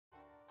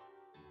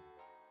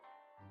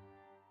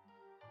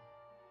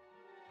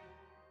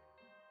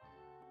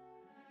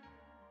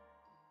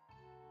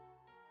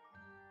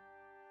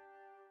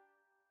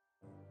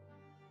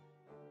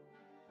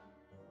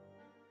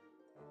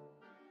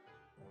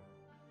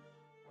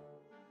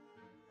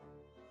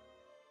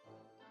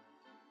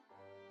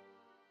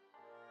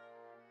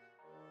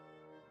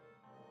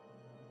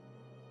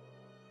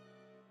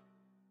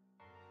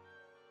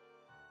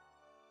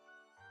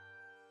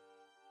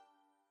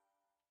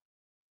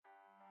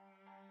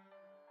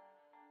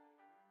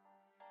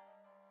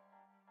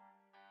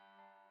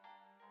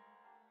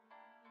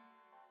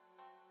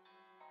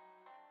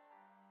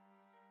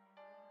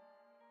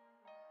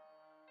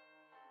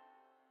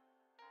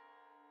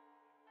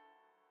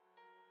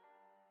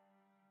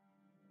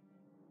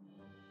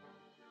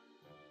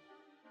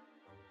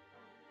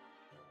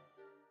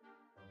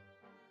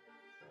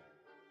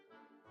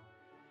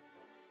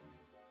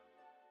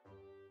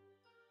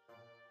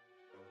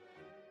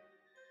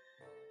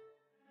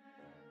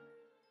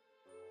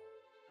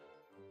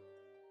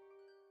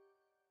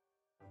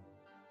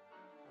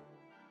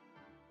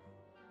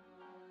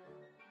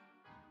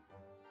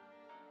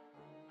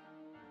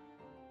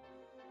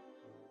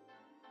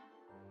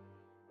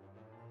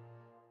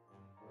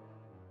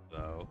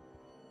Hello.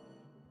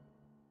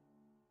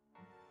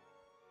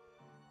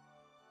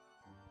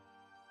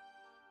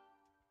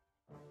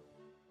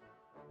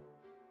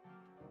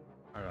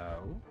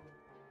 Hello.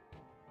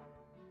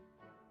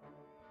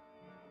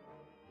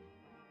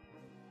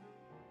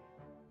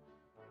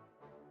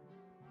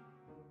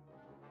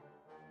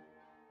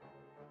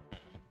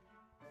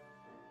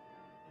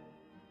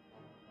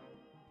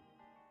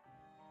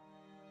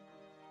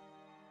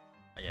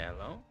 Yeah,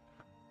 hello.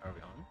 Are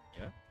we on?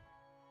 Yeah.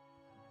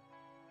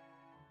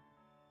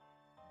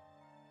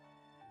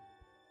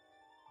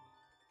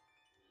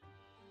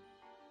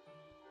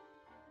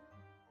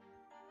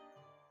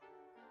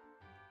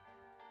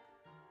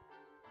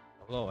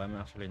 Hello, I'm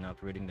actually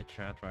not reading the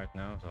chat right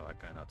now, so I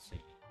cannot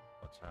see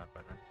what's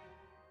happening.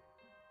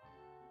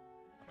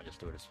 Let me just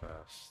do this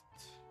fast.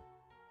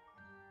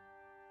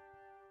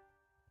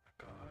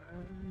 Okay.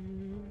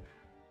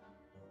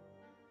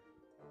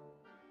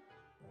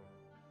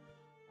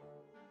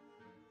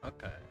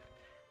 Okay.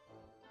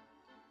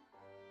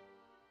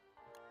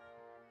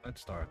 Let's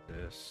start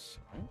this.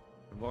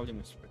 The volume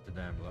is pretty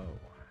damn low.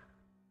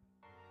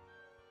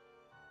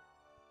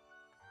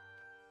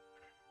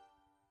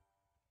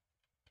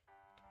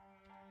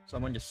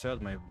 Someone just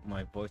said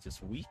my voice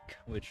is weak,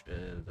 which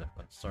is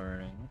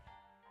concerning.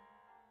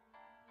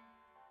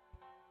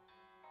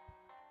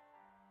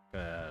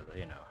 But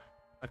you know.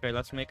 Okay,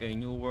 let's make a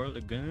new world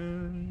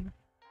again.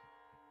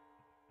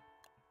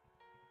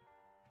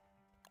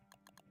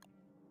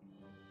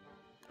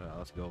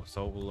 Let's go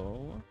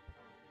solo.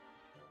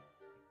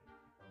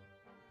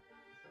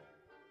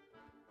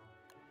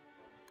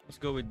 Let's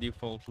go with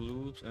default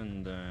loops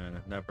and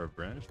then never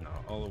branch.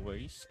 Now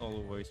always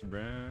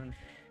branch.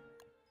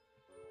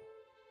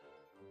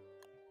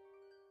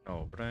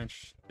 No,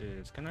 branch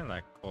is kind of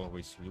like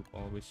always loop,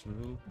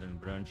 then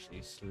branch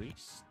is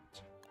least.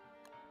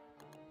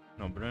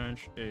 No,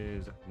 branch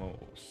is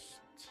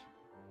most.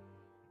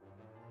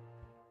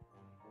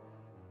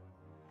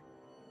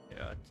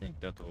 Yeah, I think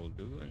that will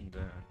do. And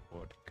then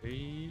for the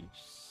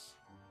caves,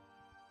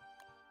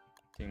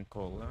 thing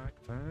called like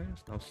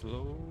fast, now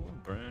slow,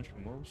 branch,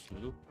 most,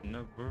 loop,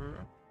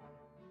 never.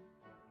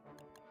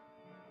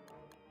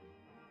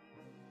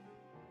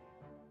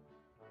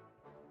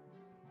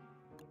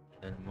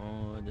 Then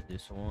mod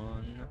this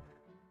one.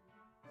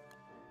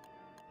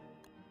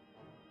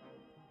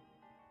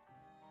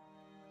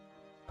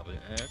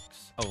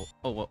 WX.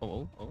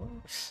 Oh.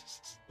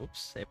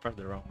 Oops, I pressed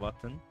the wrong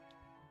button.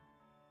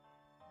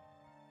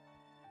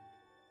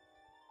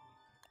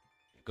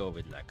 Go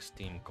with like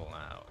Steam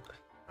Cloud,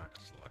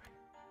 actually.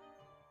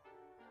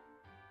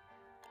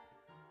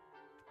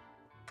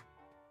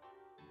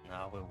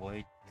 Now we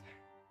wait.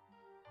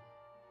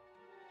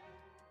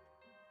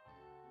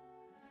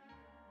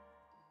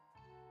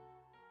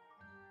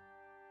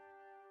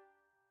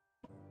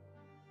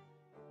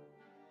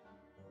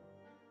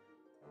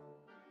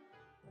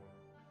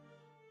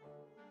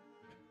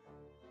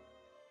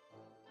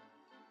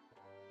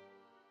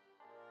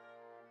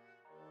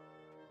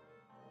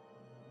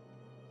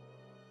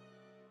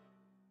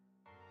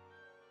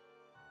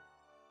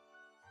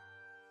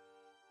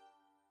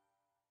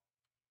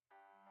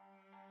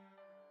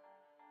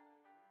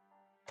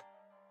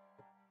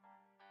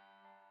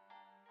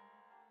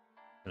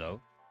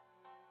 Hello?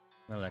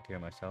 I like hear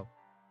myself.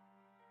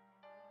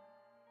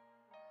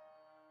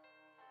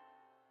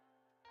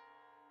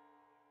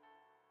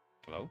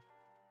 Hello?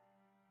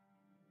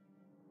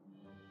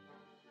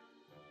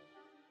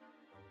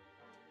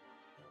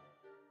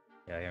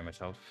 Yeah, I hear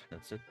myself.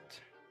 That's it.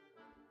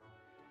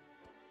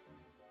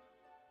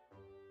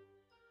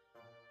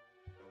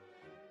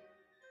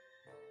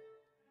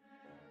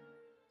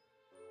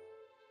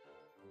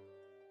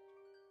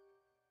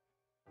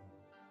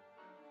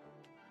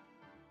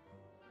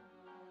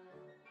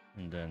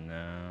 And then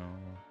now.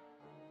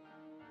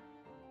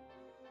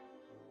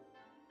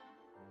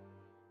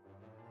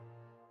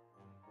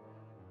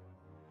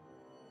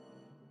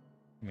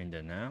 I mean,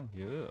 then now?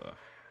 Yeah.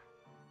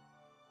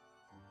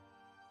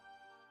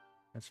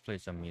 Let's play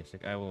some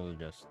music. I will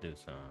just do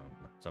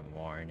some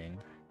warning.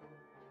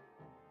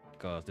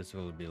 Because this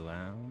will be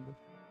loud.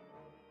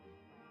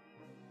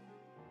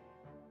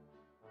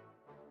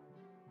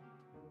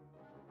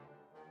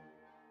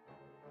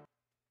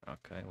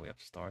 Okay, we have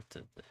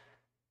started.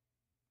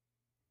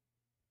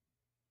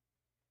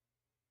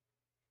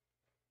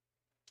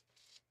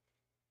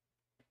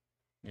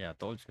 Yeah, I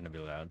told you it's gonna be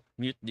loud.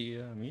 Mute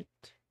the mute.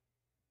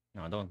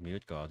 No, don't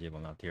mute because you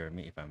will not hear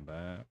me if I'm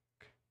back.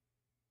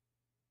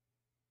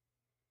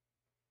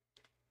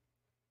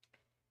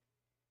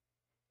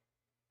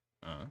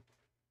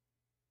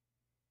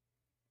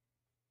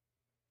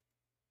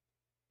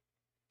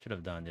 Should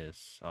have done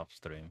this off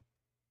stream.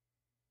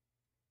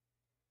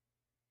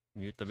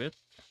 Mute a bit.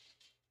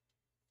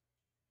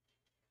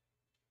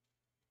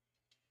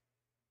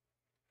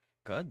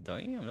 God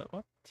damn,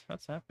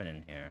 what's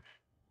happening here?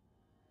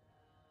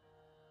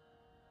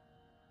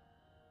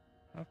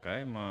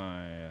 Okay,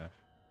 my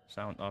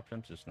sound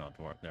options does not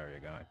work. There you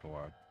go, it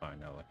worked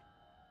finally.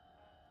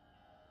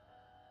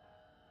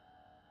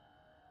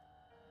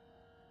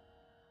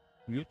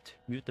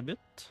 Mute a bit.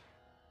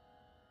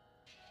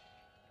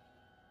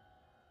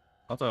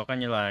 Also,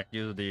 can you like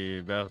use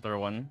the better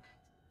one?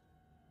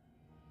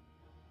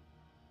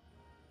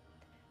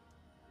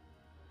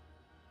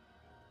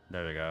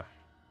 There we go.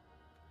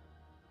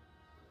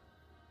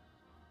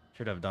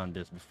 Should have done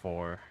this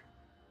before.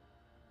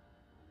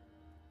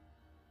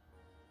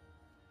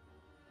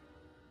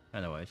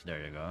 Anyways,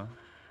 there you go.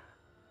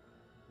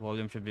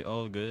 Volume should be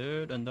all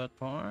good on that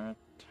part.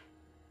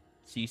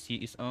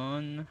 CC is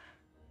on.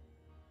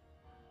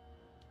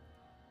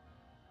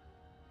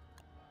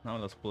 Now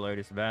let's play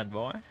this bad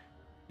boy.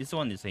 This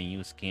one is a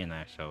new skin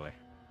actually.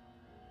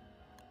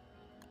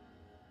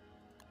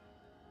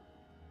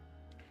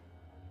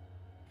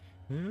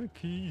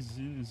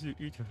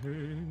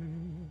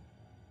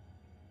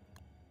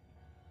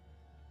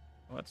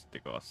 What's the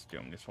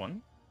costume? This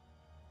one?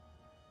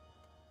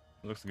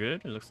 Looks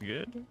good, looks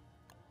good.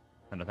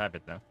 I don't have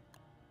it though.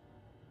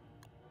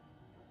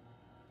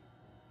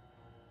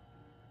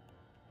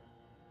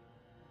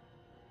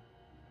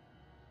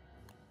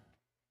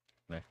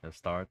 Let's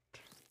start.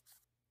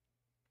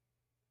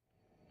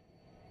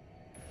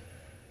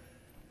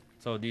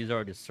 So these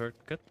are the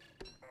circuit.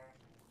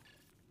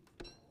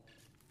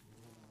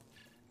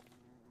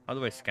 How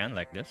do I scan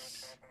like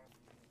this?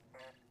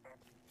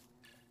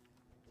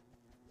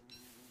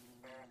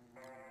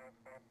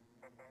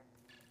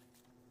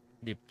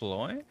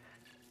 Deploy?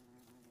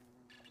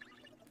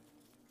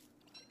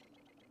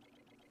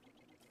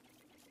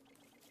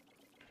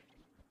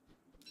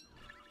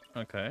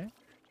 Okay.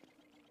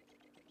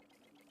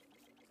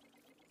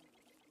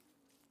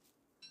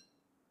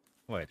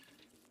 Wait.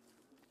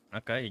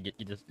 Okay,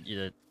 you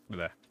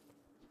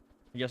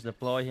just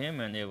deploy him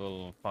and it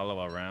will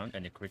follow around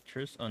any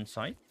creatures on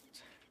site.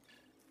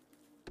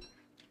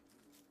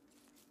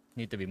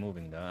 Need to be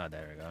moving though. Ah,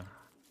 there we go.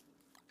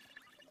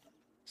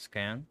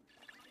 Scan.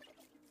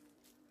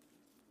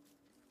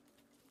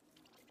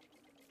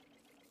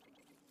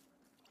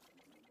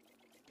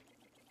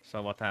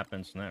 So what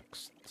happens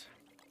next?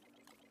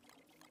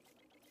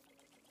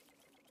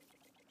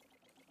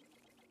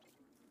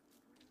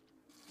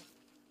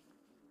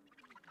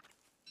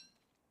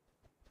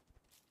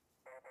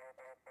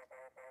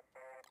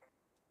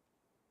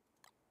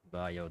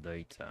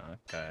 Biodata,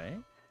 okay.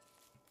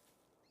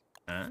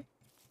 Huh?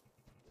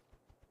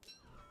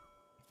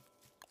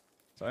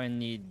 So I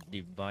need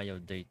the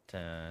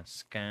biodata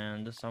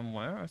scanned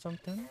somewhere or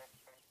something?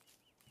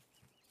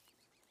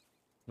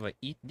 Do I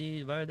eat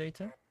the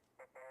biodata?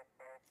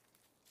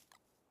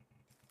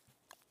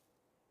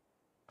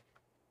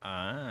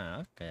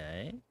 Ah,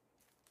 okay.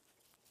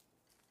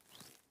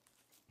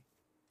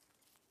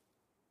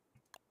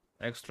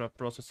 Extra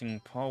processing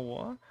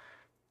power.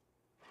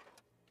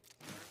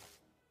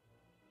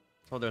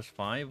 So there's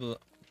five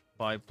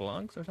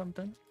plugs or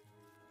something?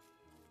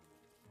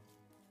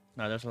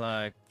 No, there's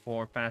like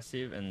 4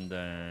 passive and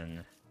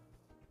then...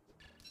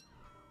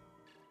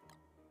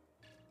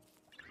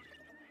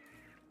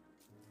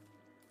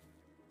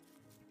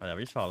 Whatever,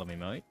 just follow me,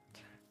 mate.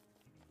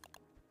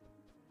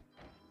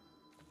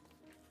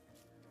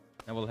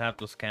 I will have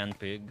to scan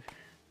pig.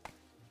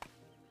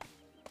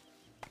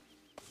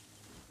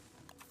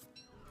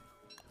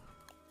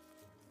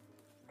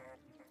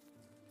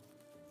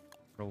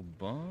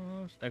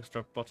 Robust.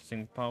 Extra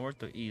processing power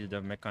to ease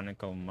the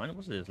mechanical mind.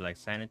 What's this, like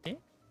sanity?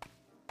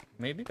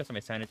 Maybe because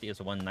my sanity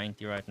is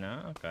 190 right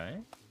now.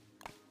 Okay.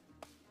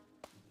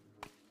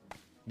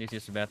 This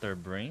is better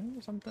brain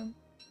or something?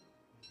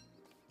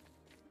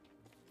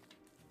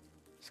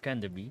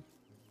 Scan the bee.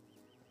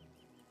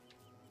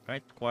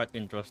 Right, quite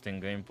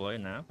interesting gameplay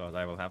now because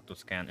I will have to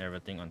scan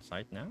everything on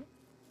site now.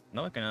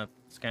 No, I cannot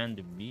scan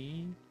the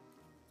bee.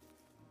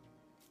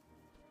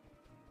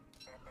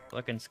 So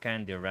I can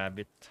scan the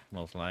rabbit,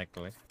 most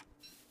likely.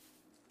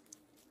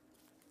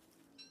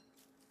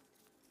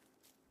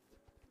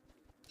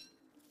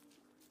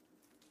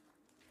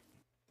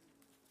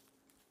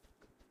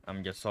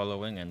 I'm just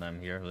soloing and I'm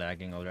here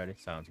lagging already.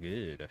 Sounds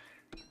good.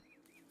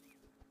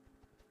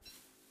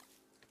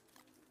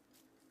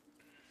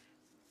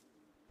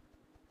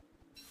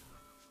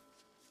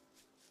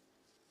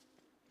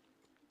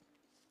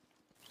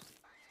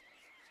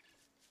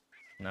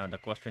 Now the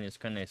question is,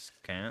 can I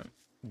scan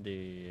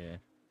the...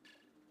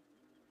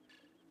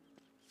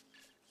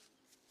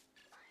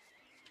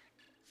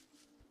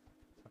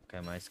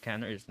 Okay, my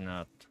scanner is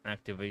not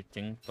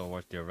activating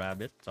towards the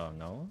rabbit, so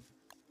no.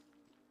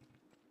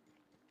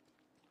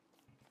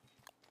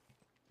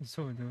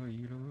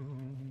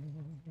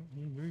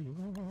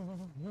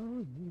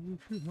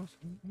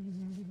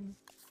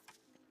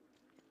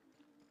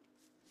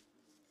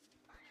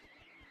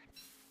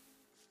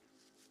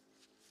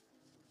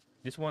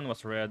 This one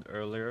was red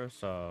earlier,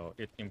 so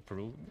it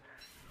improved.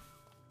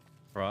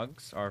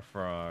 Frogs are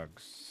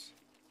frogs.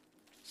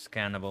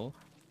 Scannable.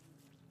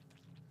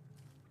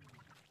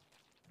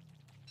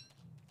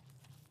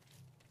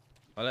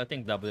 Well, I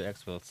think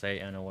WX will say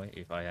anyway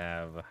if I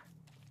have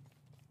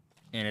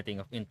anything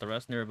of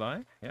interest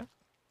nearby. Yeah.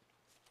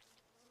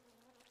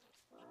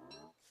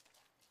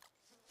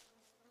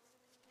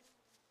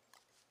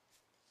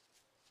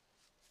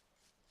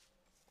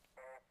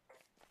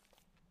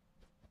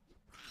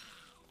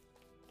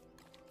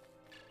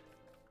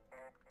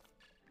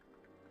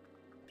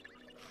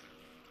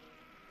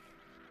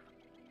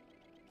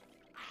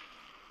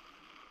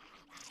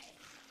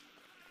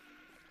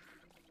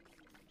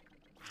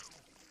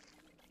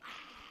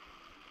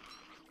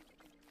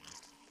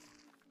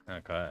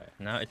 Okay,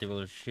 now it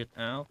will shoot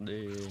out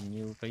the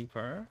new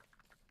paper.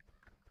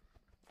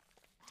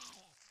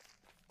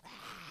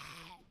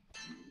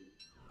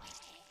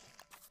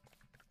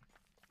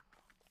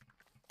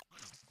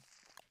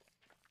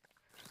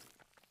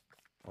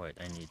 Wait,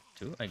 I need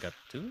two. I got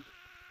two.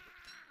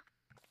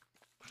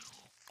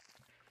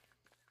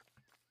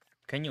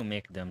 Can you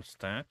make them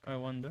stack, I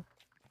wonder?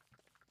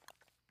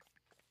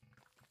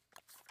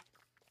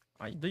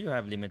 Do you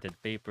have limited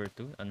paper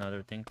too?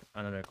 Another thing,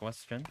 another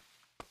question.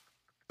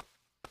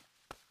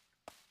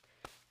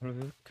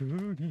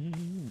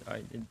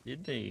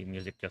 Did the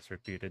music just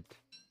repeated?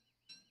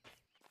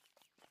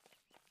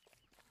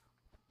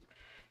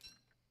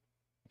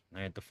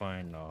 I had to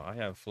find, I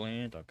have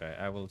flint. Okay,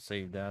 I will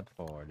save that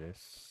for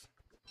this.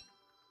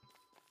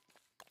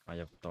 I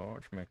have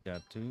torch, make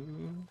that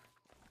too.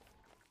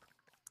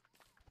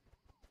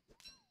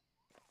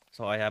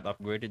 So I have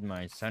upgraded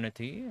my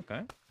sanity,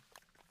 okay.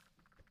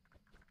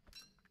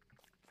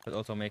 But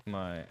also make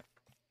my...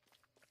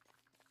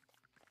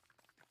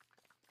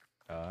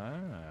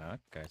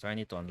 okay, so I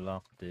need to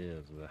unlock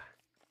this.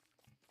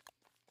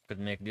 Could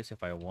make this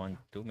if I want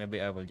to.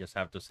 Maybe I will just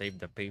have to save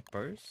the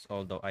papers,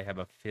 although I have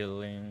a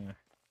feeling...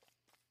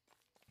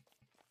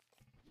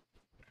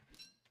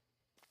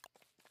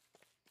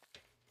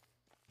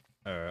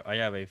 I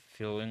have a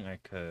feeling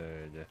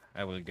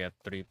I will get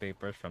 3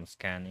 papers from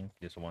scanning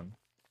this one.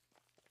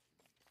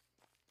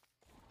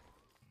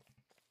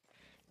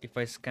 If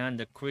I scan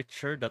the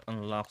creature that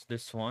unlocks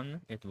this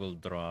one, it will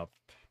drop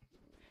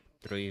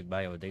 3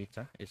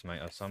 biodata, is my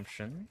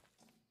assumption.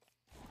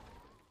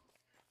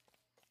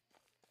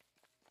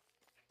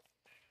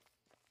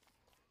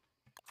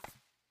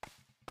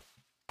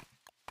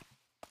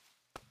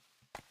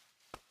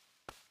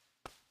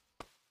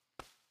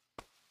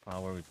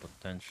 Power with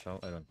potential,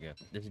 I don't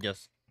get.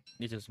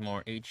 This is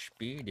more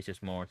HP, this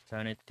is more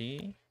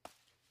sanity.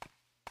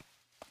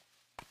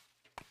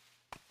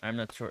 I'm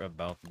not sure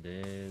about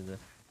this.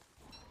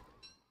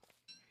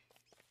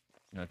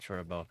 Not sure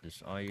about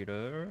this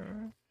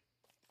either.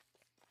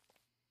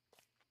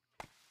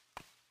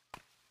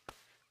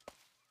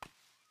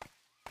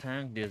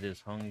 Tank, this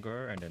is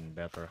hunger and then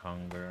better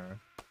hunger.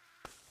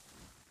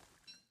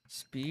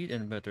 Speed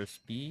and better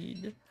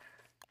speed.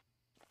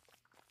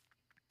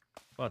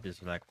 What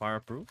is like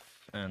fireproof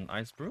and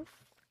iceproof?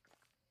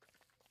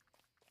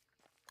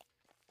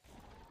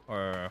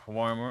 Or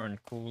warmer and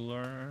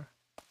cooler?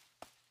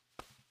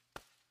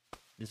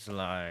 This is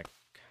like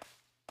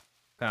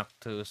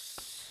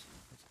cactus.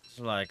 It's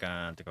like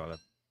what do you call it?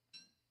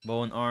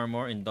 Bone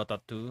armor in Dota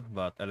 2,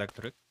 but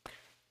electric.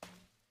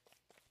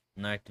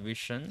 Night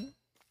vision.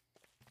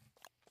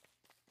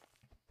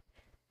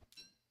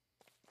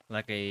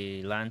 Like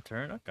a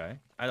lantern, okay.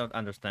 I don't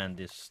understand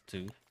this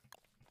too.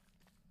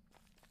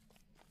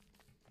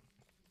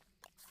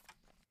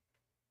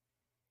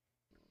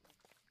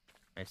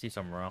 I see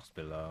some rocks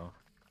below.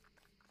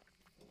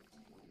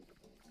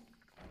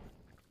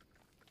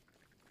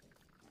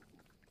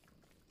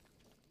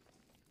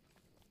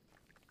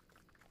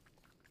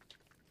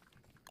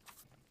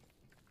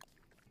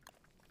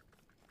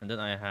 And then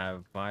I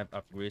have 5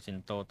 upgrades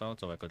in total,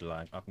 so I could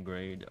like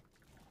upgrade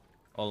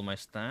all my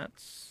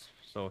stats.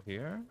 So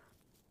here.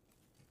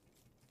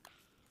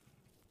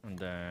 And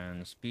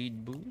then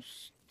speed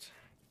boost.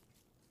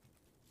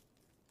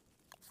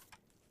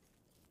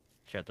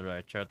 Etc,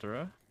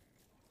 etc.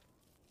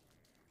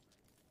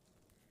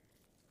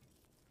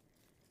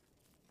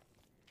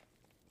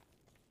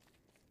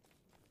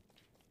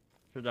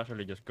 Should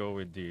actually just go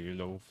with the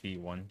low fee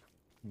one.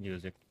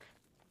 Music.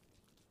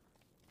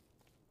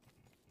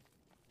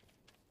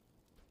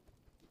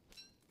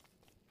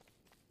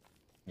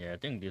 Yeah, I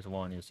think this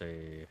one is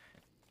a...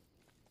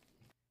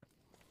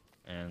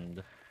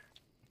 And...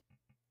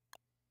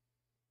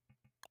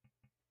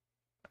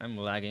 I'm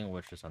lagging,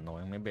 which is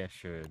annoying. Maybe I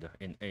should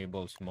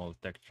enable small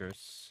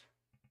textures.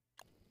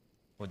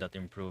 Would that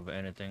improve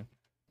anything?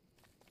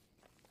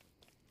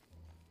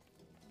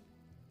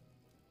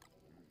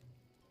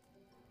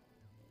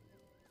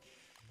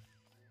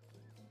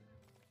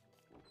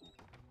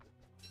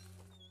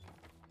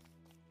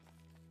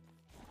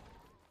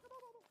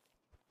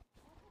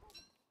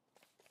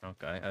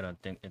 Okay, I don't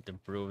think it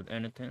improved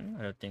anything.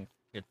 I don't think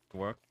it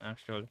worked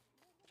actually.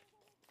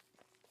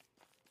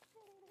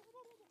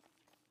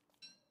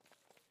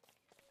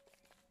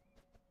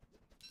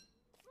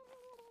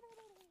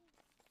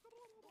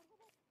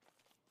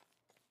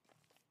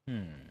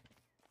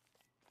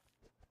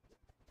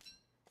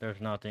 There's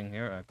nothing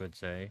here I could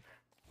say.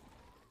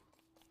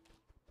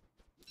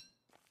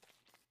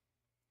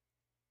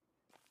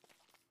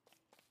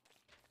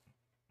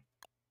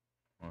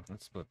 Well,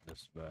 let's put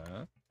this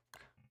back.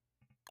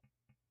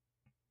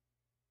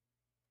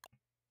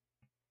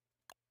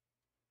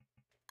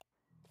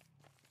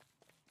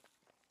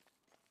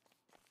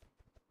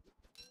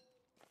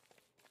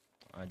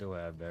 I do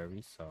have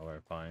berries, so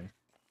we're fine.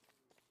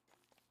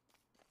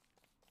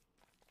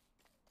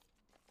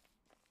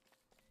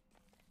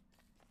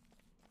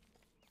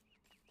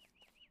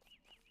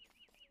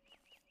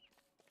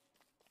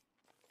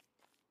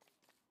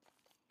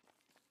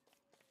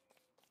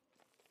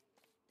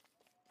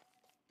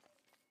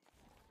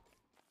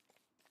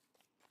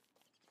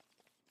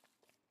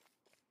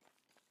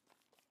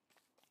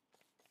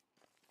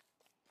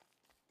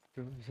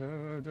 How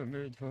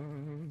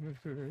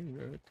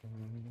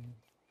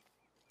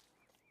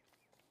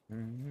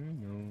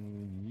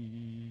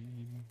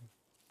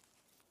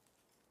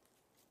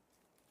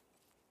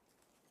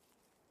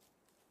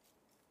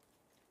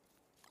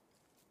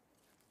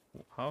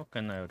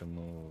can I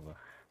remove?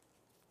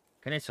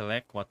 Can I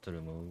select what to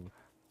remove?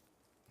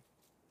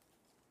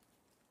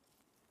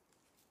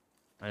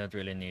 I don't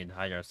really need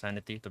higher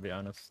sanity, to be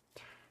honest.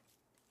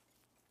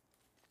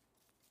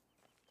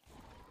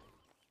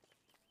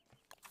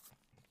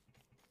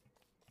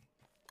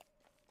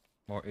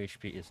 More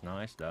HP is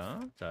nice though,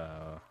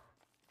 so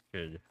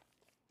should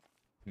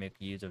make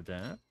use of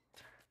that.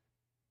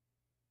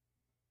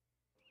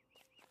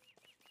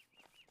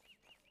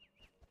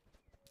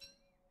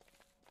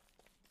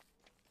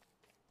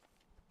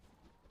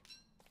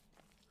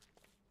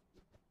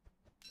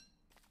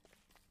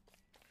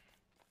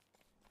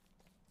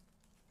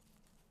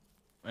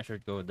 I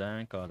should go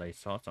down because I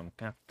saw some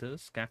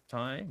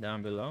cacti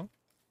down below.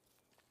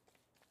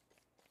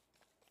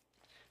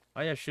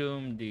 I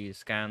assume the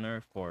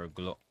scanner for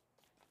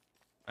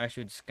I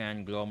should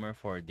scan Glomer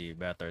for the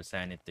better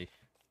sanity.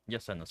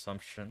 Just an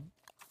assumption.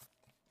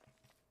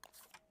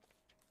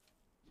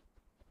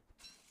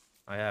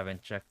 I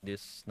haven't checked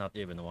this not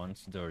even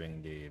once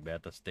during the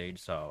beta stage,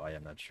 so I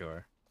am not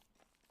sure.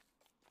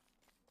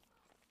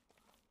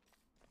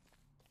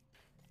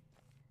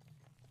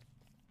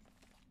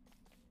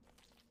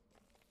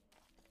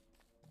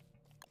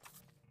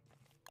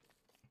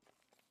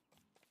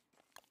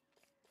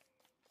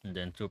 And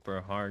then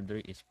super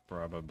harder is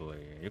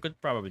probably... You could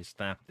probably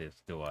stack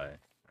this, do I?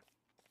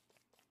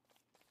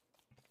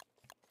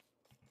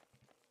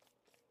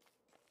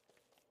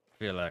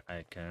 Feel like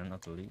I can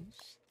at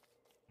least.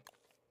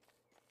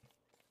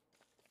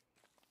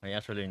 I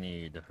actually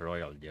need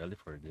royal jelly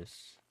for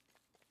this.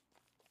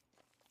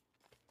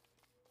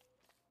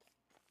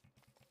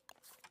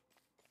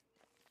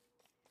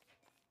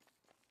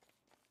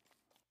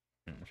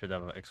 Should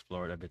have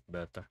explored a bit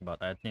better,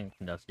 but I think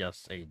that's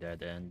just a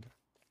dead end.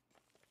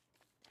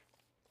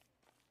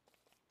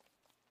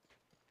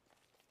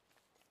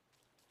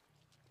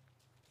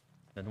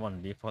 Then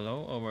one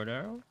Beefalo over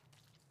there.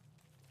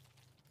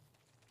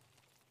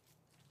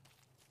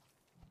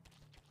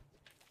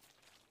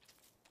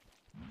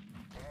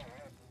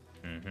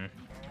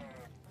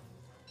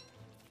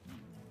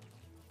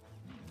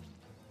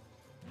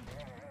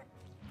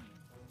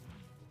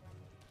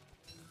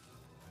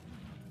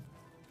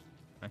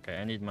 Okay,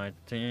 I need my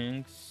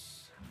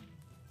things.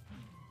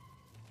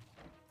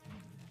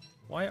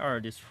 Why are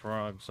these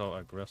frogs so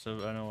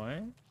aggressive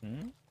anyway?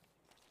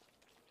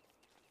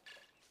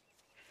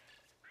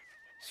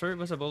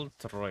 Serviceable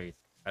trait.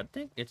 I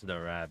think it's the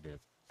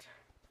rabbit.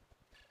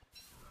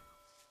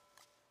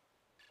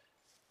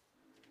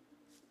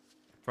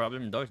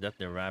 Problem though is that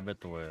the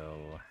rabbit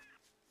will...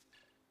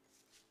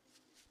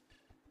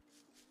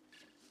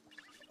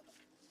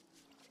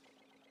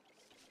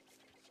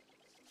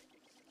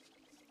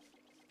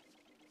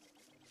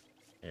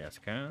 Yes,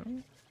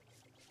 can.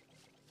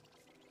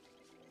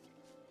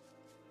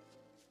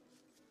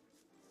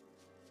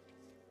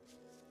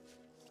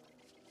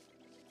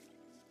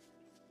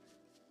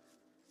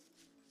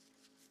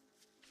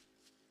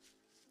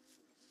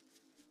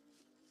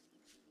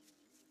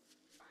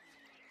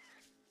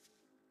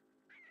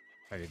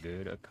 Very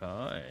good,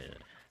 okay.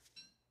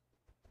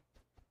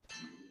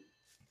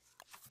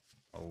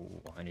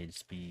 Oh, I need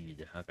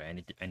speed.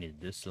 Okay, I need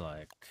this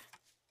like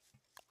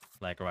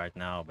right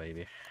now,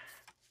 baby.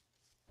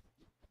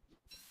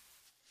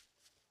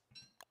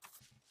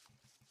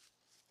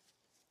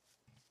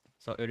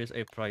 So it is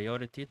a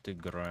priority to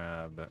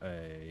grab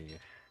a...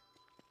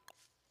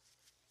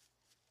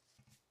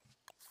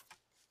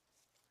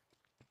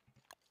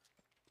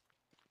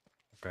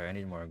 Okay, I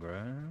need more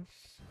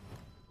grass.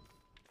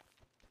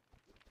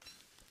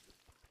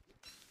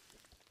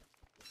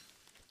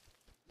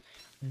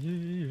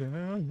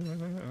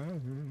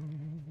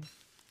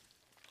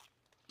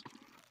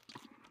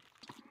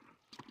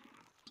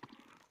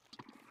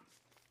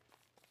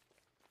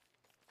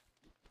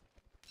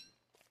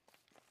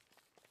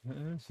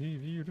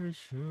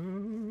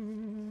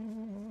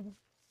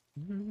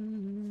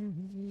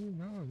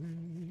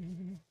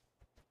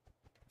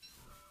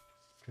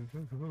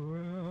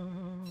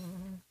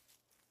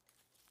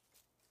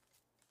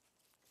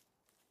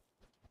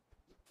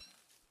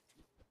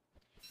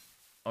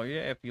 Oh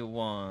yeah, if you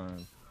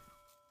want.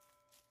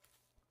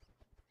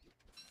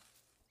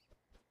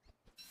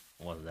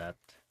 What's that?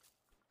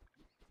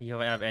 If you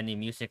have any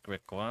music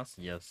requests,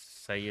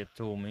 just say it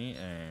to me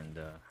and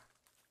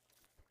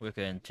we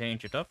can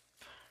change it up.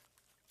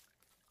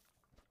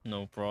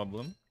 No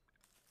problem.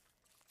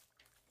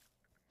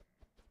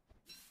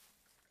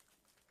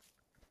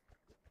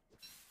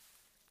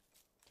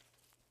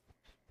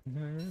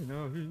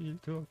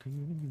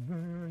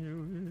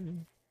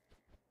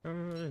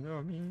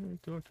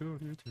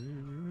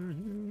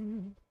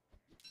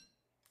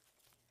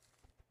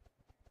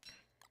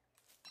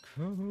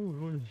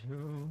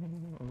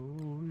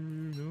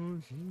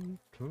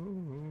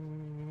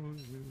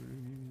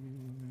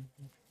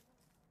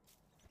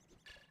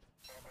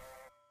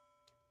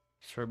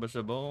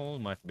 Serviceable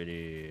might be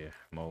the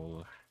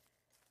mole.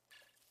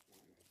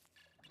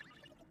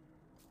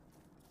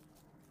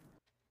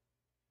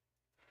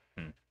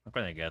 What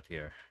can I get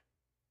here?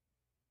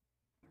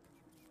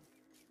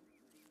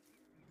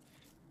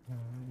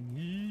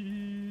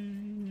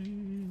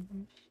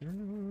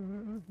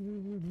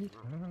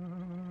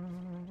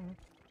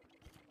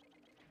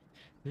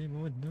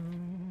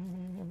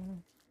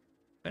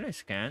 Can I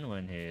scan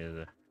when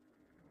he's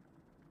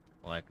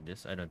like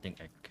this? I don't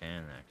think I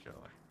can actually.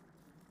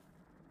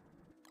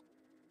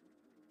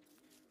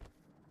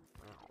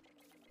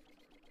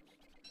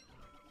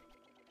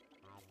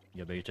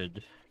 You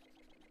baited.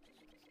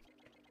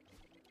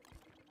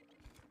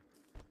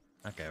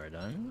 Okay, we're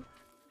done.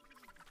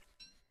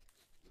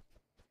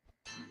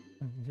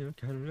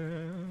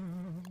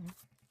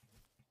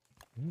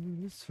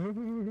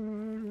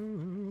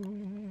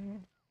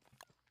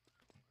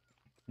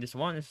 This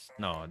one is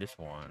no, this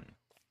one.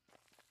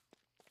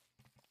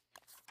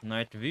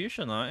 Night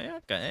vision. I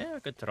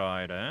could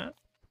try that.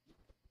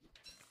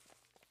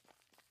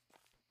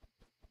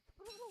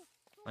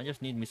 I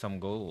just need me some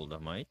gold, I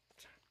might.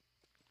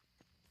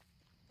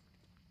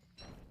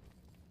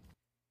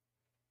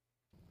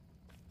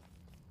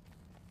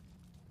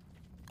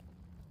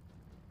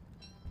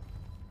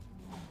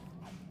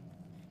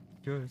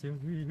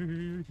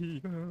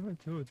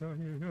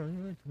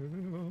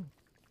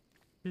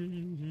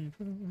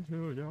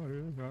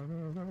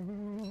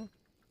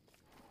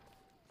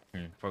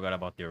 Forgot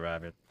about the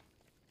rabbit.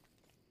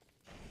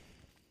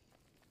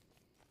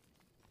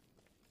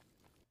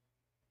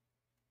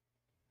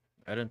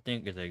 I don't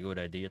think it's a good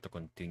idea to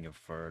continue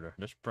further.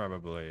 There's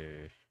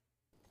probably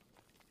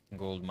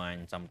gold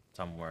mine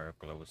somewhere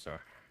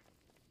closer.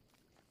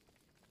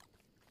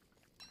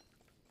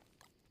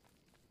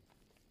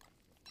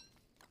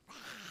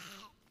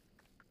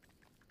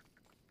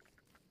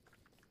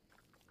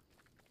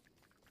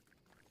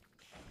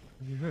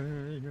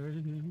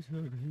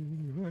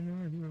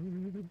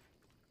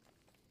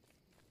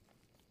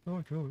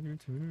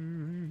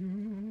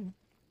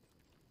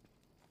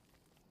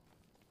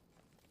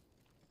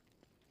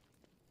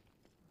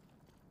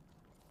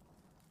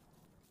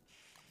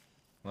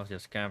 Let's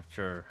just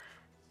capture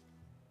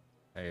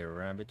a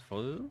rabbit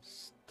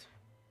first.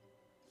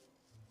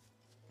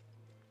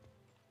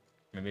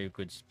 Maybe we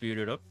could speed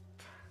it up.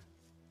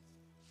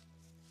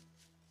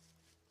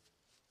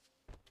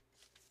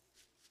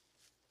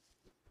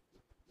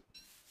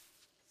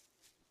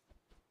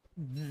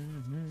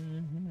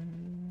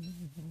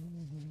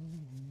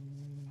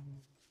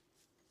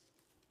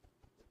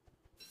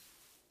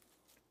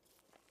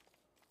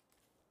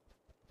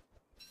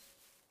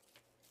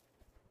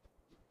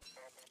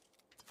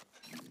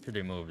 Should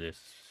remove this.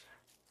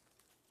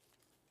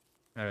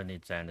 I don't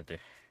need sanity.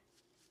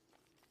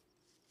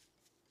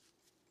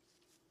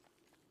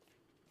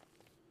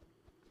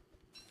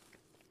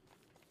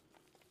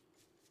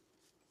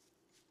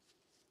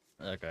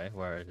 Okay,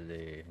 where is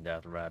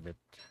that rabbit?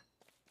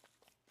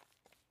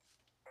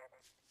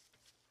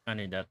 I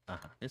need that.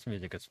 This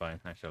music is fine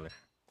actually.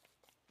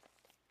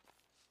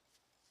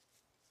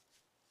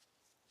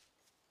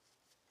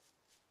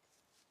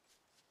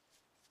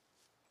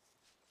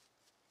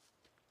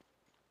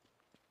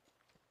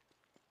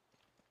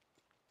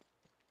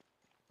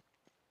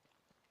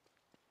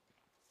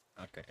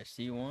 Okay, I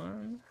see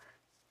one.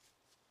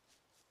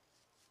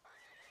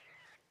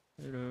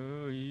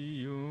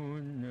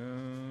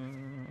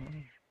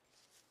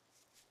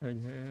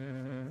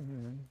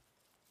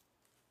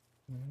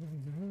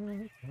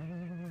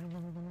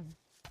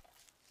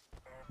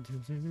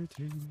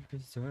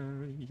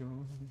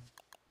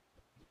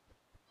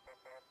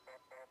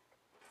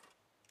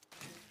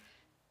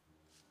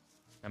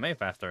 Am I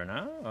faster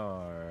now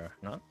or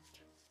not?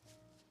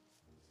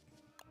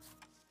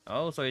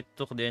 Oh, so it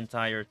took the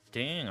entire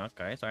thing.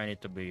 Okay, so I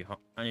need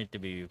to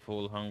be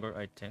full hunger,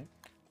 I think,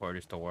 for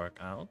this to work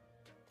out.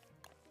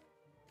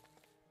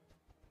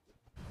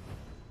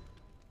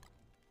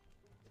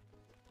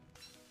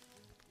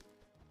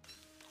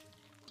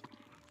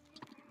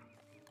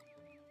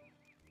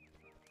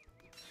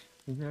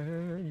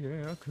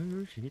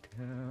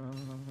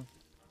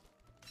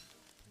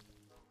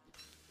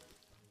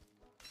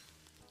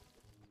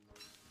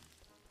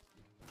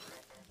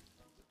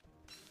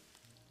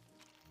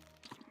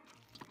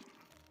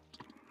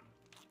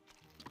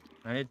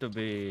 I need to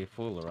be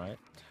full, right?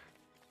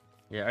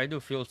 Yeah, I do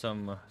feel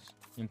some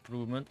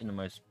improvement in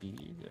my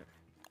speed.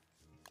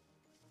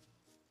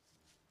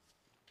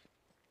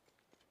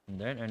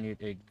 And then I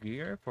need a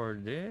gear for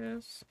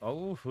this.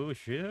 Oh,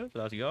 shit.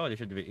 Let's go. This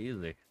should be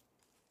easy.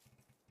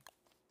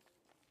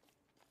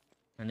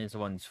 And this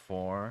one's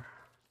 4.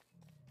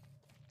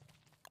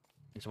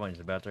 This one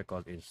is better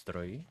because it's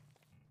 3.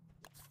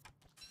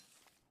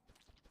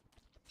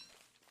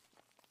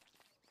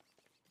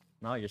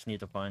 Now I just need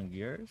to find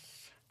gears.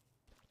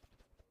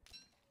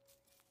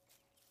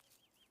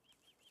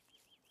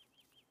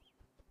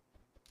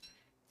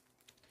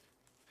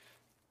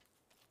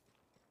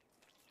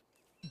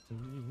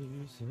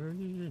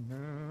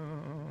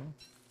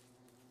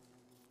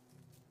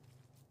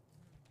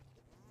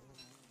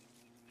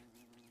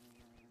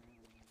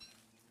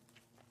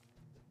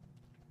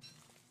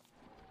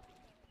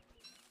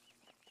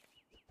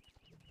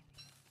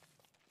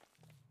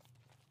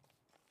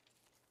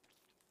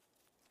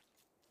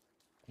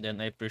 Then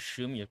I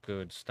presume you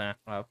could stack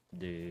up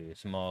the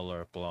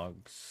smaller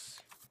plugs.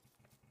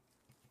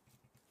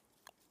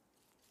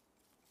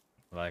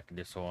 Like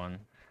this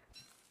one.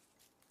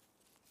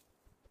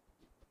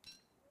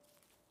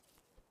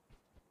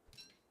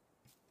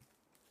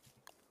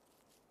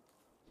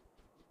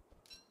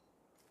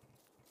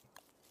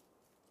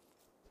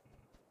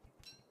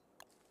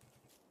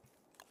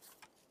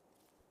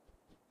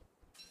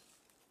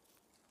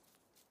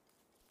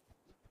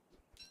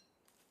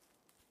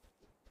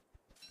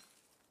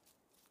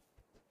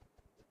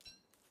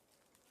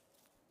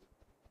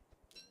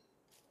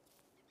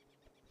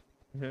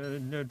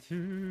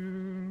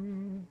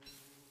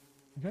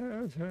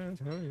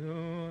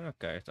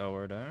 Okay, it's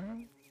over there.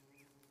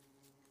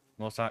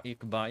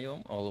 Mosaic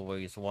biome,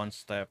 always one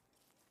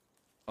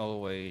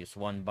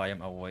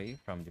biome away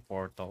from the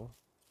portal.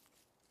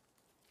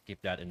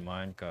 Keep that in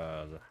mind,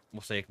 cause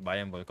mosaic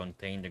biome will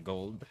contain the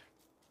gold.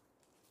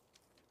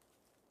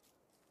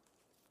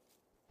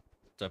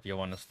 So if you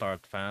want to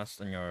start fast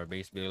on your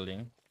base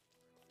building,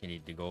 you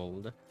need the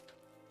gold.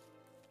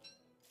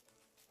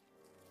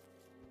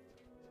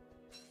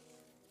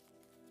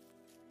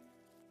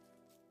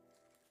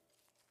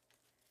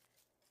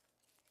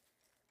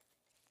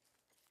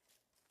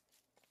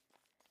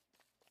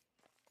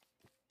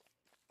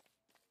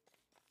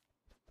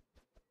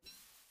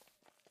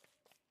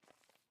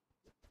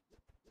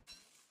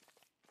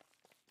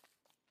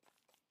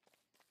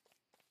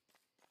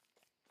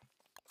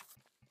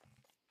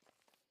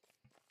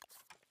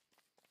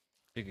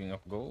 Speaking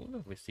of gold,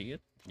 if we see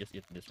it, just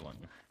eat this one.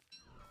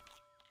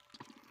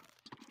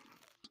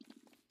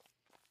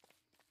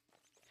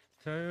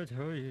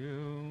 Tell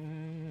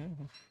you.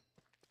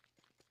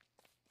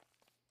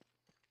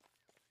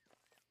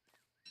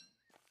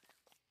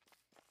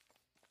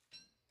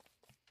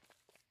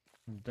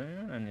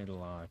 Then I need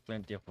like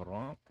plenty of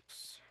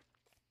rocks.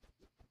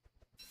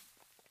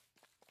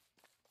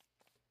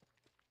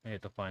 I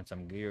need to find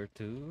some gear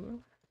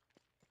too.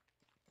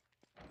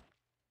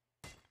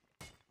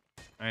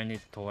 I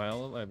need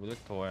 12, I believe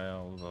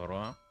 12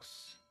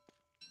 rocks.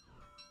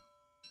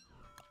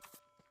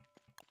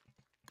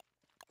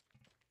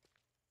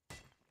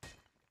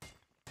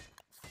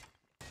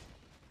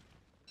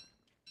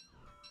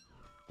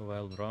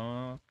 Twelve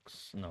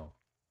rocks, no.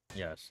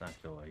 Yes,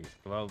 actually,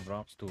 12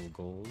 rocks to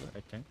gold,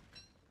 I think.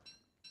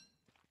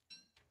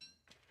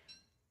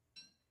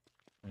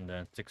 And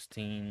then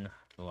 16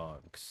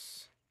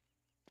 logs.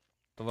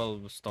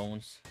 12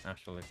 stones,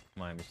 actually,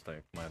 my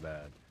mistake, my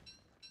bad.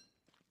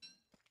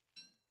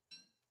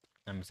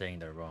 I'm saying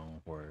the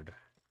wrong word.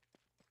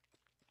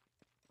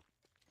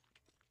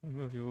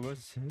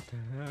 Oops,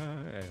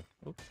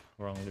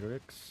 wrong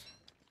lyrics.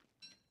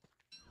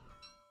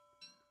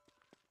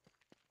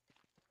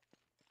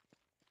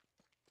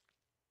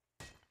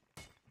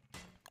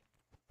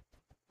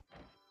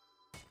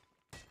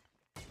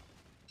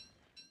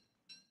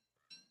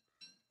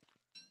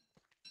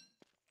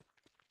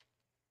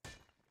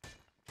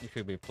 It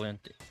should be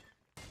plenty.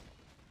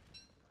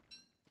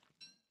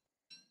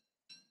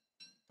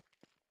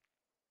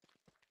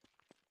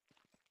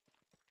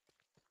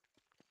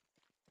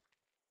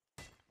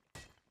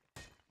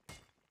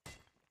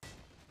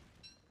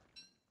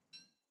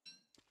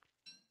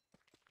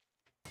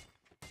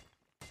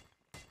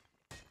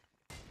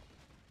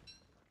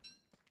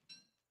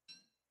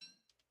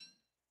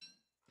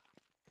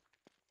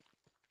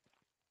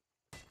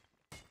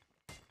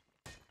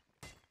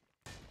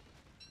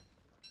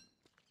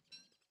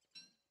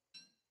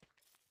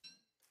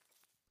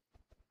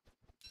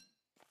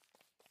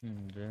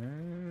 And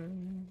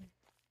then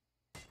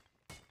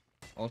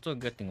also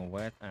getting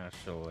wet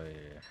actually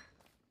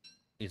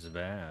is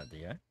bad,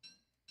 yeah?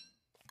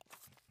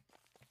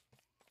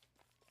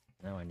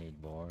 Now I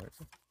need board.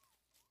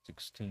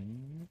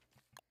 16.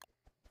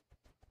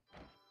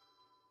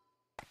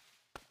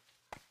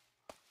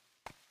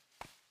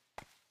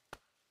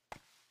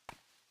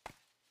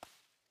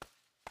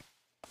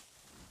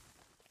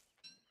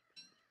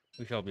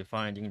 We shall be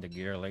finding the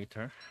gear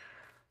later.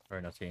 We're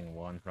not seeing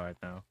one right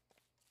now.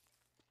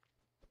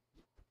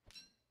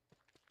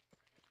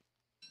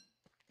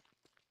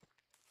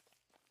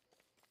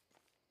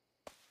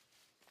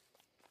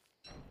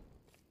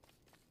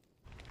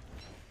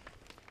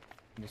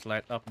 Just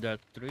light up that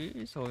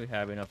tree so we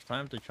have enough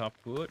time to chop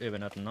wood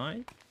even at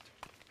night.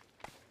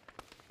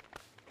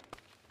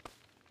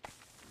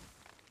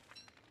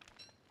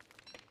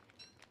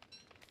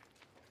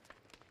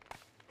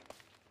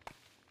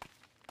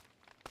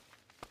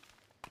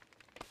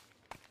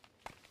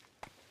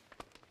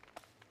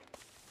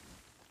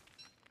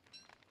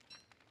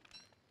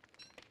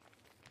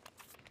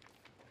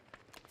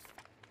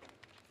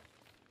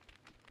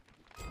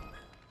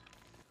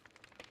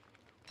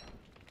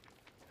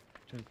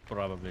 Should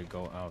probably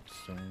go out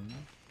soon.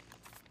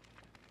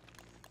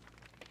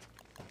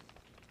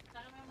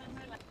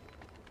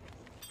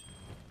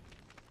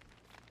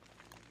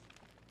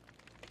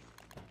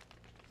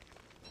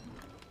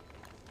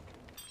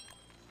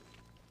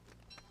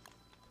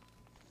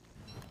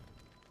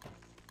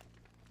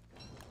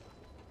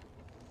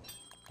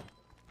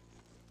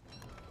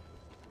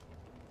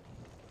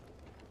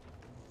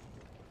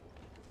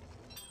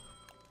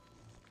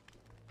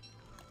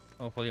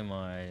 Hopefully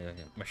my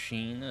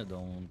machine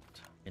don't,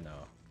 you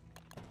know,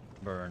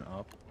 burn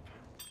up.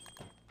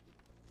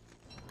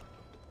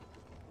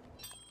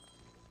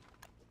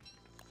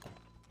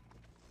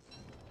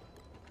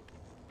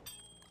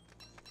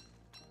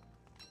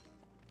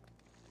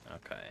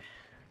 Okay.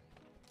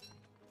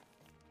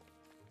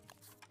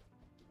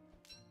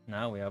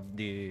 Now we have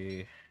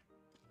the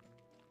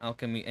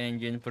alchemy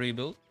engine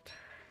pre-built.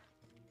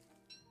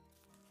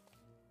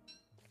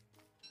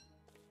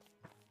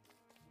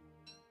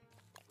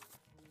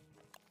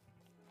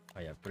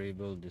 I have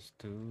pre-built this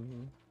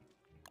too.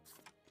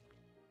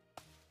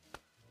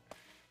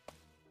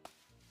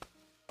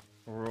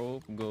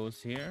 Rope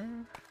goes here.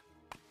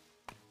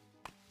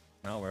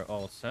 Now we're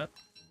all set.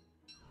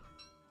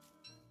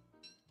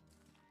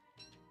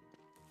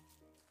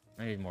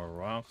 I need more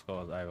rocks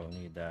because I will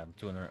need that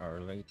sooner or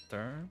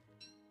later.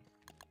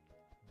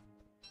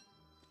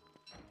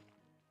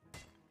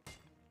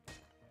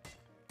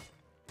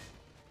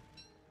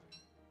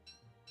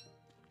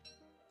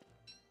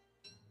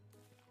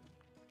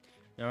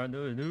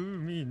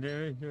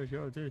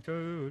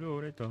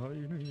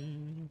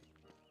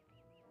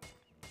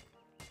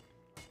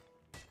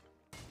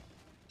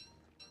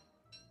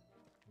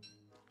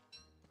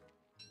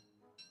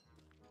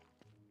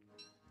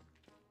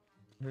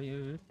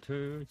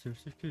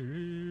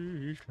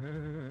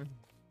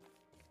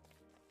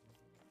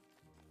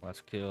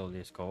 Let's kill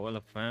this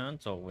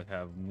co-elephant so we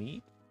have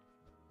meat.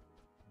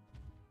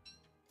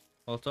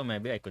 Also,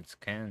 maybe I could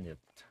scan it.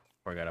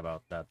 Forgot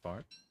about that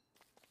part.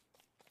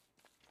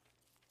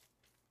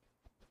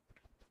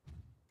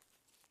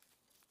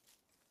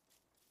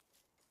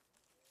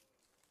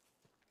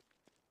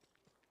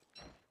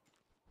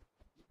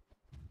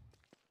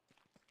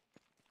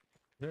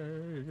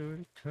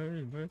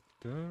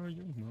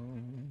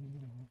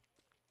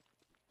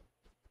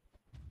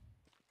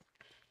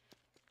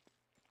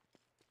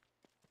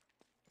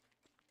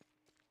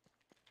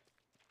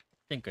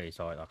 Think I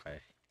saw it. Okay,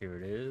 here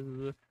it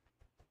is.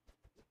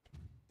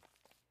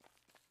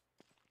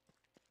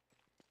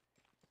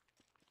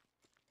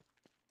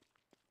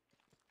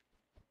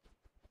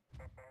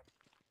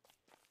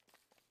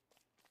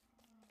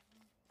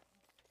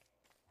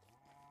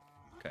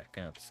 Okay, I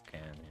cannot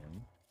scan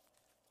him.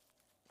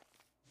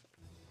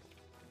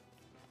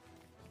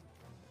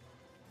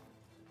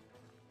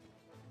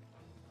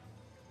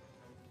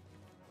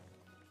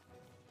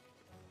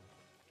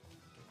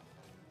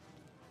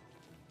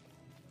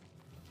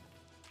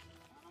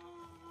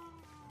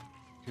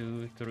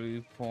 Two,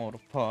 three, four,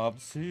 five,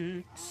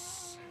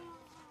 six.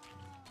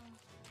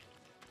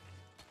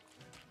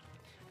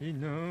 You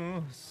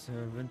know,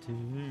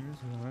 17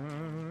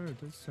 is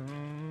the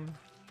song.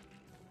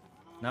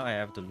 Now I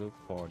have to look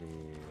for the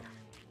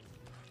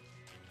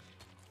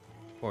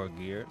 4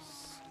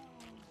 gears.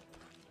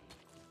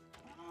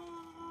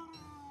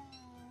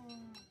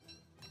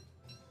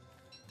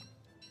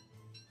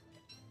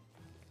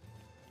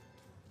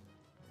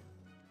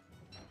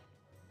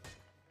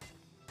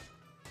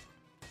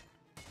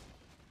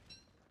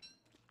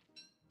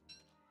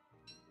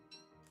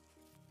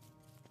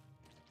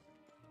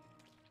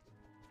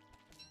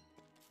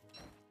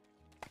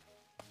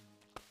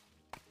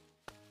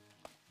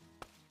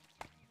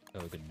 So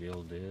we could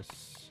build this.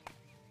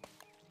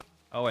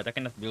 Oh wait, I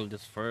cannot build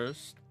this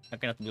first. I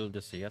cannot build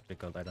this yet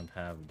because I don't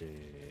have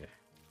the...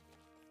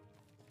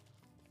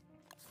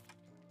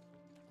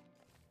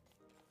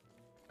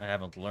 I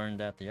haven't learned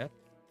that yet.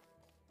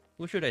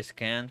 Who should I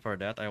scan for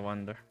that, I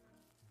wonder?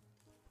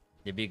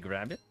 The big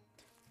rabbit?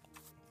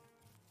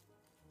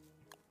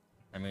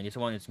 I mean, this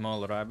one is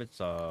small rabbit,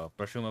 so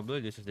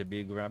presumably this is the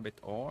big rabbit,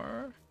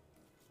 or...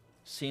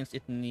 Since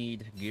it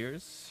need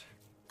gears,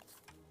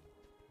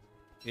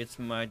 it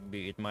might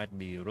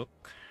be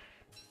Rook.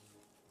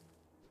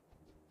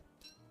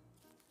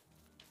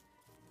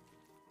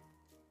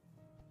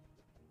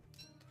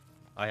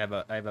 I have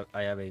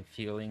a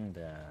feeling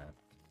that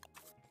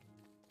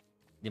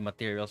the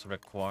materials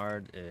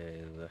required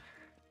is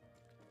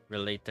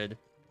related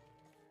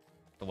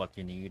to what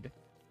you need.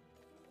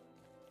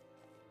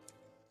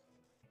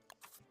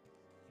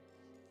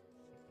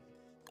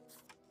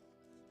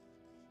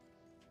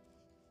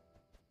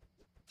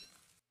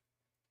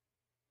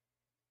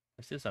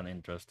 This is an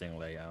interesting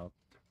layout.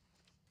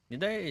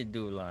 Did I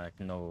do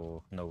like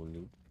no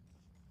loop?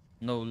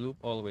 No loop,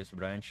 always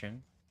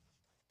branching.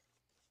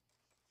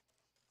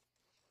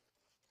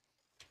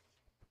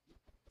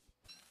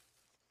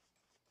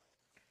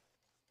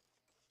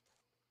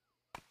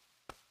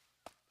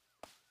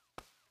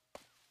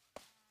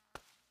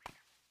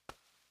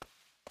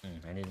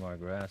 I need more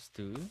grass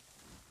too.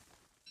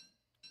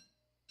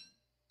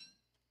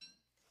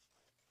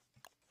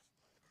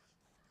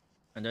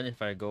 And then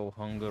if I go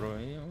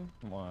hungry,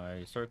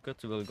 my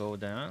circuits will go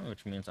down,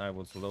 which means I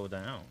will slow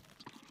down.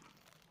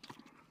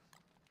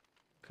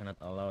 Cannot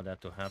allow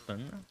that to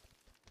happen.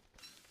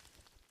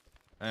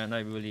 And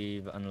I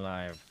believe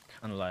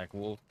unlike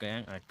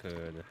Wolfgang,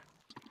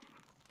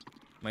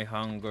 my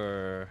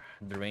hunger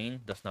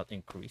drain does not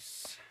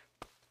increase.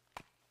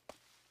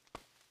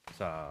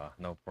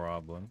 no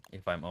problem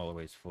if I'm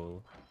always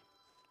full.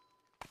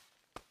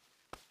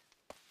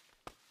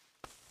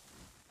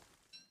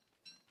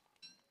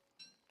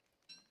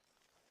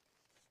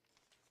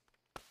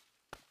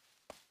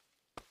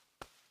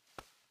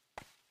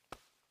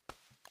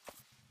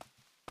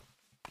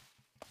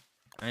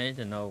 I need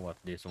to know what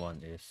this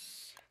one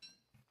is.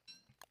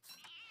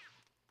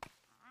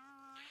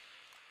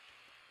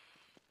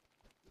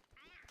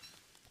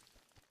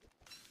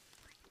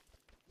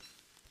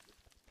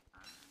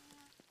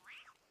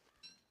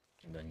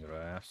 And then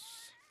grass.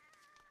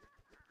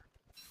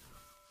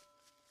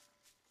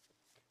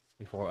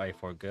 Before I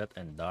forget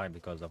and die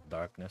because of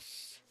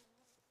darkness.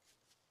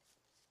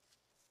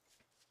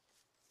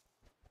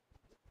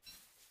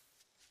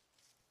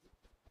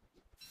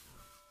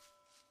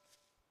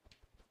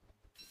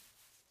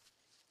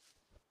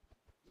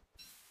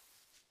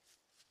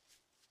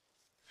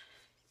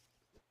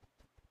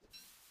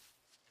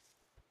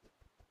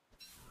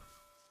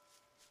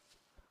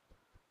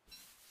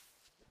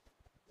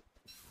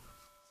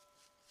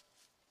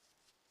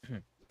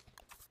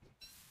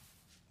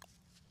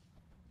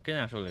 Can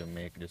actually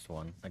make this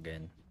one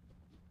again.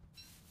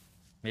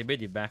 Maybe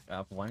the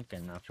backup one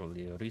can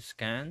actually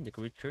rescan the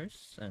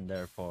creatures and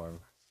therefore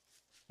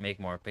make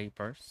more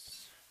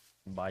papers,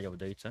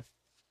 biodata.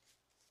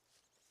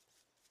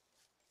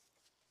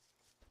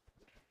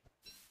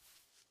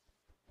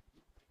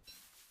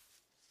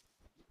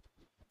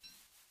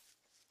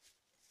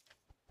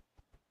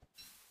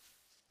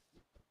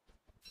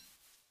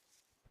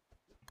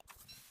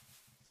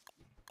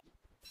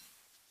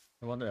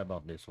 I wonder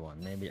about this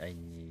one. Maybe I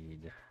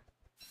need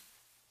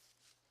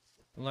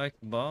light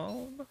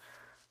bulb.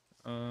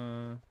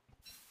 So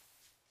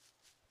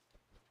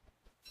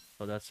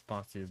that's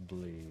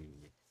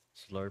possibly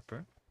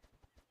slurper.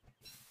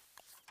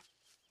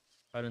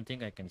 I don't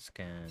think I can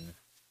scan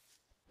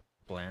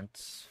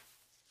plants.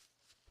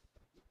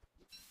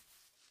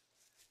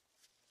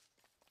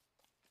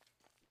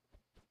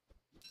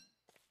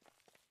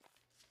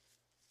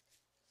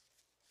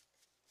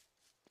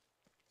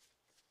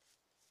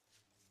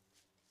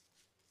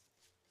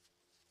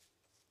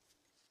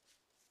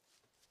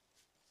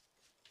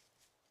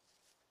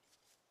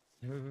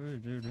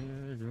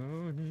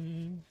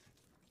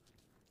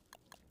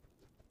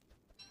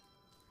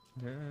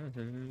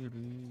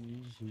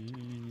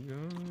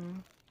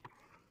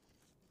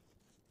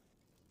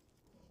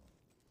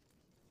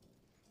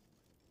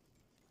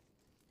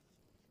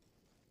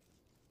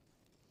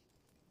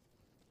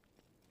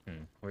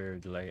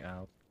 Weird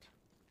layout.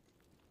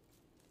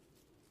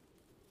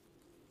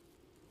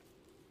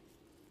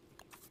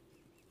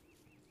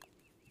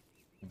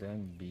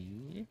 Then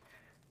B.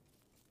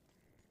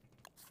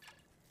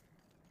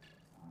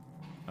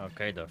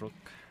 Okay, the rook.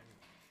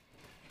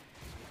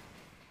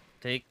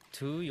 Take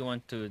two. You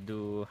want to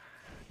do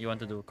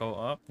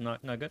co-op,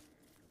 not nugget?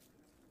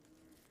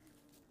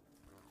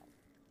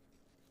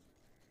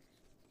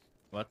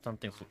 What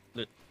something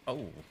split?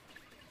 Oh.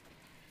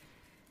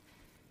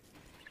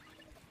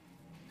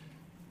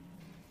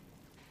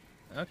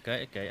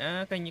 Okay,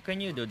 okay.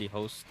 Can you do the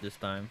host this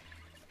time?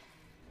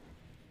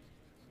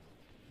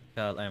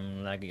 Cause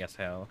I'm laggy as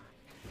hell.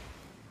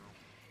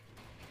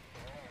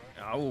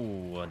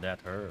 Oh,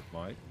 that hurt,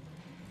 Mike.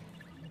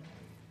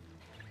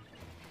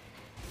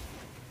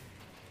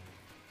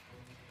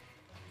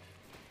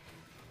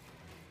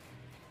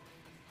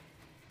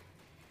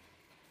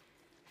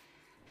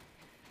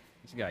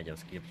 This guy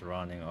just keeps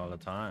running all the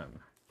time.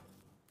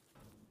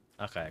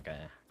 Okay, okay.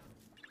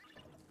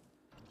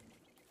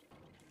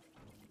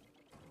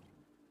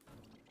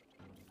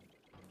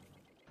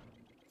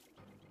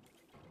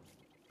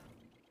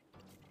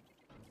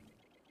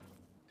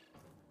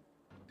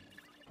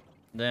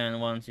 Then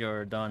once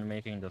you're done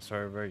making the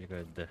server, you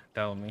could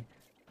tell me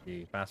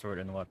the password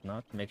and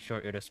whatnot. Make sure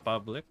it is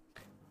public.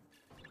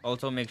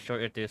 Also make sure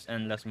it is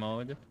endless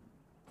mode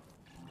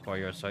for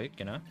your sake,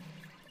 you know?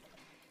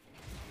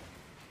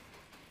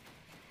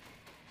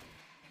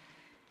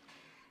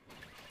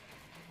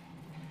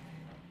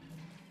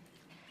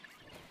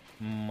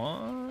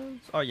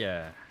 Mods? Oh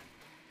yeah.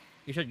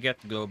 You should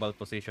get global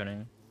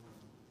positioning.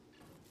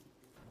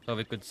 So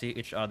we could see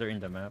each other in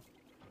the map.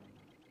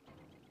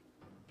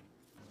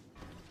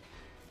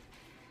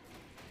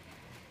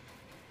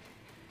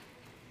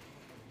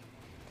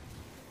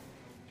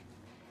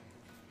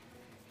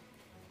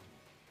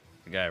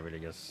 The guy really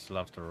just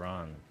loves to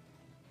run.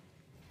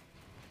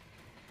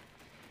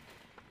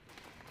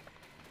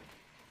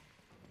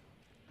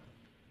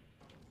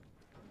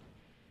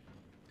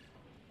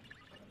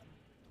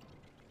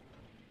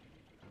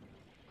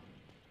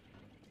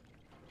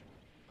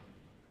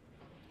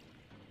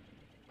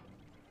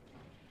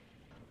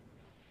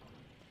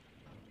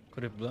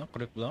 Could it block?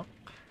 Could it block?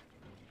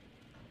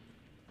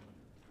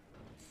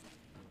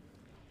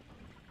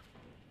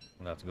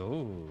 Let's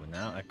go.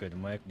 Now I could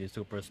make the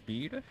super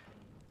speed.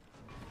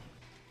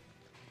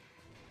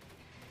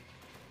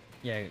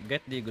 Yeah,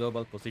 get the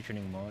global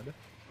positioning mod.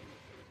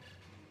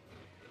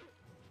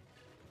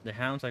 The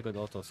hounds I could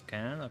also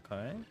scan,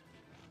 okay.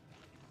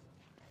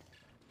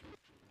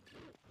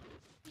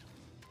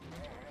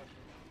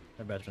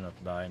 I better not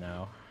die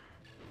now.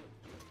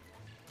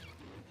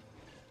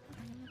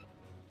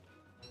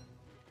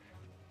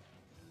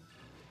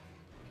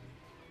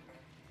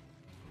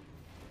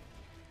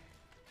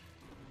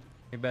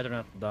 He better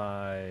not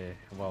die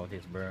while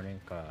he's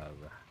burning, cause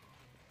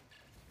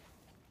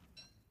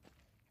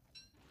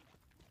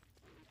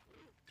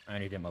I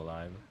need him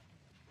alive.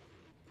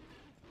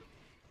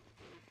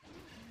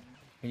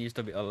 He needs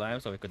to be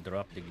alive so we could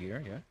drop the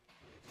gear, yeah?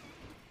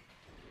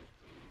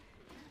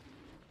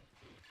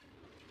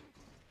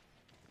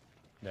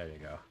 There you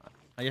go.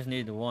 I just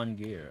need one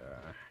gear,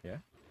 yeah?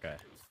 Okay.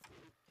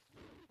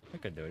 We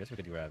could do this, we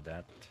could grab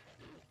that.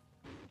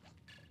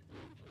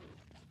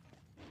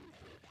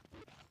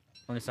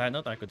 On the side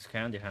note, I could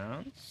scan the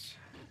hounds.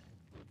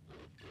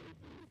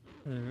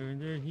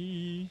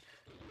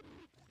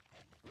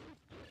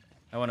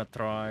 I wanna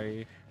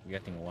try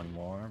getting one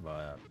more,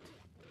 but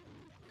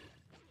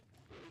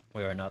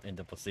we are not in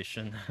the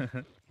position.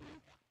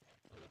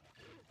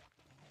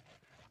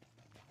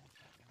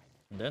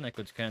 Then I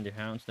could scan the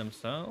hounds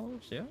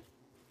themselves, yeah?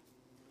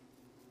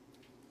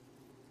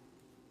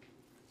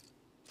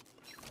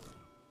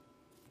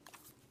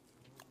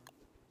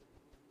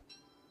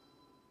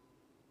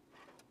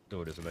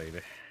 Do this,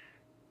 baby.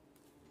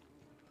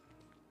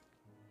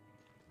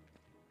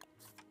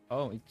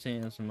 Oh, it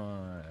seems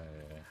my...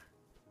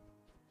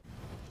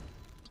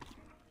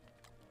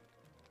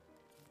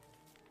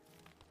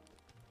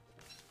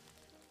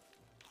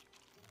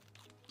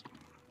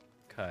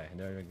 Okay,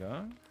 there we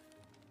go.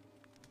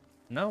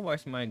 Now why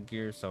is my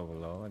gear so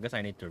low? I guess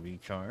I need to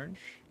recharge.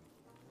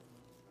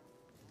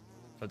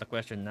 So the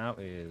question now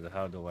is,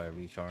 how do I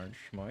recharge,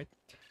 Moit?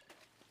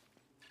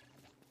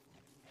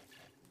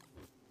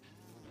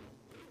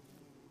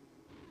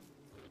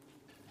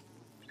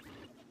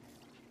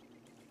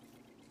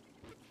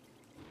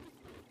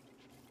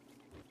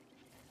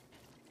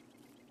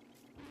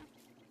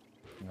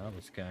 Now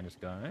we scan this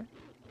guy.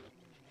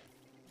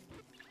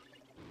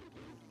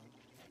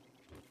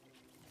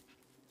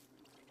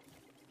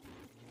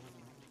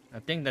 I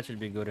think that should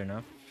be good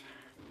enough.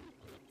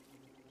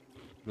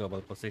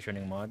 Global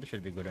positioning mod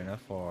should be good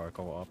enough for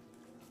co-op.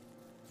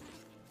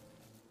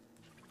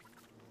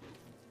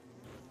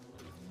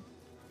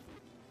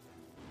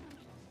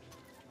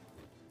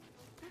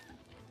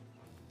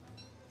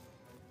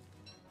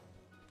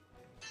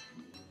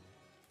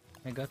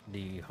 I got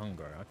the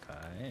hunger,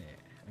 okay.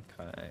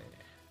 Okay.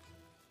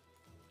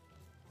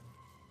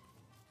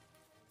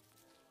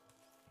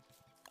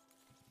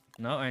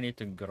 Now I need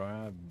to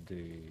grab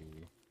the...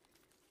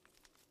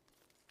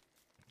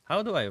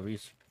 How do I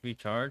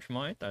recharge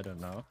Might? I don't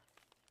know.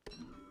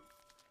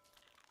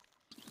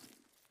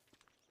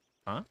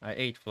 Huh? I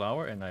ate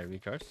flour and I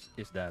recharged.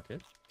 Is that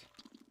it?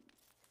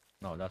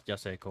 No, that's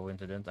just a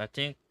coincidence. I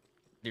think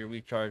the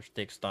recharge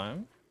takes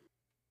time.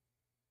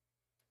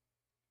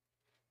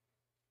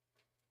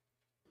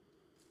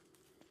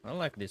 I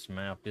like this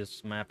map.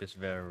 This map is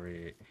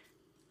very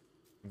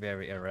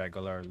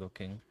irregular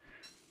looking.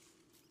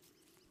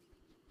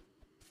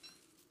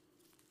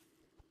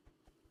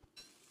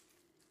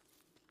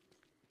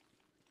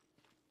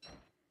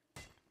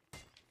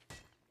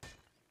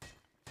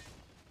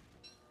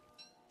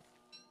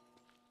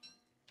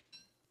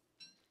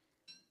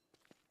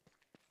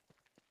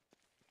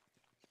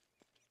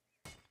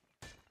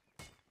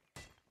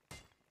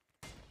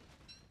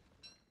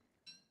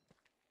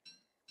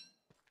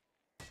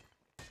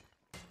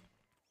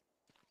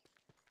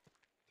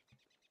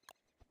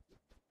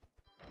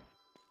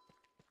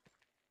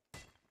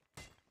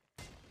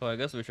 So I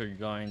guess we should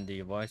join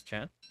the voice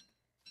chat.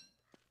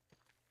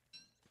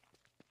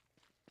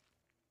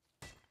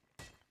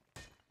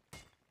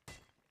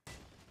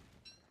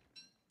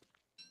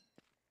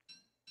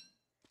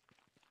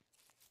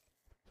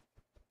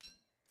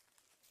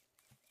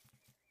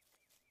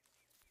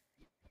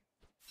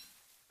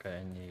 Okay,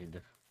 I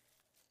need...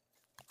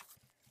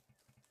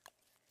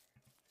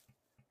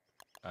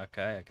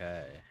 Okay.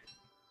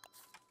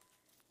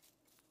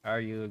 Are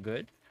you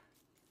good?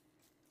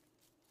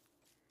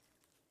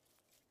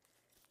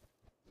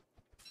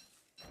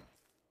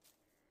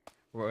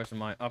 Where's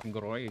my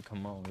upgrade?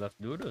 Come on, let's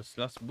do this.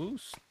 Let's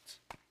boost.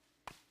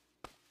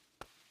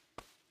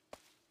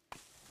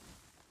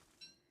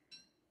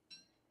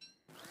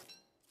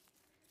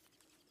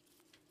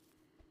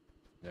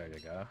 There you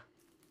go.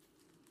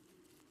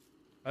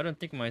 I don't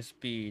think my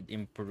speed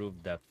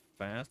improved that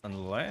fast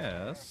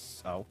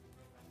unless... Oh.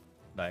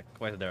 Like,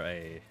 why is there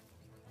a...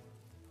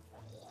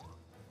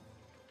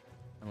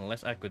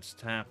 Unless I could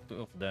stack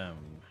two of them.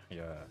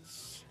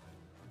 Yes.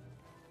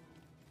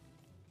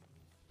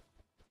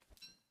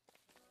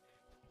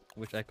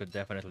 Which I could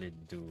definitely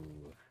do.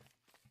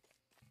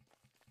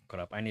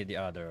 Crap, I need the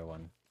other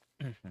one.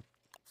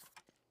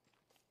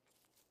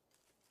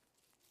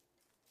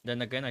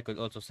 Then again, I could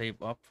also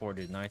save up for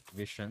the night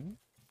vision.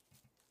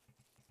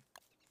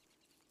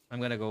 I'm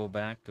gonna go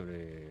back to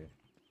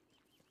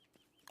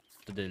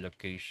the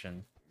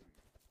location.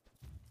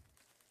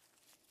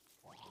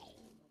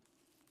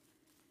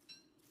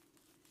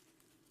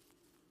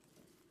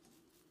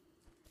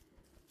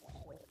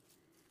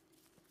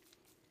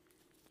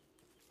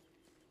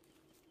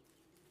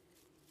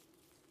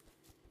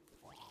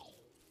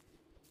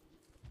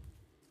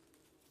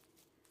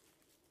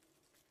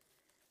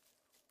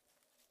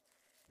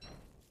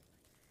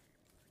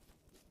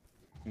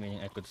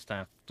 Meaning I could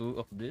stack 2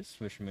 of this,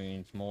 which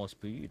means more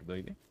speed,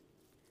 baby.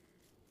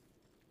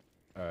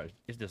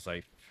 Is this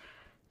safe?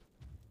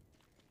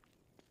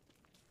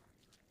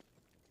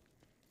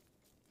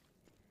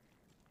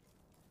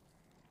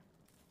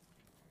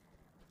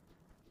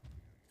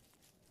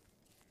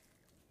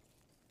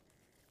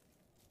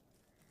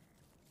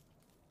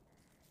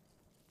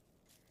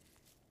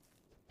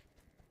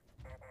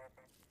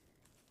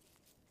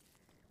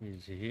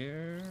 He's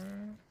here.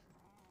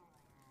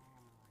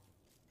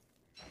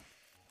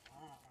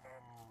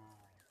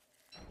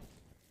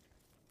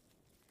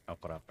 Oh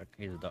crap,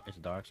 it's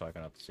dark so I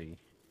cannot see.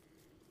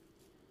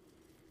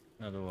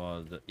 Another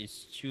one is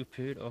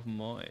stupid of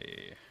my...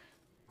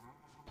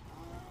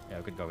 Yeah,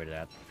 we could go with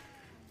that.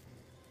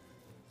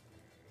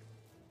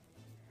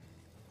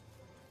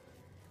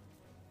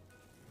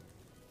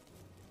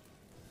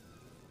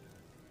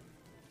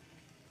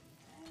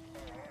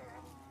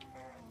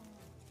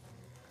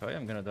 Okay,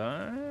 I'm gonna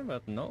die,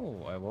 but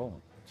no, I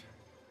won't.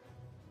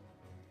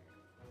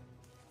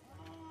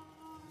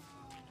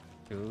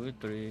 2,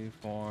 3,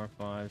 4,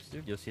 5,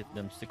 6. Just hit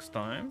them 6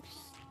 times.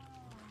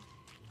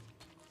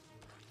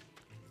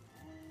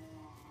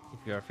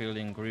 If you are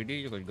feeling greedy,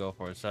 you could go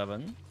for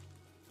 7.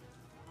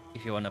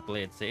 If you wanna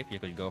play it safe, you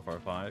could go for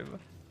 5.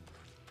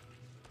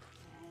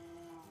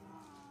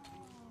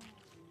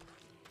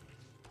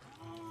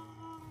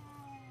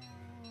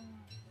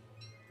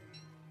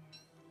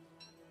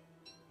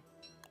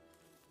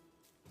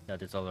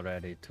 That is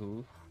already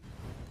 2.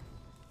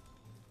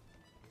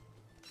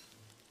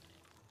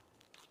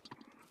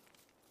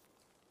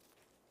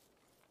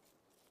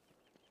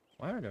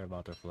 Why are there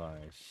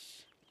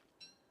butterflies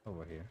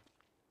over here?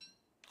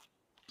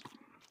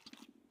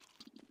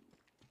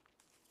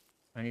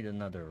 I need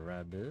another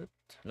rabbit.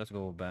 Let's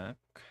go back.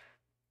 I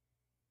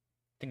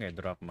think I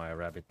dropped my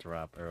rabbit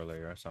trap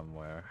earlier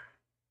somewhere.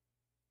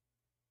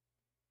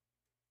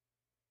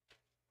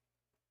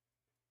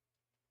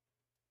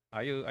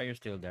 Are you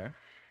still there?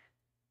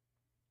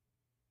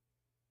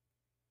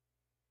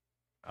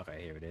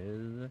 Okay, here it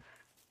is.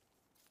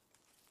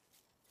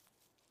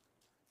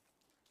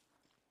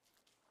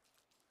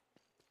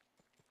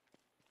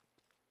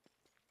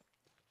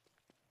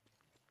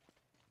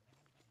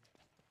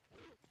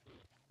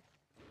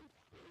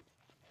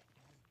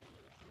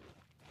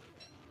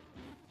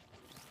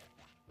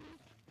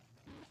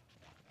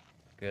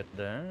 Get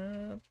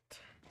that.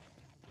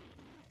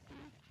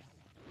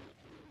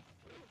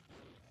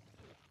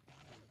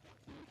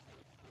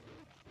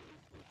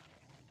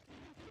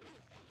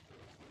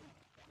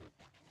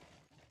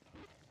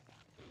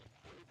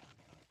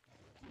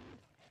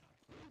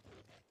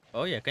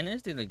 Oh yeah, can I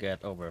still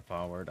get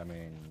overpowered? I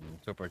mean,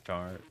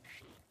 supercharged.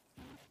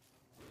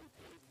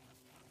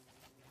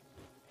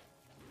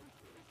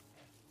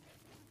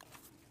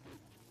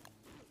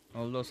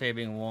 Although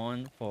saving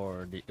 1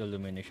 for the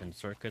illumination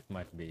circuit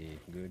might be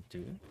good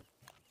too.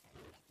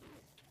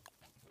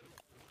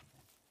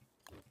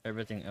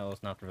 Everything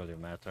else not really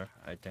matter,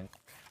 I think.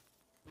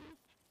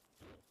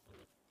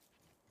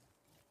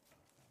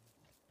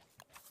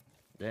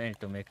 Then I need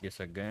to make this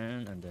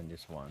again and then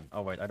this one.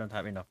 Oh wait, I don't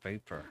have enough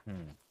paper.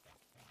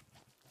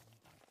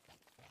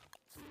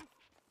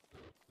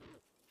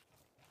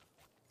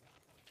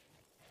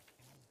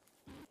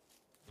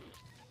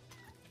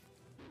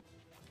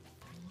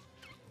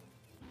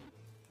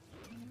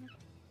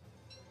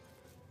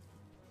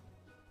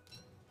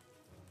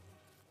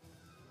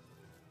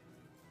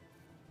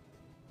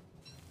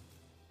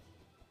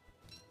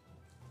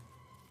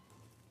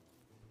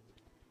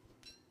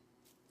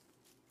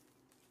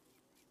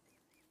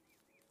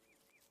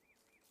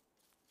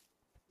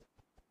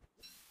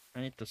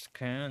 I need to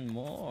scan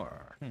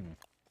more.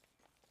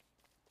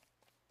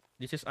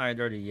 This is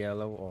either the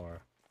yellow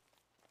or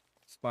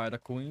Spider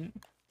Queen.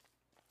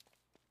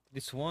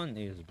 This one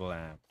is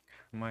black.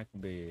 Might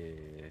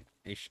be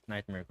Ish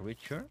Nightmare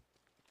Creature.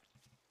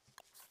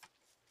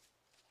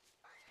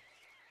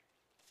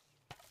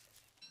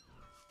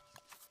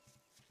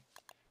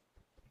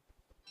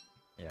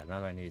 Yeah,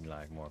 now I need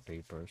like more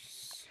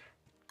papers.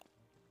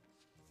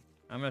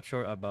 I'm not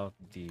sure about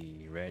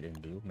the red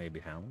and blue, maybe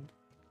Hound.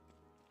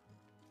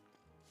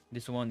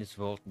 This one is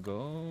Volt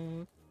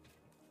Goat.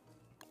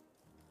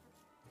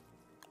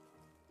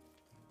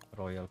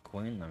 Royal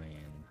Queen, I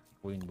mean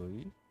Queen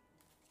Bee.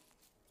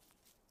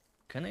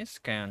 Can I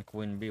scan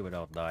Queen Bee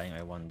without dying,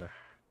 I wonder?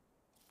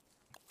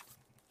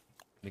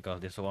 Because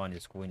this one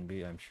is Queen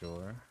Bee, I'm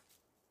sure.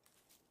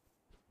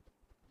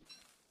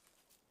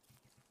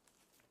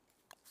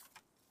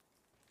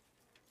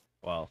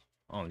 Well,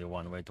 only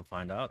one way to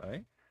find out,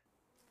 eh?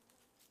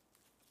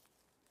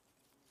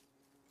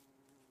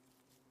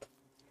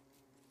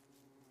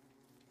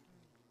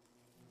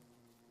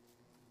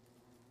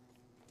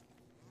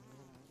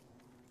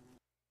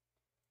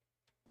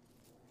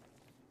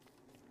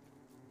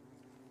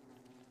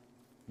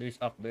 This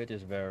update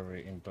is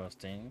very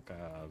interesting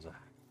because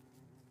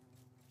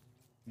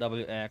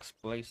WX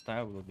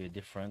playstyle will be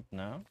different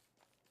now.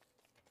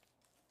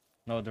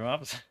 No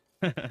drops?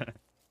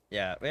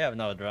 Yeah, we have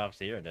no drops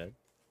here, dude.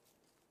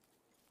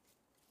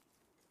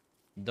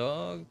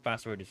 Dog.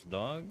 Password is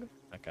dog.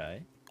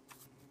 Okay.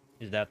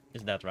 Is that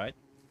right?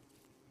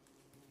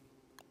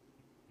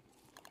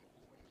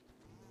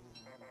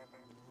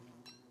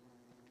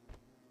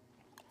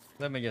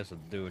 Let me just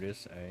do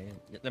this.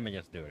 Let me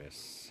just do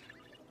this.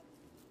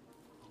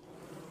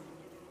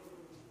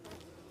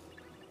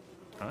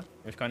 Huh?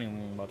 You're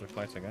scanning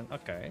butterflies again?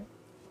 Okay.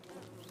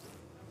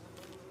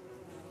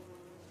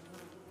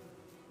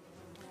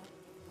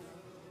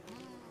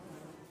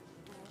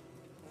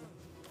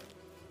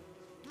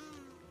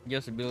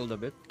 Just build a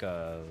bit,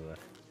 cause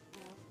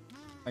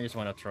I just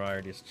wanna try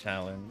this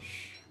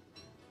challenge.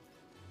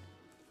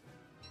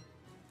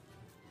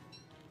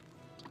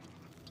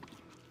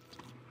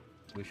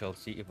 We shall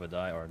see if we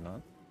die or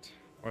not.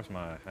 Where's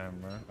my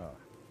hammer? Oh.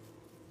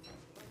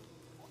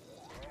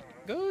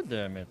 God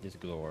damn it, this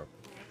glorp.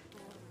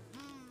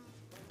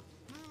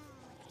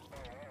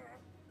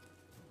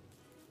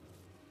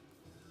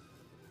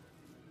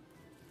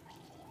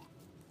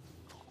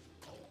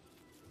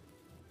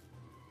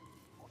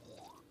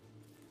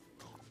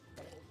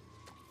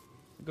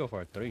 Go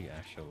for 3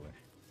 actually.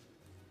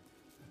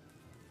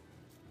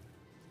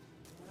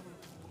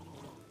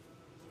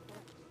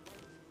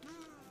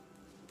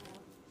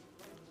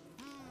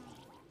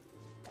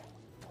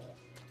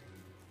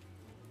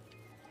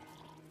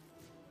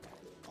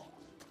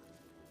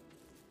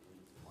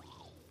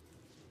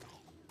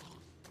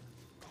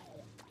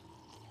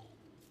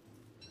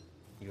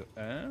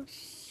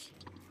 US.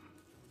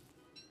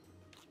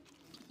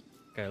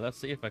 Okay, let's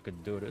see if I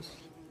could do this.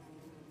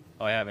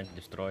 Oh, I haven't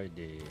destroyed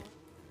the...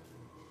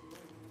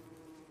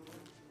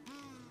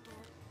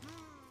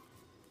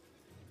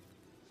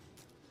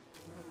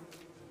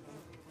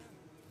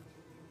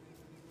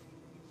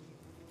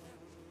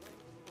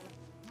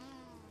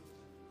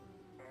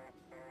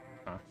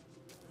 Huh?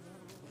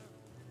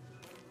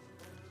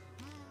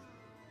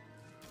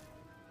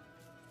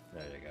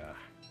 There you go.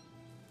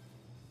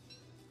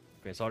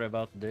 Okay, sorry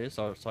about this,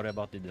 or sorry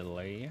about the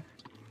delay.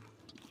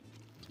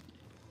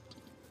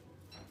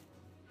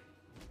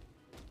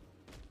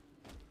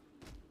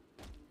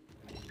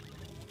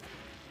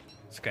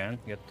 Scan,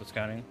 get to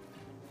scanning.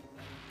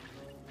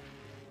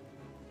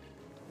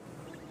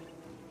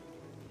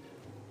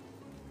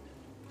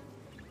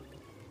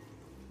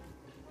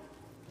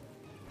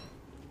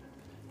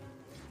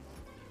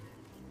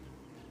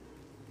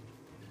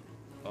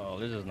 Oh,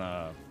 this is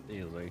not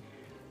easy.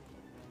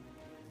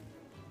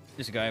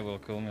 This guy will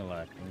kill me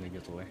like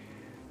immediately.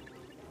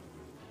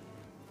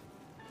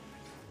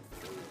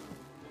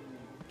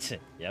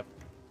 Yep.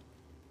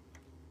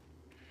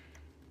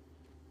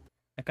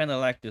 I kinda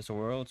like this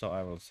world, so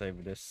I will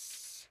save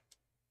this.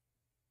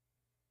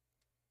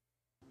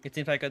 It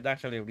seems I could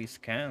actually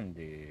rescan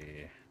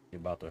the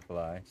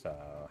butterfly,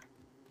 so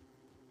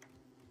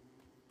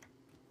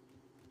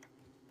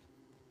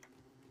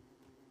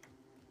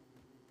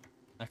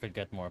I could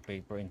get more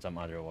paper in some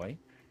other way.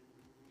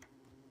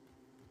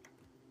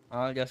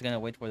 I'm just gonna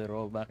wait for the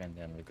rollback and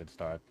then we could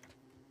start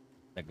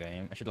the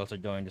game. I should also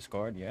join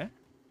Discord, yeah?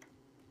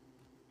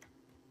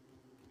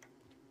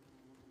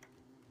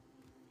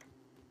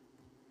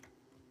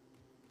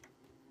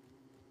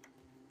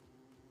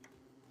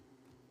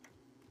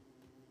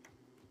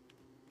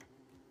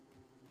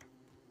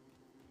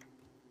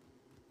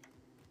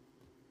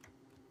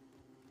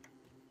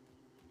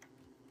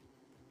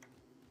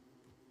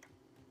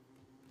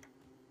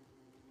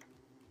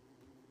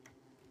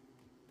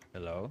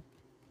 Hello?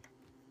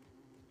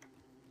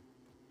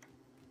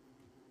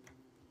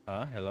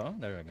 Hello?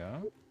 There we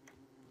go.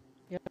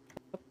 Yep,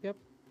 yep.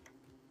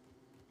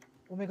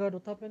 Oh my god,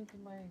 what happened to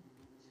my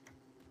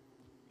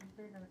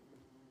internet?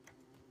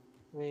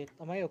 Wait,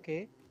 am I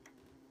okay?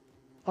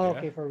 Oh, Yeah?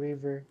 okay, for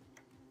Weaver.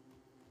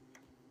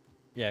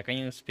 Yeah, can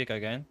you speak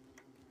again?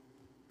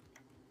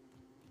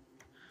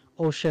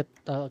 Oh shit,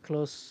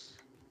 close.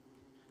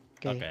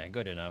 Okay. Okay,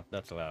 good enough.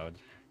 That's loud.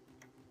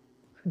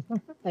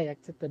 I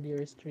exited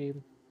your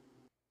stream.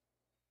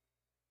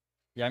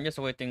 Yeah, I'm just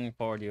waiting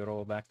for the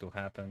rollback to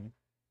happen.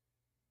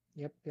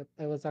 Yep, yep.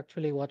 I was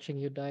actually watching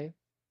you die.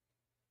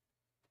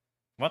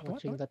 What?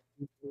 Watching that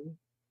video.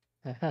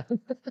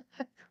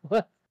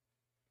 What?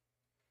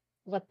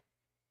 What?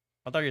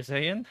 What are you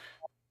saying?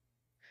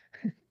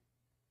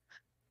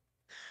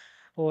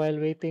 While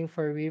waiting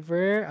for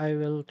Weaver, I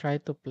will try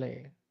to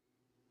play.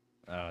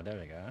 Oh, there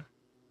we go.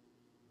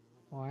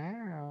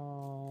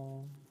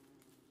 Wow.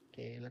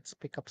 Okay, let's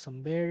pick up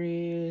some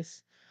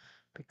berries.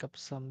 Pick up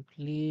some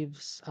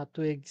leaves,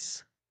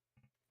 twigs.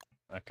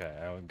 Okay,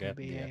 I'll get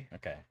Maybe the... I...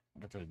 Okay,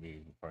 that will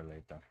be for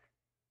later.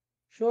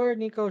 Sure,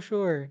 Nico,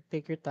 sure.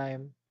 Take your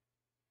time.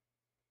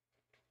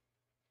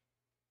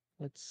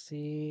 Let's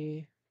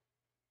see.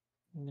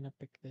 I'm gonna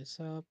pick this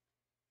up.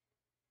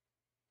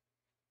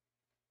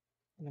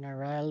 I'm gonna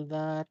rile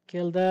that.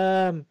 Kill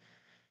them!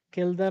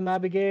 Kill them,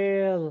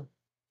 Abigail!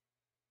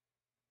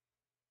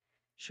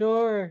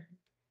 Sure!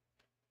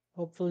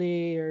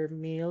 Hopefully your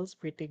meal's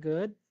pretty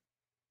good.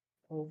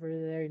 Over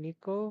there,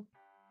 Nico.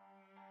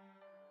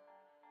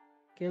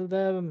 Kill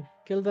them!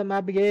 Kill them,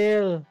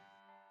 Abigail!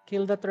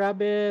 Kill that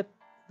rabbit!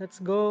 Let's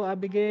go,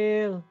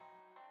 Abigail!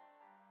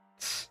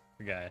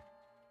 Guy.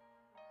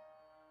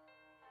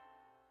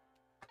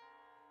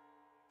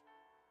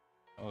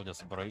 I'll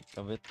just break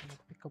a bit. Gonna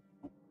pick up.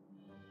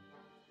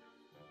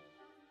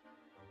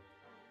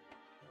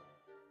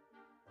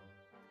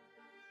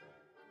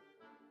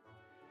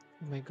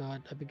 Oh my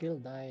god, Abigail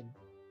died.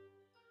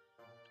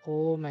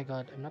 Oh my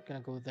god, I'm not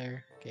gonna go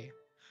there. Okay.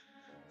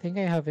 Think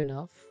I have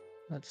enough.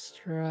 Let's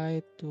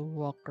try to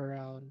walk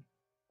around.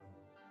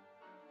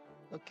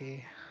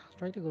 Okay,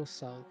 try to go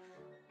south.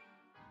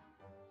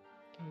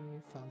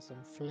 Okay, found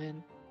some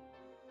flint.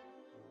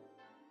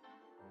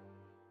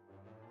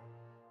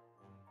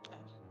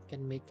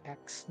 Can make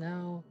axe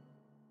now.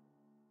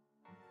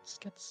 Let's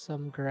get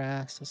some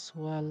grass as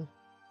well.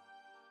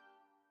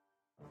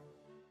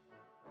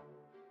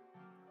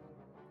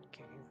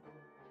 Okay.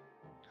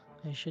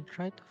 I should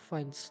try to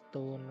find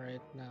stone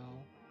right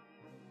now.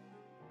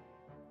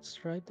 Let's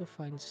try to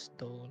find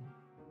stone.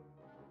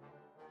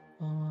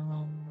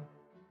 Um,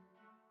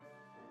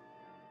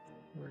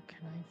 where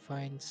can I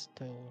find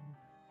stone?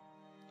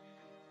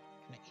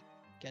 Can I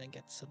Can I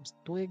get some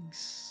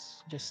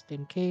twigs just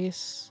in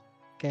case?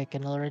 Okay, I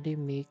can already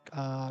make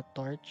a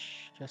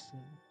torch just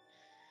in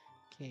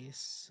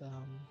case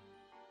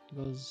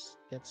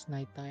gets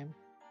nighttime.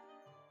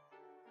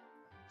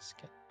 Let's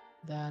get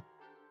that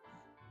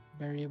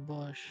berry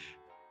bush.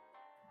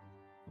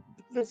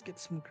 Let's get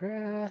some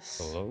grass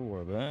Hello,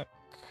 we're back.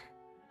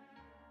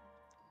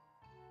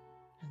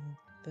 and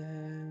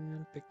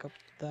then pick up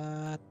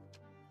that.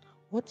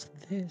 What's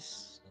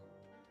this?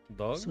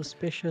 Dog?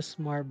 Suspicious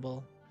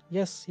marble.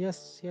 Yes,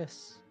 yes,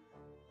 yes.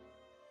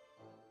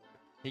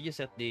 Did you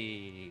set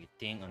the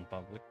thing on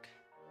public?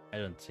 I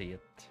don't see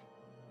it.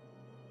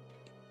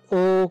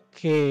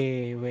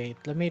 Okay, wait,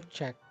 let me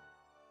check.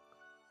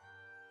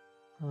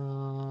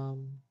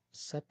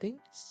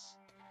 Settings?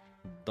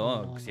 No,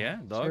 no, Dogs, no. yeah,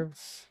 Serve.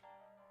 dogs.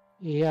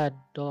 Yeah,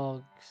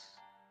 dogs.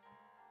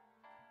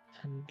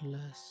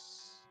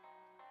 Endless.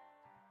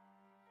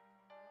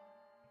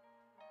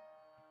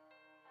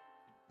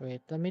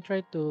 Wait, let me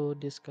try to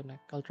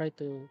disconnect. I'll try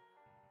to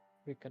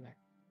reconnect.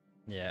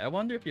 Yeah, I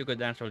wonder if you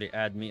could actually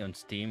add me on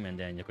Steam and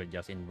then you could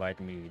just invite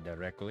me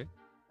directly.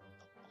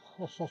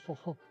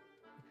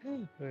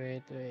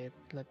 Wait, wait.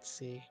 Let's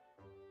see.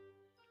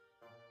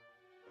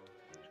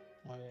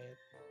 Wait.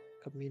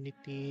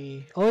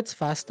 Community. Oh, it's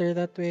faster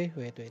that way.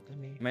 Wait, wait. Let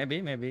me.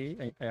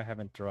 Maybe. I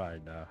haven't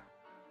tried.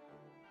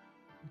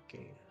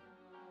 Okay.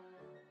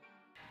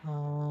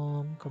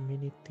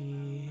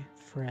 Community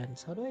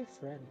friends. How do I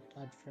friend?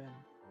 Add friend.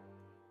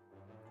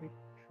 Quick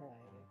try.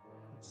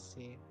 Let's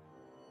see.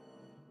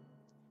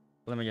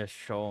 Let me just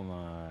show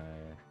my.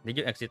 Did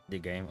you exit the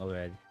game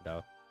already,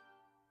 though?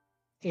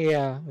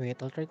 Yeah,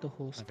 wait. I'll try to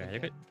host Okay, you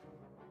could. again.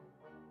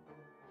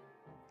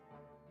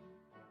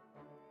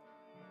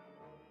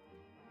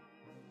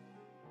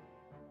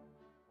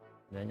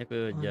 Then you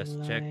could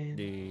just check Online.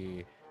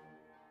 the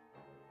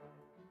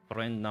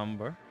friend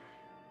number.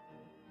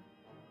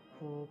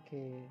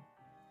 Okay.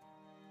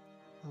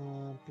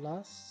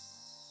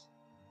 Plus.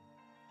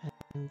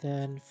 And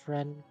then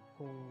friend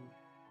code.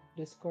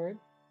 Discord.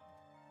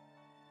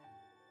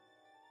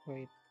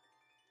 Wait.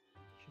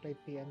 Should I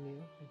PM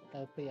you?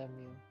 I'll PM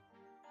you.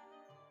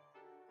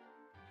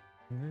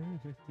 I'm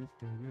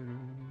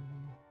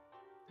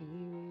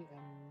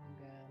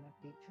gonna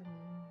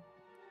PM.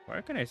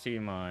 Where can I see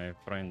my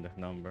friend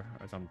number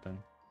or something?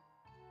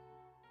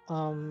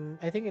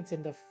 I think it's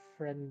in the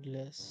friend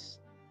list.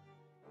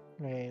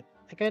 Wait.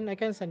 I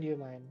can send you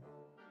mine.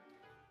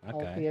 I'll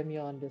Okay. PM you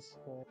on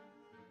Discord.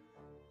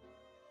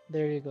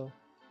 There you go.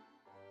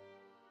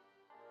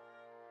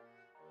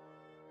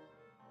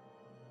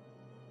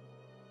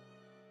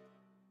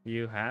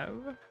 You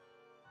have?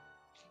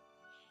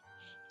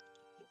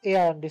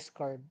 Yeah, on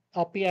Discord.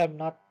 PM,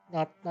 not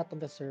on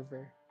the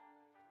server.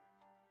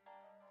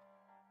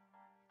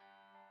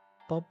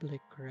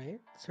 Public, right?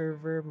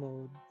 Server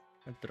mode.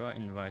 I'll try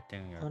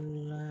inviting your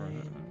Online.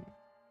 friend.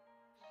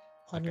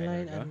 Okay, there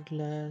we Online go.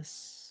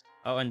 endless.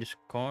 Oh, and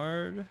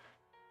Discord.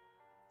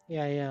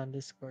 Yeah, yeah, on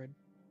Discord.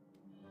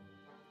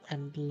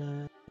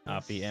 Endless.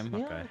 PM,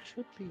 Yeah, okay. it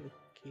should be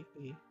okay.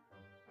 Public.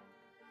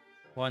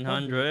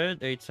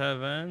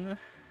 187.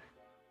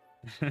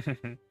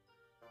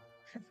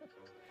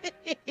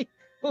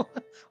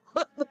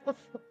 What the fuck?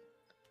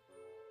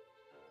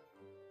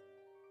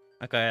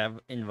 Okay, I've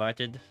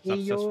invited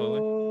Hey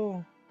successfully.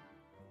 yo!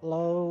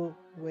 Low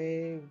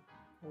wave.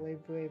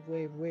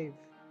 Wave.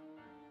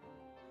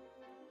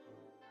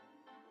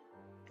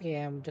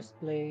 Yeah, I'm just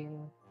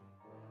playing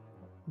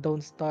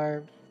Don't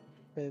Starve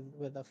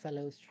with a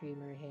fellow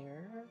streamer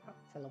here, a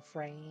fellow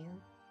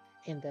friend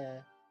in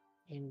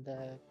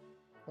the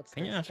what's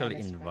Can you this? actually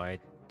MS pack.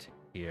 invite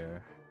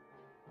here?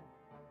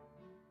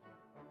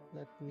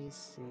 Let me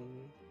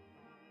see.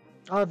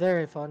 Oh, there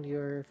I found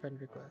your friend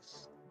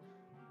request.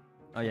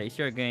 Oh yeah, is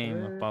your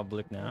game Confirm.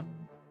 public now?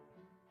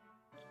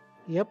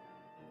 Yep.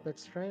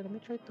 Let's try. Let me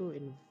try to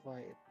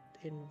invite.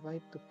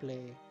 Invite to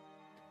play.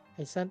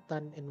 I sent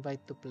an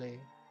invite to play.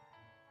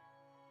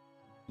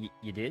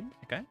 You did?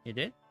 Okay, you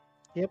did?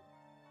 Yep.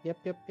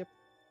 Yep.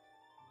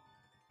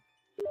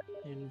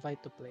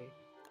 Invite to play.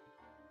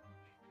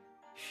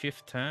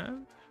 Shift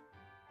tab.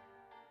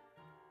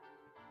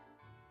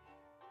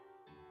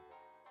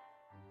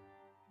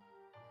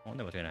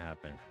 Wonder what's gonna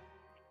happen.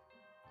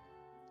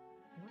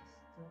 What's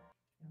the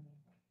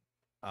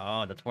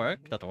Oh, that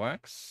work. That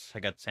works. I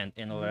got sent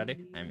in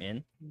already. I'm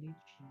in.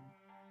 Lychee.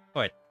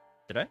 Wait,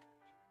 did I?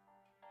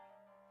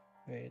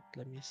 Wait,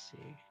 let me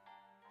see.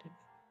 Did,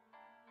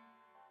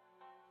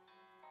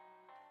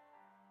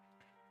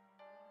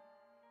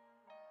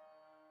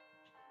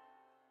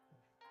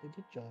 did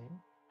you join?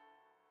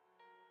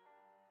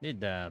 Did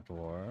that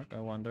work? I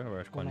wonder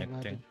where's Oh my god,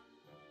 connecting.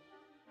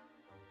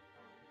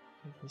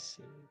 let me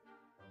see.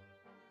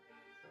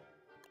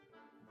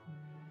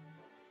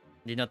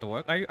 Mm, Did not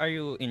work? Are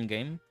you in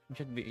game?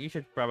 You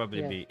should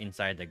probably yeah. be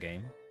inside the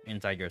game.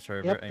 Inside your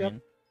server, Yep, I yep,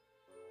 mean.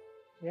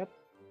 yep.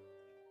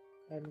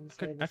 I'm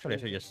Could inside the actually I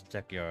should server. just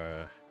check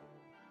your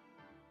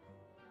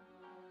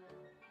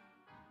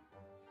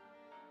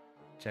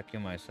check you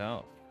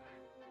myself.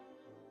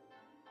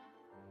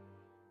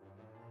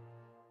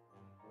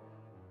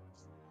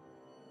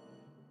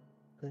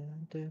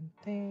 Dun, dun,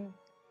 dun,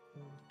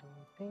 dun,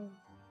 dun, dun.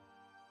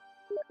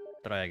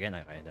 Try again.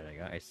 Okay, there you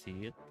go. I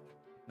see it.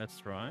 Let's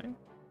try.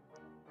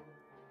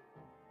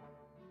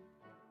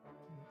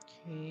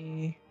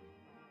 Okay.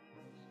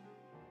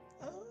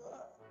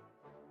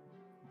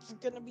 It's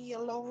gonna be a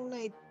long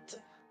night.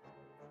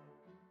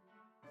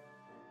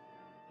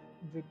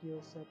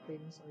 Video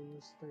settings are you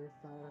stir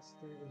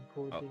faster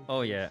Oh, encoding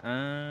oh yeah.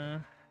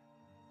 first.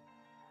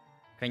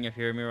 Can you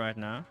hear me right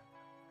now?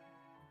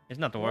 It's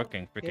not Yep,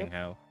 working. yep. Freaking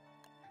hell.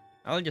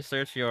 I'll just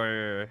search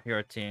your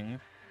thing.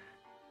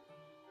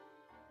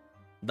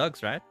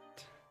 Dogs, right?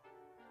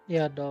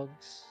 Yeah,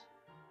 dogs.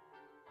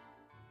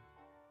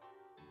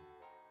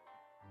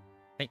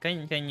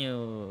 Can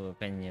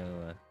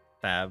you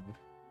tab?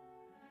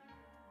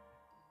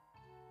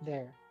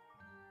 There.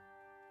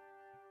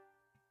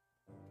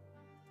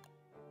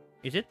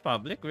 Is it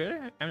public? Really?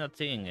 I'm not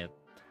seeing it.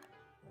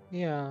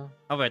 Yeah.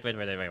 Oh wait.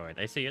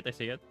 I see it. I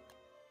see it.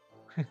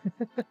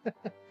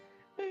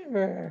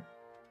 Where?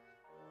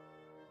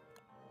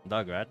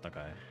 Dog, right?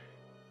 Okay.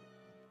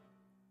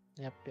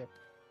 Yep, yep.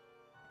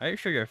 Are you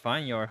sure you're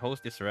fine? Your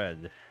host is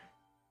red.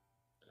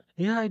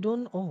 Yeah, I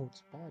don't. Oh,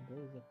 it's bad.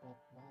 Where is it? Bad.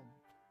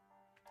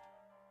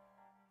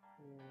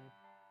 Wait,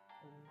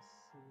 let me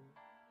see.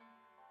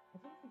 I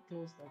think we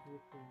closed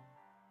everything.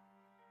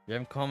 You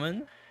have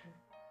common?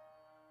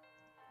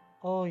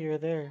 Oh, you're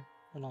there.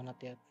 Oh, no, not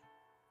yet.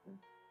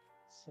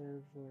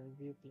 Server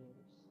view close.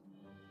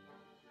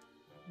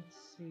 Let's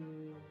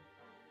see.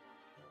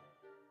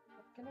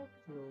 What can I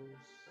close?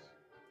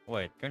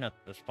 Wait, you're not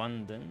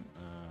responding.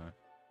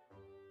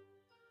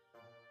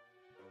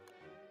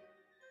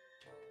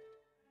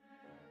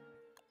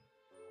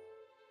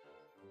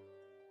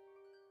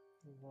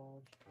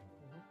 VOD. I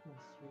hope my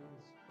stream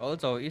is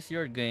Also, is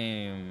your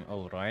game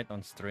alright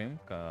on stream?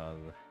 Cause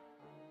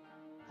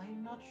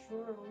I'm not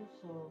sure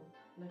also.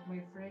 Like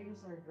my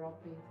frames are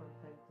dropping from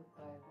time to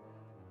time.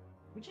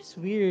 Which is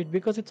weird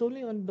because it's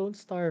only on Don't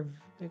Starve.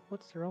 Like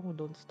what's wrong with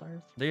Don't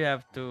Starve? do you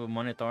have two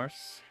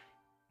monitors?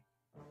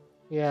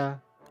 Yeah.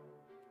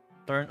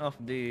 Turn off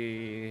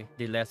the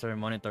lesser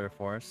monitor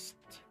first.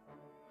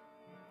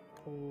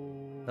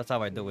 That's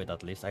how I do it Okay.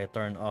 at least. I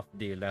turn off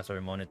the lesser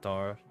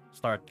monitor,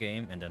 start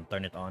game, and then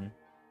turn it on.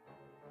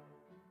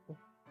 Okay.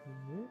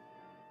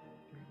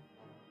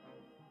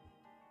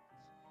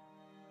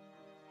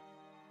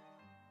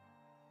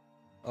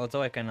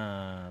 Also, I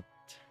cannot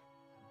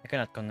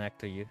connect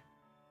to you.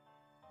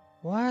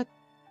 What?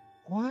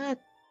 What?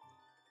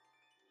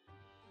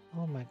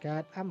 Oh my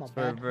god, I'm a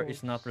bad Server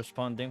is not host.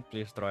 responding.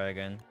 Please try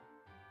again.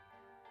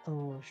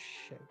 Oh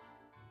shit.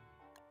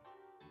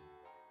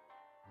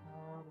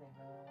 Oh my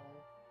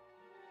god.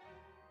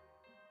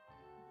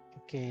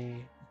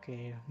 Okay,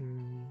 okay.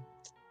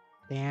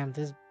 Damn,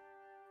 this is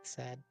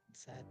sad,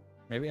 sad,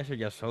 Maybe I should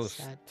just host.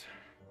 sad.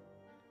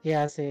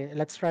 Yeah, say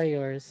let's try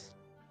yours.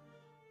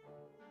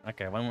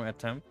 Okay, one more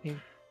attempt. Hey,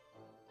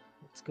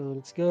 let's go,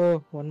 let's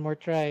go. One more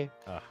try.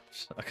 Ah,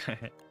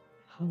 okay.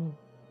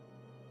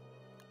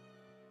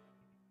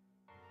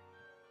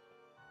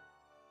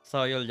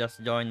 So you'll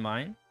just join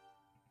mine?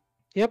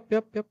 Yep,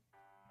 yep, yep.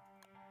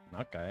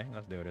 Okay,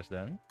 let's do this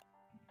then.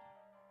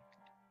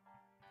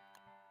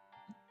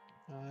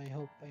 I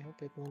hope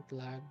it won't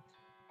lag.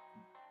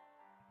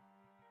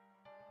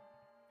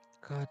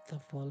 God, the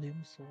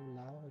volume's so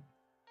loud.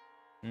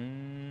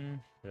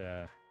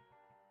 Yeah.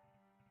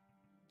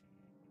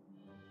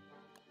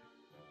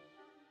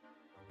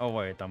 Oh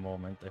wait a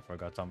moment, I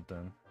forgot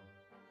something.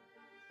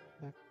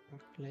 Back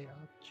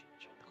layout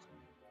change on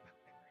the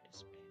backpack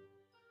display.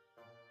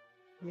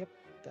 Yep,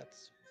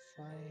 that's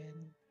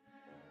fine.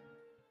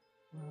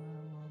 Uh,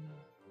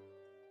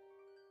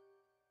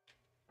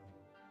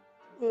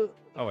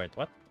 Oh wait,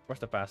 what? Where's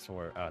the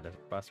password? Ah, the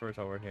password's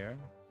over here.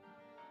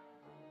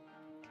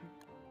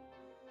 okay.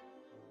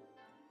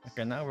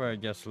 Okay, now we're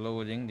just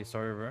loading the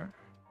server.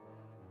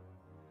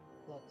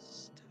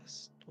 Let's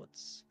test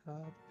what's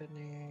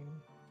happening.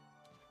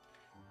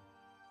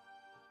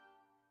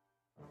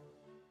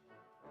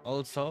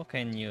 Also,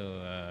 can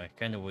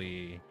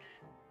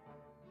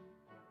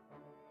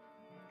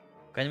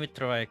we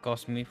try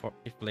Cosme for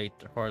if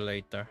later for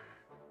later?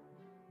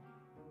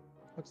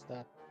 What's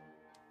that?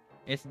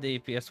 Is the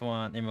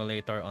PS1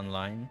 emulator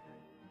online?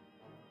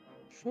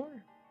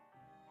 Sure.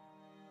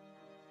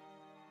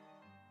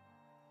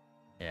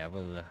 Yeah,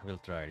 we'll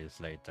try this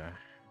later.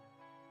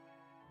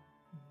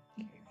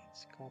 Okay,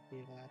 let's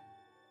copy that.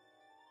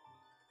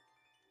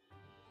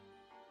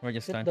 We're Is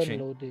just it done launching.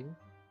 loading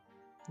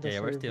the Yeah,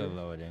 we're still server?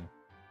 loading.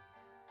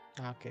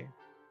 Okay.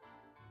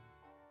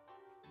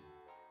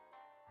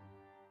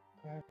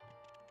 Uh,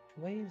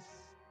 Why is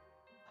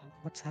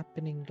what's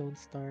happening? Don't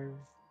starve.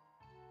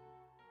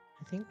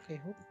 I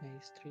hope my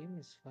stream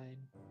is fine.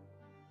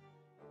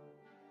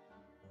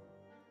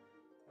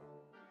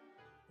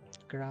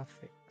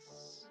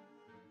 Graphics.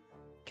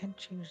 Can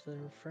change the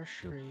refresh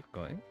Still rate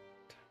going.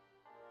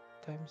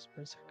 times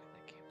per second.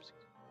 The game's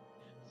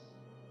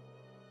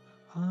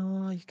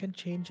ah, you can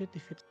change it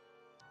if it's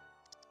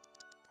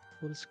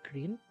full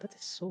screen. That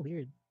is so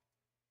weird.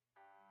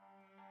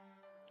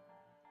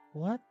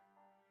 What?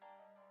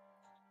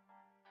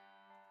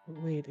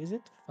 Wait, is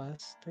it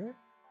faster?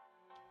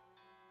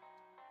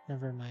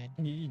 Never mind.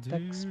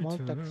 Text, small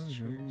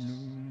textures.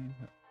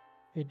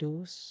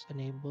 Reduce,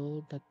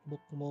 enable,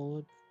 netbook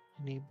mode,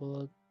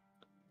 enabled,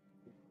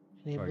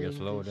 We're just enabling this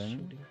loading.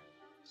 shooting.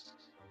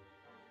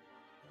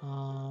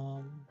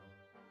 Um,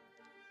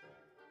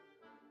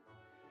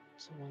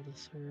 so while the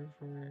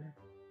server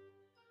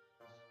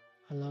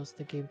allows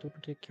the game to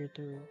predict you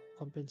to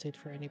compensate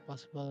for any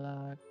possible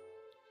lag.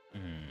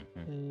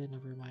 Mm-hmm.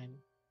 Never mind.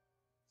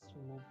 Let's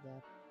remove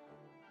that.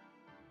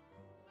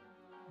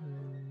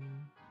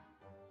 Hmm.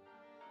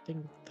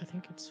 I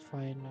think it's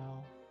fine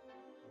now.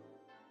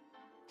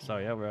 So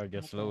yeah, we're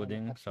just Gonna look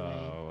loading. at my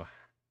So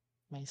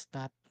my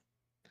stat.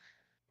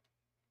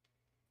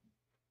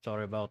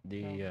 sorry about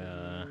the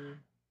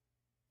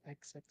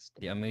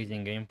WXXW.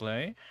 amazing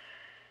gameplay.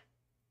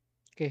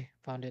 Okay,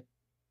 found it.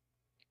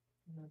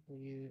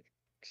 WX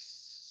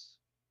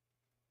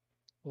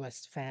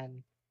West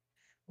fan.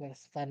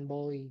 West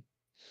fanboy.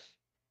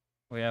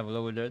 We have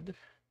loaded.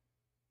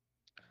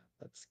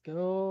 Let's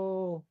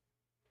go.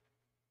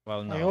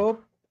 Well, I no,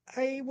 hope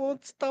I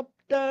won't stop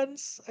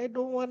dance. I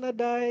don't wanna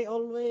die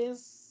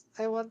always.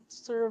 I want to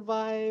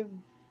survive.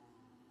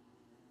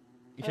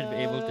 you should be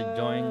able to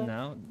join Uh,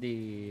 now.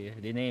 The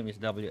name is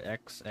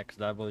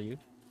WXXW.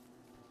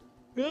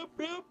 yep.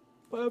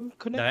 I'm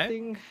The heck?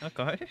 connecting.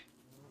 Okay.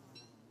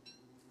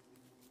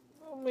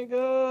 Oh my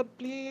god,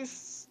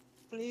 please.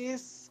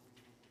 Please.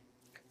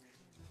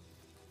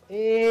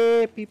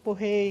 Hey, people,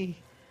 hey.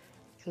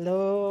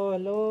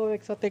 Hello,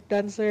 exotic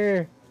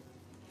dancer.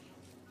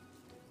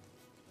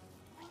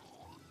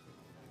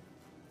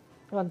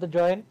 Want to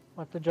join?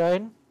 Want to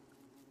join?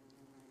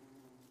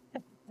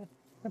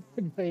 Want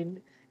to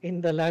join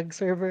in the lag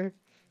server?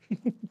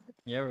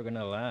 Yeah, we're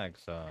gonna lag,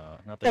 so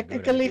not a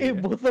good Technically, idea.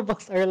 both of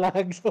us are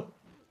lag, so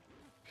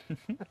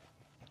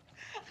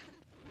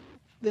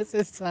this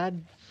is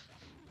sad.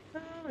 Oh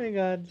my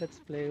god, let's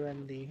play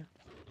Wendy.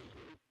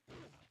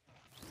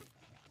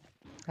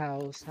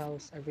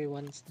 How's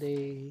everyone's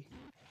day?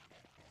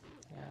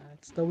 Yeah,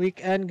 it's the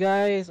weekend,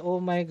 guys. Oh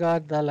my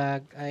god, the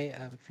lag. I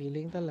am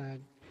feeling the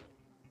lag.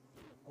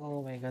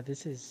 Oh my god,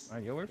 this is.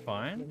 You were Okay,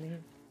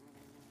 fine.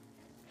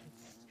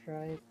 let's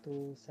try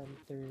to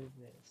center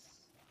this.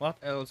 What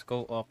else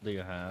co-op do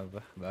you have,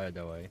 by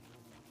the way?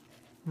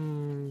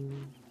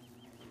 Hmm.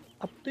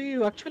 Up to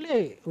you.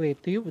 Actually,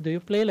 wait. Do you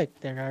play like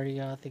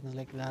Terraria things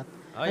like that?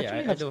 Oh I yeah,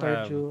 actually I have do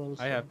have. Stardew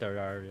I have also.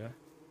 Terraria.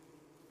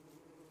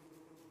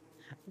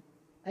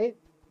 I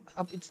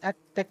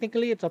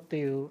technically it's up to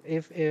you.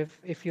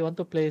 If you want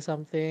to play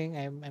something,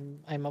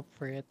 I'm up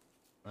for it.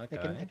 I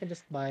Okay. can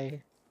just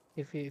buy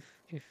if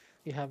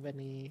you have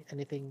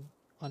anything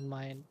on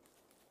mind.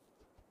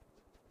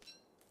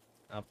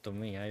 Up to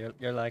me.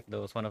 You're like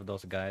those one of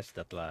those guys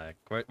that like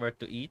where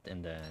to eat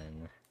and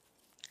then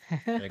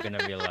they're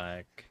gonna be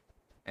like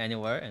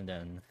anywhere and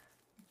then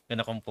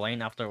gonna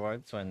complain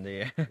afterwards when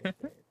they Wait,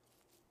 wait.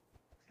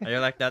 are you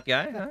like that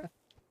guy, huh?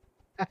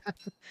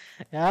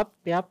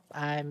 Yep.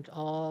 I'm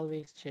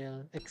always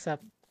chill.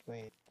 Except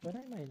wait, when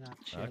am I not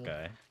chill?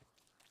 Okay.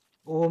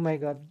 Oh my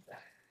god.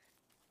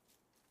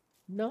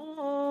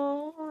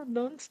 No,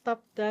 don't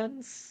stop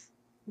dance.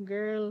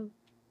 Girl,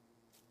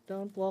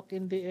 don't walk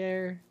in the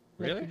air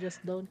like Really? you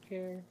just don't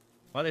care.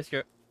 What is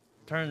your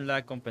turn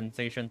lag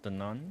compensation to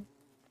none?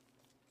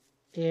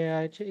 Yeah,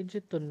 I changed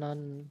it to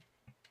none.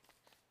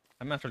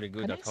 I'm actually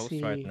good Can I at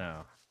host right see?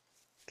 now.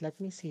 Let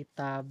me see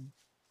tab.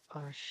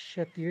 Oh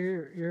shit,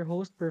 your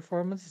host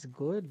performance is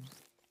good.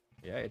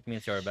 Yeah, it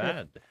means you're Shit.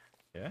 bad.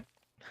 Yeah?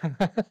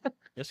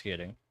 Just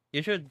kidding.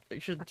 You should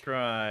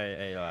try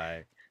a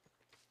like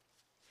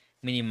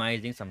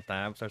minimizing some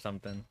tabs or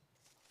something.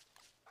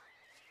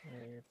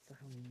 Wait,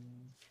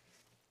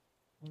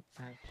 what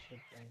tab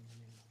should I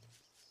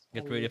use?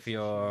 Get rid of Always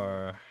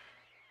chill.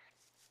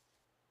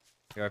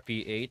 your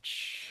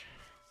PH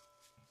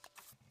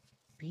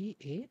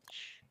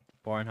PH?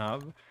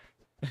 Pornhub.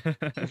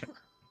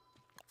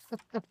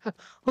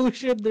 Oh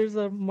shit, there's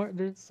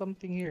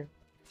something here.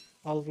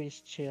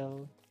 Always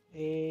chill.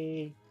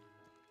 Hey.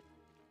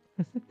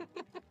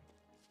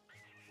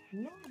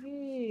 No,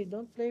 hey,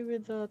 don't play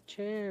with the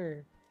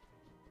chair.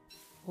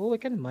 Oh, I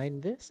can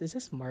mine this. Is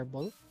this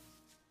marble?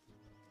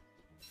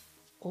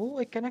 Oh,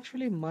 I can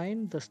actually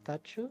mine the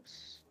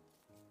statues.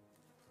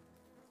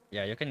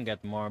 Yeah, you can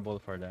get marble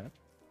for that.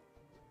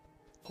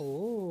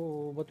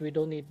 Oh, but we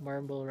don't need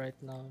marble right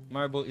now.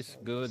 Marble So is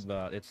I'll good, just,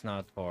 but it's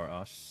not for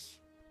us.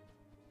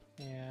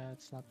 yeah,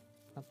 it's not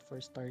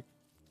for start.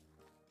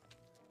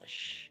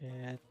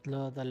 Shit,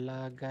 the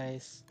lag,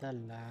 guys, the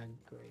lag.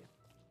 Wait.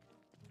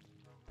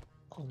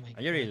 Oh my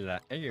god.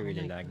 Are you Oh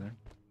really my god. lagging?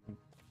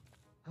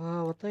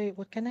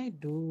 What can I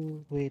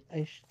do? Wait,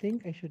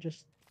 think I should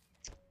just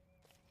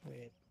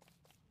wait.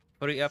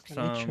 Free up Let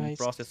me some try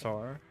some.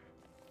 processor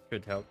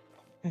should help.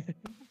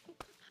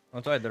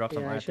 Also, I dropped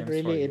some Yeah, I should items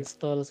for really you.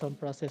 install some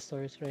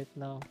processors right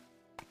now.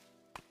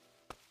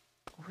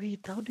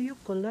 Wait, how do you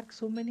collect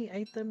so many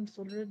items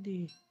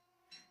already?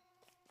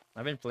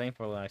 I've been playing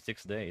for like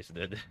 6 days,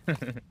 dude.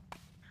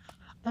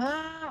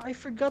 Ah, I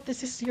forgot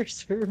this is your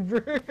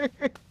server.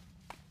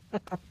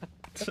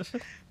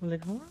 I'm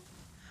like, huh?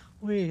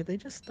 Wait, I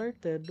just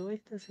started. Why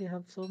does he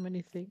have so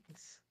many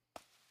things?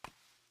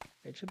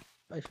 I should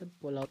I should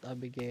pull out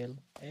Abigail.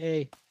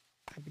 Hey,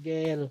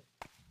 Abigail,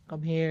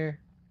 come here.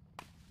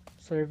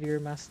 Serve your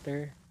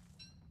master.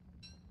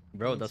 I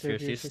Bro, mean, that's your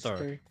serve your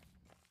sister. sister.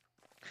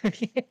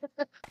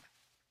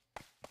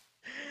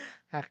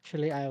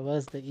 Actually, I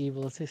was the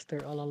evil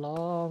sister all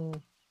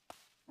along.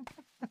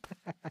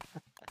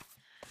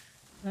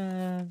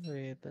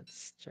 Wait,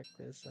 let's check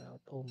this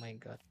out. Oh my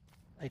god.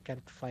 I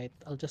can't fight.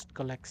 I'll just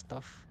collect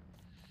stuff.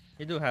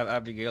 You do have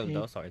Abigail Hey,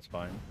 though, so it's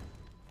fine.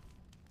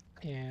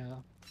 yeah.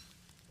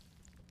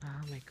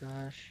 Oh my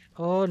gosh.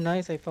 Oh,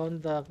 nice. I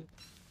found the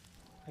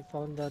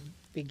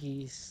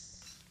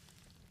piggies.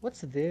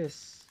 What's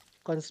this?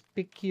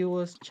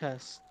 Conspicuous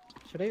chest.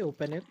 Should I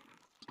open it?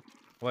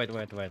 Wait.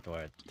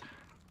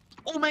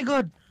 Oh my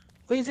god!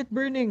 Why is it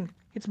burning?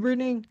 It's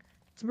burning.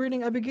 It's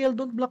burning. Abigail,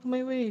 don't block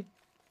my way.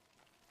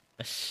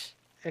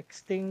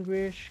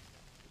 Extinguish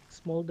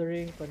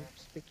smoldering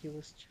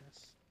conspicuous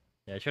chest.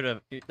 Yeah, should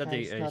have that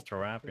It's is not.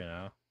 trap, you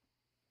know.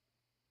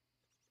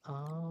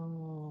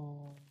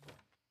 Oh,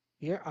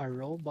 you're a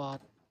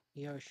robot.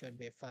 You should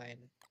be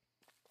fine.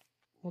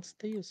 What's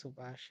the use of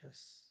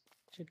ashes?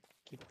 Should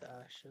keep the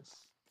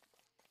ashes.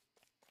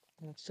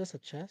 It's just a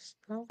chest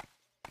now.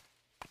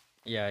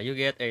 Yeah, you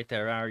get a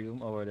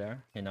terrarium over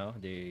there, you know,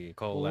 the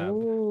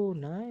collab. Oh,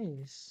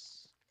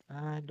 nice.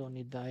 I don't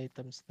need the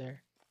items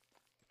there.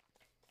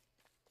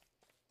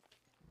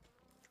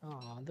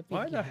 Oh, the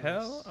Why piggy the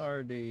hell house.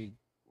 are they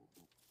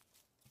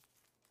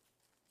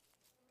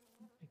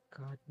Oh my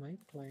god, my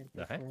client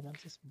the heck?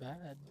 performance is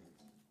bad.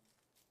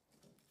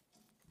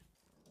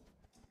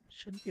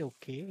 Should be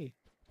okay.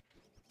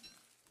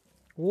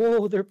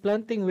 Whoa, they're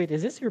planting. Wait,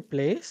 is this your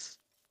place?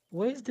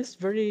 Why is this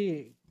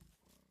very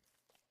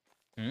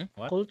Hmm?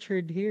 What?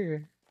 cultured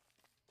here?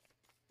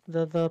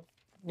 The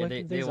Yeah, what?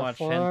 they There's a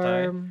watch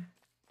hentai. farm.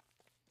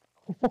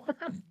 What?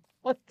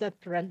 What's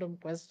that random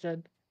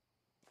question?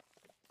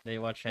 They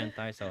watch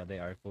hentai, so they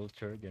are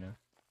cultured, you know.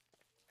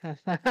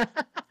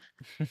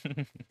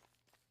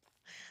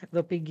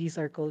 The piggies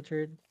are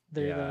cultured.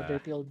 They're the Yeah.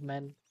 dirty old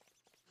men.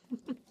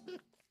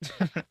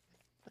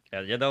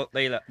 Yeah,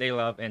 they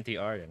love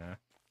NTR, you know.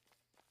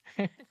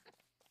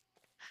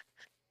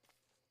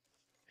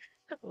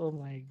 Oh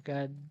my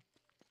god.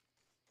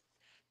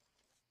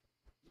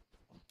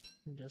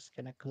 I'm just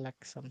gonna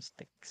collect some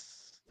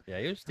sticks. Yeah,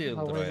 you still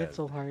Why is it dread.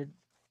 so hard?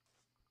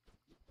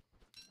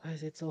 Why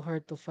is it so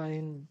hard to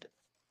find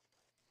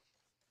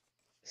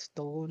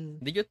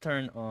stone? Did you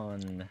turn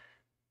on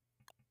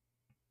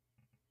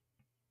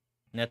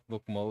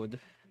netbook mode?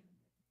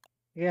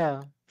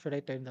 Yeah, should I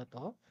turn that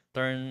off?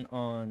 Turn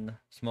on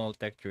small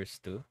textures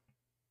too.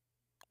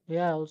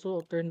 Yeah,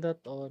 also turn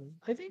that on.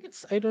 I think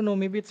I don't know,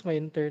 maybe it's my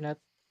internet.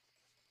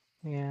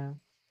 Yeah.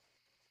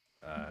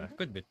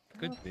 Could be.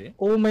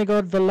 Oh my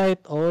god, the light.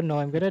 Oh no,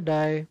 I'm gonna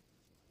die.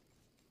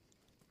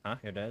 Huh?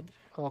 You're dead?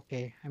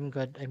 Okay, I'm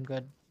good. I'm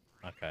good.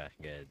 Okay,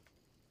 good.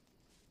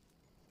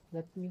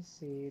 Let me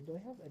see. Do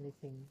I have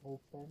anything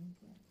open?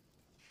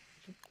 I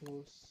should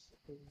close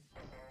things.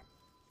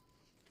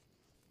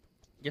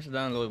 Just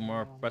download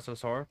more Um,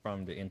 processor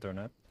from the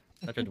internet.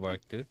 That should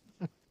work too.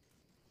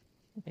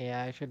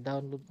 yeah, I should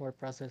download more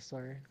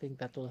processor. I think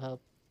that will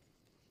help.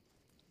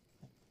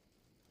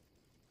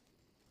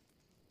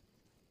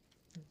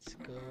 Let's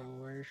go.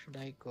 Where should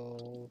I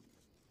go?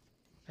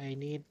 I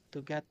need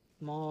to get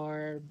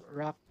more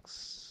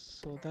rocks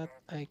so that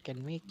I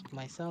can make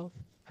myself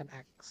an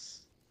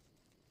axe.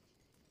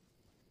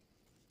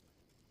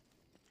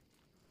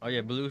 Oh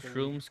yeah, blue Okay.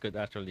 shrooms could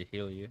actually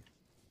heal you.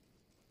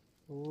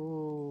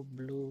 Oh,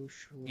 blue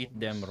Eat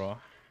them shrooms. raw.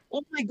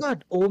 Oh my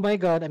god! Oh my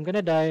god! I'm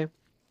gonna die.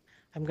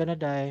 I'm gonna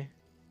die.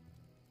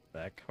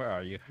 Back. Where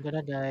are you? I'm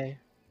gonna die.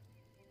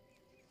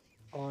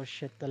 Oh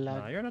shit, the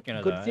lag. Nah, you're not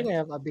gonna Good thing die. I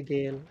have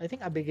Abigail. I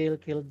think Abigail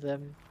killed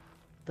them.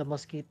 The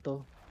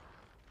mosquito.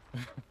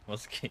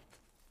 Mosquito.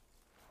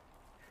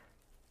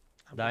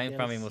 Dying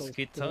from Abigail's a so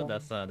mosquito?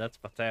 strong. That's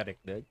pathetic,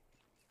 dude.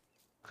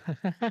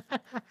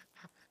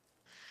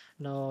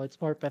 No, it's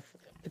more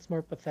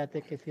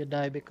pathetic if you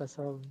die because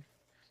of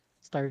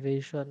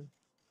starvation.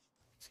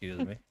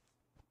 Excuse me.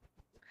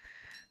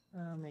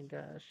 Oh my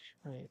gosh.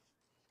 Wait,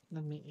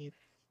 let me eat.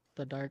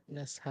 The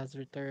darkness has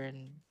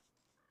returned.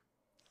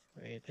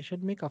 Wait, I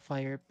should make a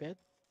fire pit.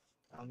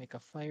 I'll make a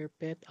fire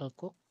pit. I'll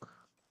cook.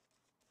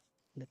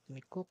 Let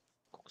me cook.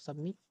 Cook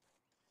some meat.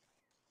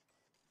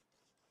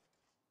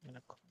 I'm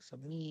gonna cook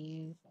some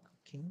meat.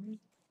 Cooking.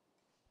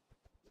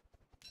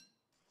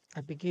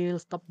 Abigail,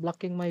 stop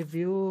blocking my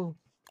view.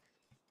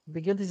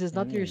 Abigail, this is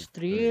not your Only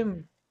three.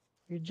 stream.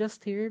 You're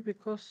just here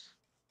because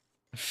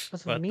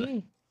of What?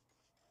 me.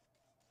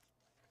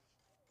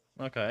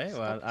 Okay,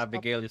 well, Stop, stop.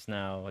 Abigail is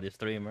now the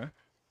streamer.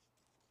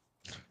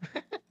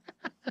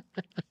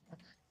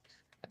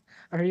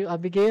 Are you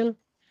Abigail?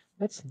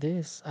 What's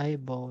this? Eye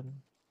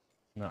bone.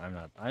 No, I'm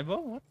not. Ivo,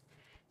 what?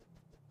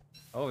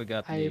 Oh, we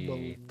got Eye the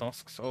bone.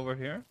 tusks over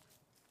here.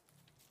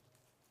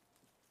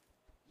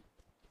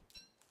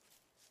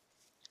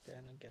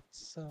 Gonna get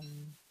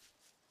some.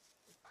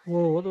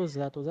 Whoa, what was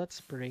that? Was that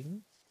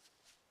spring?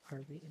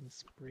 Are we in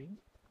spring?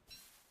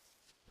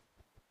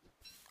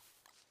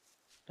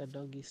 The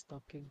dog is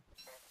talking.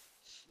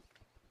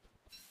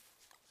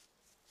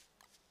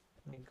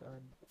 My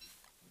god.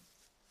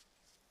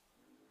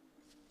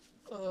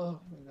 Oh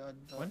my god.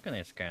 When can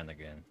I scan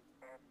again?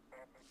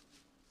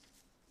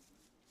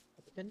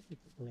 Can we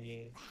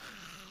play?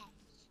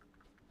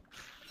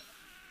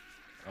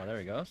 Oh, there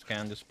we go.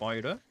 Scan the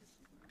spider.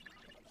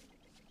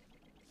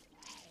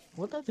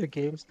 What other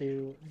games do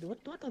you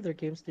what other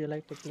games do you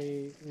like to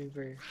play,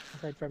 Weaver,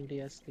 aside from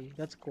DST?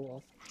 That's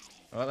cool.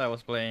 Well, I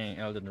was playing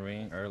Elden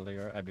Ring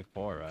earlier,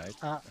 before, right?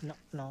 No,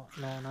 no,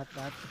 no, not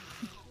that.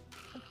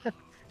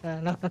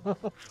 No.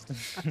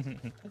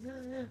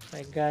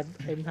 My God,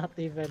 I'm not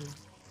even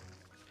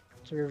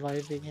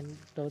surviving and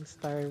don't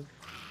starve.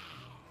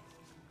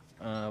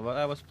 Well,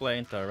 I was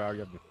playing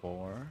Terraria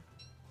before.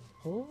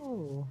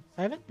 Oh,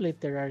 I haven't played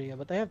Terraria,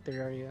 but I have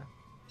Terraria.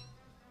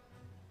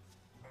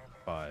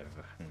 5.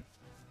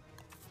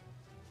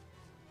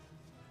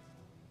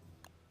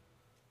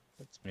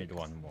 Let's Need pick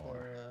one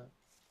more. for.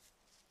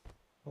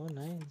 Oh,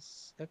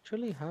 nice.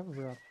 Actually, have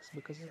rocks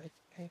because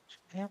I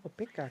have a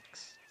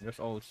pickaxe. There's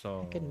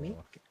I can make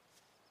also... it.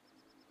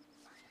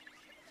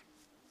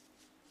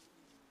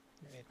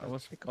 Wait, I let's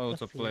was pick up the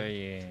also flint.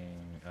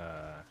 playing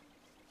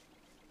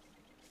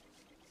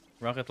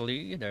Rocket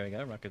League. There we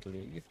go, Rocket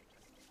League.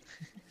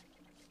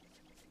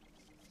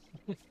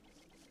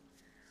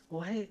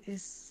 Why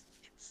is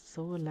it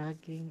so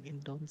lagging in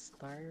Don't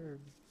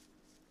Starve?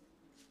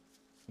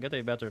 Get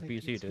a better Like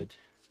PC, dude.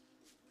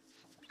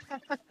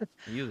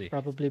 Easy.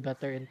 probably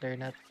better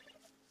internet.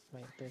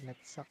 My internet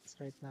sucks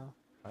right now.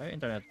 Oh,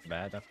 internet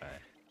bad, okay.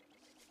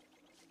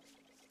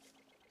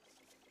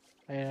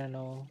 I don't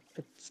know.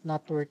 It's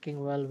not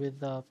working well with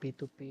the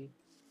P2P.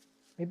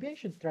 Maybe I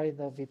should try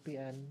the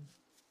VPN.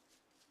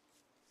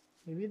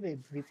 Maybe the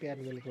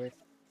VPN will work.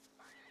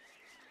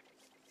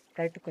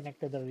 Try to connect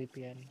to the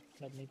VPN.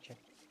 Let me check.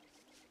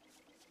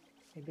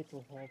 Maybe it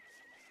will help.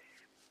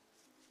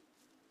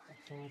 Oh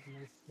god,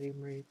 my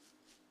frame rate.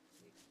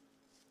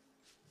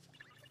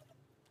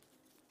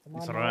 Come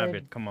It's on, a Nord.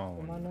 rabbit, come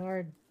Come on, on.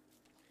 Nord.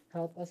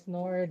 Help us,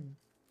 Nord.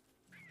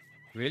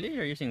 Really?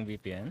 You're using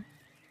VPN?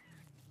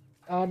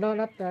 Oh no,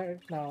 not right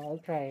now. I'll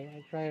try.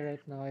 I'll try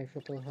right now if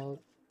it will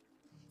help.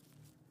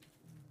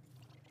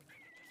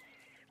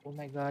 Oh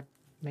my god,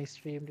 my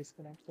stream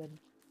disconnected.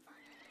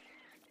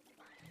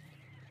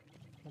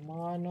 Come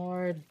on,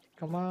 Nord.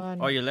 Come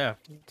Oh, on. you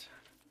left.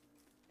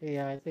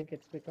 Yeah, I think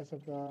it's because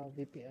of the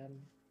VPN.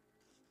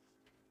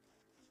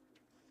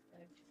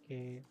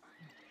 Okay,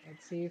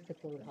 let's see if it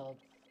will help.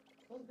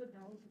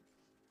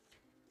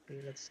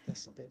 Okay, let's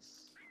test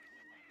this.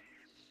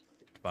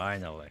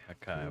 Finally.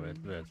 Okay,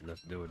 Okay,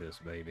 let's do this,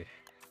 baby.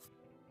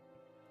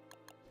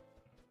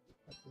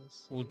 let me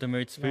see.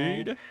 Ultimate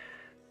No, speed.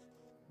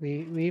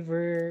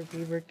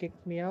 Weaver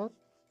kicked me out.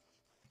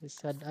 He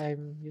said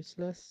I'm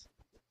useless.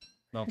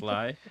 Don't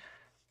lie.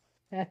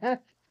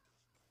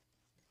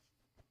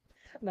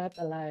 Not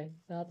a lie.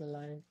 Not a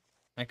lie.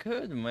 I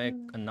could make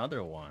Hmm.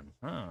 another one.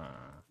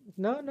 Huh.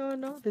 No, no,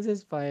 no. This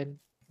is fine.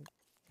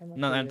 I'm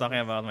No, okay I'm with talking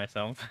this. about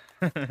myself.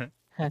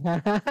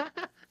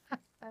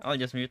 I'll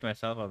just mute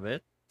myself a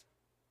bit.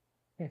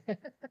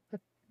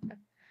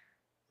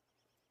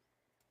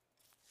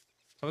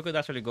 So we could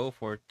actually go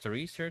for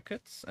 3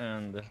 circuits,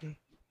 and Okay,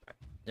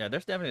 yeah,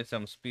 there's definitely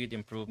some speed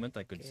improvement.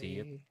 I could see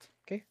it. okay,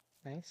 okay.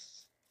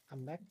 Nice.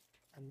 I'm back.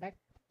 I'm back.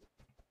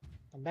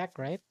 I'm back,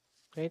 right?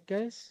 Right,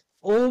 guys?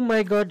 Oh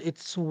my god,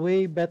 it's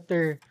way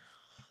better.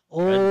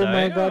 God Oh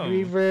my god, damn!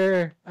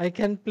 Weaver. I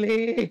can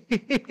play.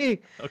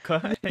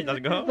 Okay, This let's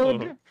is so go!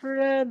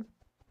 different.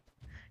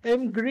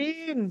 I'm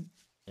green.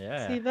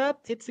 Yeah, See that?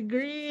 It's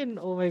green.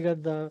 Oh my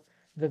god, the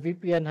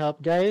VPN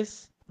help,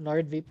 guys.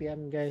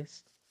 NordVPN,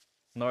 guys.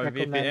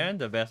 Recommend. NordVPN,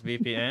 the best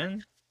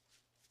VPN,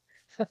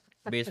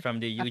 based from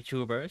the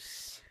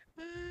YouTubers.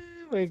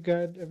 my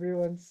god,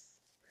 everyone's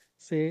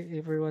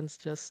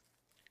just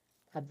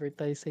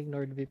advertising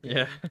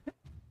Yeah. NordVPN.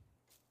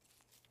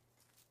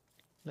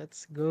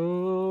 Let's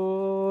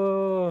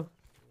go.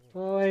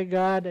 Oh my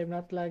god, I'm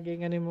not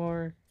lagging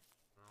anymore.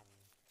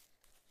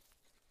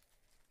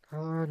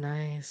 Oh,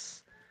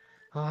 nice.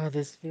 Ah,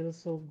 this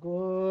feels so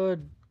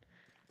good.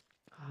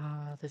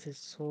 Ah, this is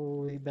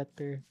so way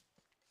better.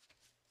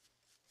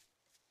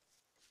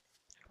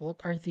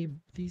 What are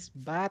these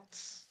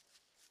bats?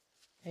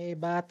 Hey,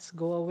 bats,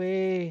 go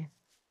away.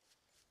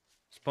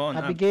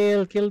 Spawn up.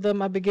 Abigail, kill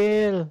them,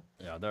 Abigail.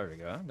 Yeah, there we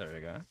go. There we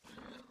go.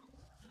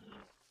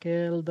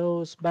 Kill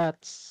those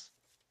bats.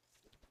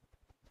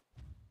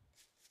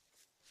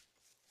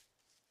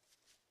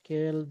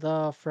 Kill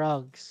the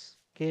frogs.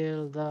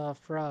 Kill the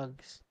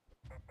frogs.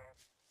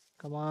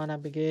 Come on,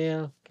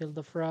 Abigail. Kill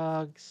the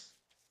frogs.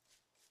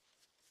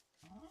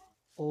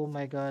 Oh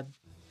my god.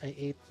 I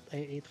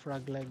ate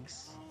frog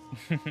legs.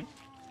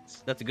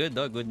 That's good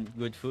though.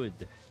 Good food.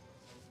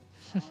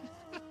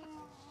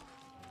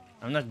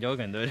 I'm not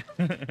joking, dude.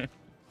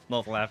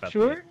 Don't laugh at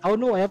me. Sure? Oh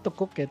no, I have to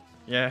cook it.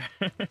 Yeah.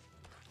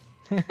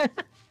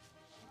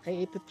 I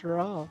ate it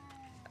raw.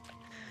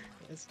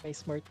 Yes, my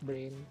smart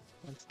brain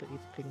wants to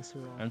eat things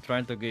raw. I'm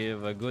trying to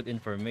give good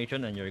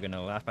information and you're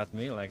gonna laugh at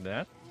me like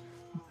that.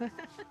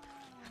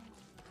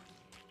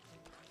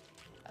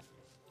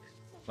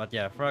 But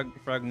yeah,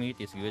 frog meat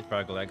is good.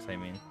 Frog legs, I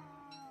mean.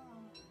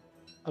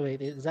 Oh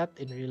wait, is that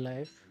in real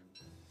life?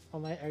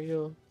 Are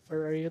you or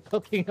are you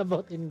talking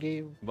about in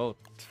game? Both.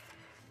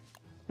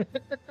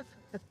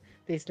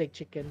 Tastes like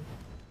chicken.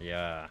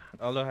 Yeah.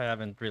 Although I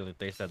haven't really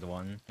tasted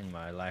one in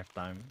my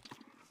lifetime.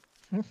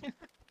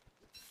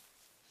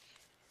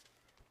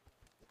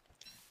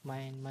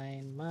 Mine,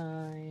 mine,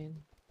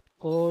 mine.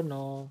 Oh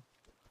no.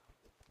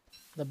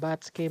 The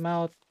bats came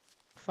out.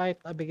 Fight,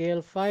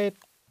 Abigail, fight.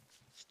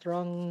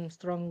 Strong,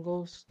 strong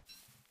ghost.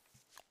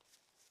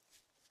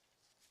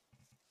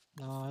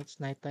 No, it's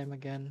nighttime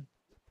again.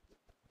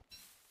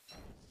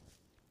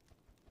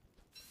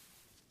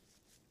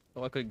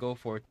 So I could go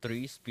for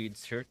 3-speed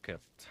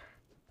circuit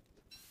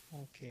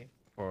Okay.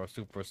 for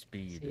super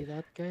See speed.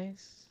 that,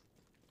 guys?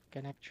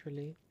 Can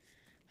actually.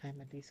 I'm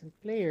a decent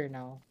player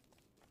now.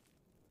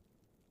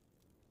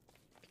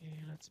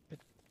 Okay, let's pick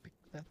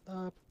that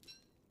up.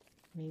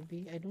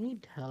 Maybe I don't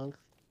need health.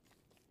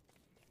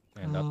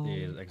 And that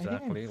is I think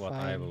I'm exactly what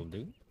I will fine.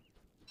 do.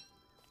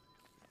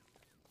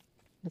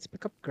 Let's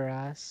pick up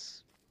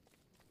grass.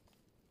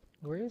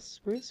 Where's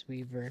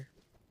Weaver?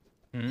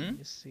 Let Hmm?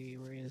 me see.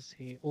 Where is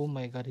he? Oh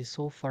my god, he's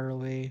so far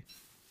away.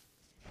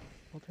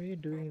 What are you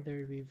doing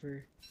there,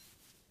 Weaver?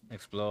 You're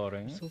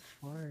Exploring. so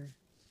far.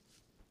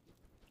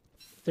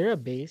 Is there a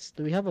base?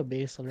 Do we have a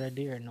base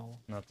already or no?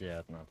 Not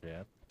yet, not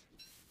yet.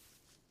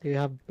 Do you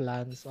have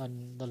plans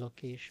on the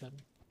location?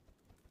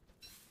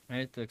 I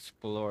need to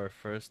explore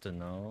first to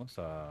know,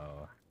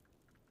 so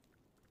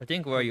I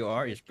think where you Okie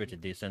are is pretty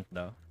dokie. decent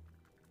though.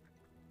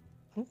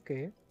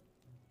 Okay.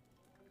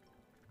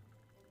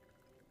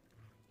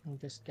 I'm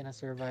just gonna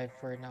survive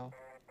for now.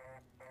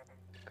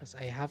 Because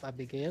I have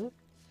Abigail.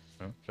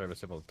 Huh?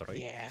 Serviceable trait.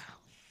 Yeah.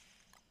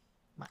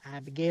 My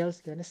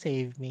Abigail's gonna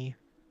save me.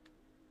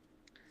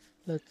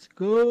 Let's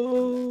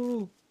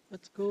go!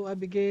 Let's go,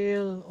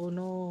 Abigail! Oh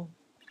no.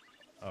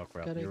 Oh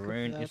crap, Gotta the equip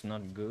rain that. is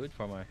not good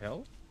for my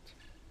health.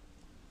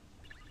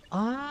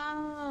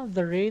 Ah,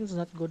 the rain's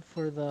not good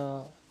for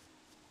the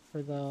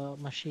Yeah,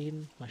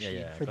 machine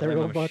yeah, for because the I'm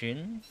a robot.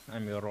 machine.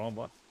 I'm a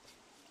robot.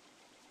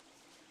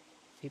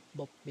 Beep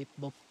bop, beep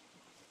bop.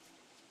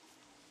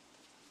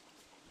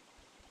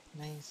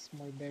 Nice,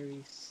 more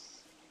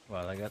berries.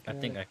 Well, I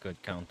think Gotta I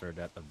could counter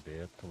that a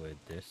bit with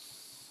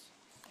this.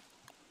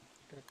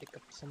 gotta pick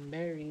up some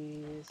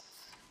berries.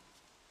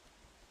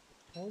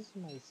 How's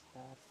my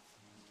stat?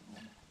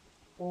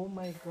 Oh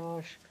my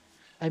gosh.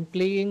 I'm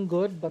playing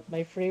good, but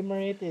my frame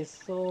rate is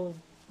so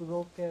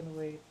broken.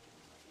 Wait.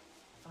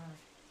 Ah,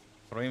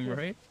 Frame shit.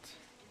 rate?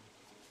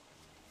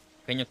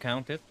 Can you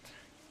count it?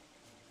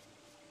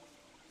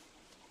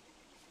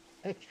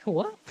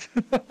 What?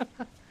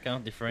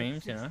 Count the It's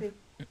frames, 60,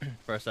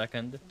 per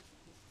second.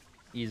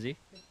 Easy.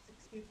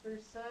 it's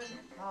 60%.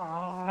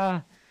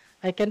 Ah,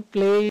 I can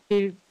play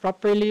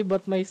properly,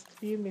 but my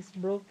stream is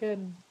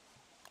broken.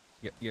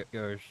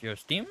 Your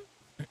Steam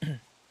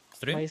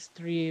stream. My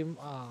stream,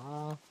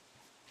 ah,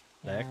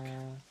 The heck?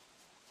 yeah.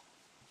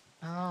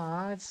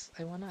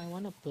 I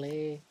wanna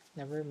play.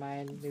 Never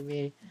mind.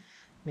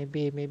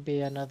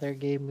 Maybe another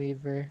game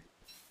weaver.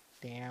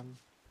 Damn.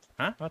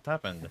 Huh? What I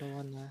happened? don't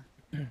wanna.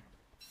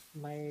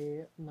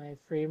 My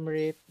frame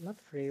rate, not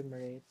frame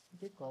rate. What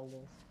do you call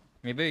this?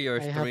 Maybe your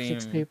I have stream.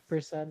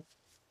 60%,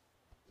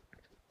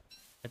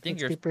 I think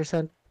your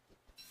 60% huh?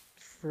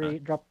 free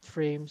dropped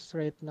frames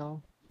right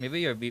now.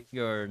 Maybe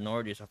your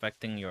Nord is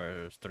affecting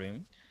your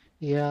stream.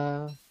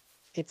 Yeah,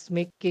 it's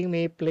making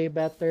me play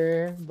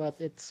better, but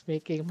it's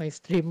making my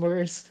stream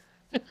worse.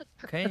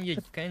 Can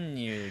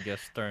you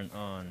just turn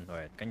on?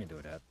 Wait, can you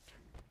do that?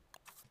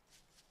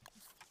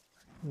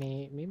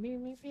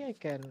 Maybe I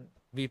can.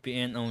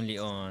 VPN only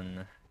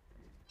on.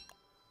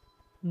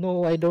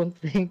 No, I don't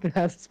think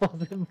that's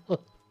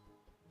possible.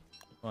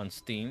 on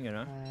Steam, you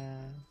know.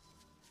 Uh,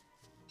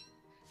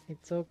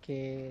 it's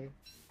okay.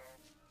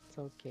 It's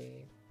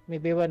okay.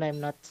 Maybe when I'm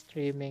not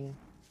streaming,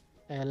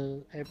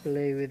 I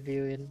play with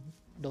you in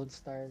Don't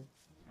Starve.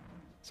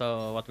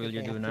 So what will If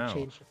you I do have to now?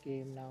 change the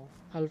game now,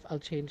 I'll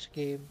change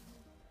game.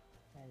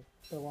 I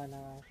don't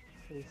wanna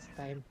waste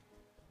time.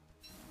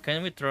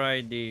 Can we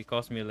try the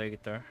Cosme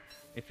later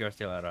if you're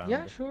still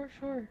Yeah, around? sure,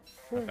 sure,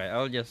 sure. Okay,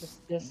 I'll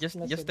just Just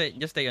just stay message.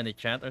 just stay on the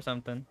chat or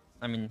something.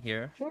 I mean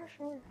here. Sure,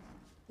 sure.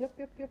 Yep,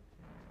 yep, yep.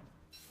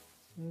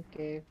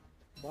 Okay.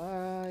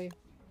 Bye.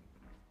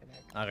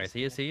 Gonna Okay,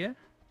 see you, disconnect. see you.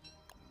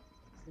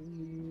 See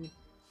you.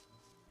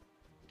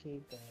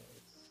 Okay,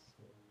 guys.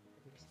 So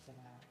I'm just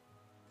gonna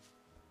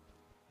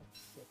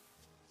exit.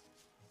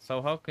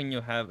 So how can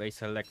you have a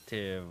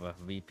selective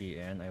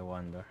VPN? I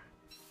wonder.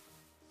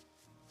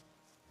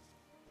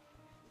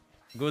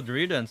 Good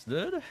riddance,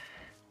 dude.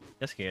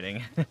 Just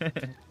kidding.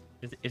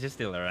 Is it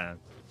still around?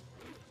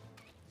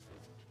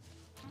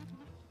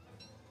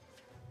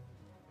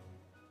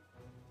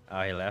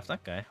 Oh, he left.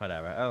 Okay,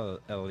 whatever.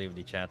 I'll leave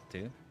the chat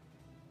too.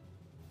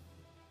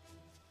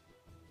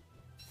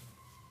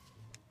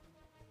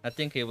 I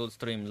think he will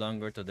stream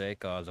longer today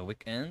cause a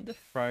weekend.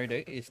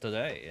 Friday is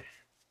today.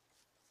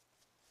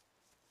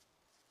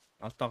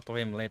 I'll talk to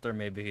him later.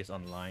 Maybe he's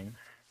online.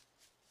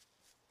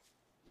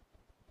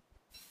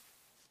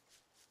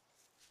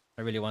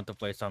 I really want to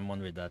play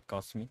someone with that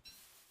Cosme.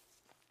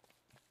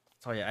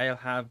 So yeah, I'll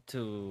have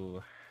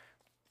to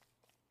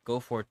go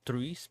for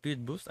 3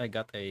 speed boost. I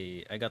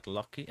got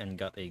lucky and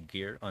got a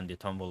gear on the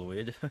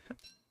tumbleweed.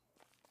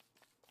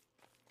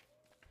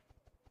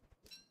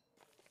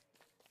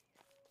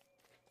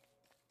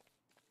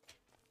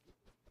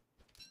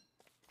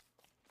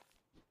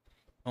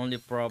 Only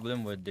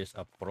problem with this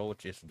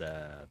approach is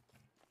that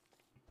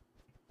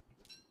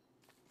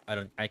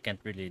I can't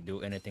really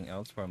do anything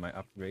else for my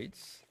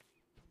upgrades.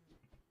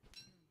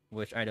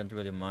 Which I don't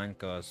really mind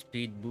cause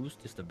speed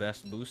boost is the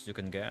best boost you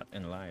can get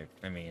in life.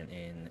 I mean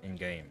in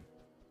game.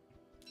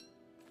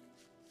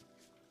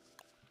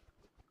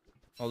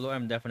 Although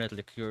I'm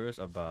definitely curious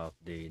about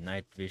the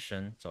night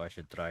vision, so I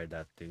should try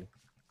that too.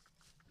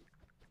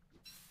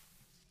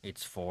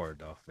 It's 4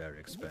 though, very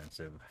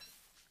expensive.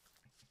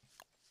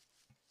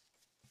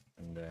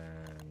 And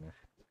then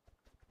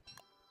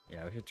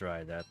yeah, we should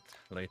try that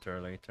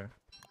later.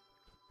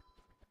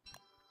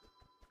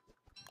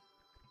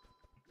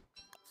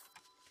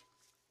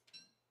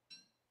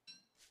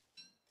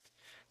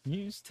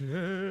 New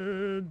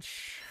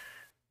stage.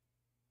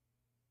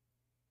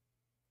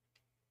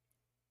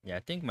 Yeah, I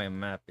think my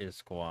map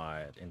is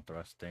quite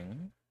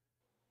interesting.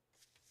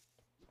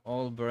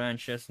 All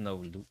branches, no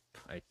loop,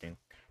 I think.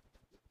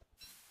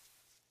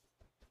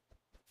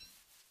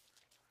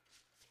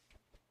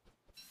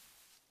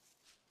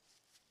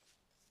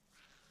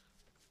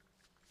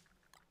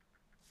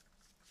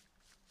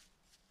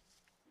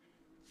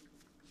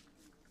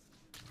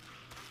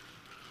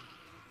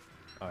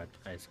 Oh,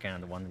 I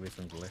scanned one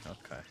recently,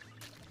 okay.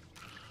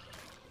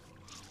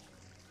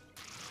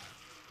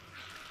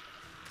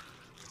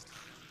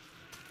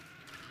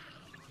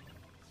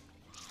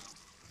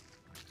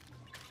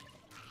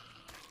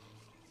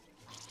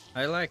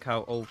 I like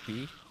how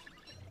OP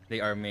they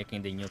are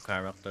making the new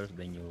characters,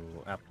 the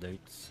new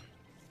updates.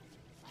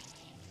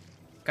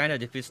 Kinda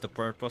defeats the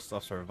purpose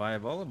of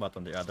survival, but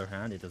on the other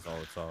hand, it is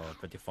also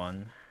pretty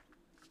fun.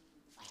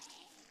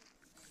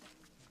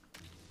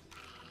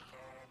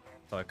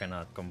 So I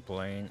cannot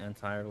complain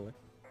entirely.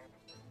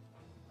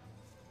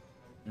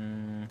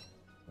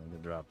 Let me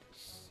drop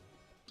this.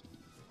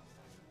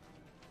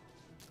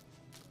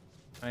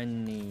 I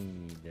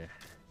need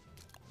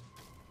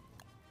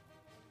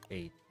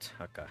 8.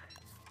 Okay.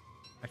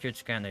 I should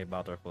scan a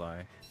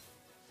butterfly.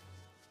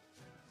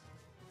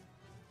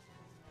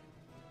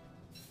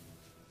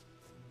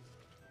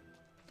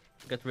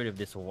 Get rid of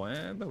this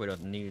web. We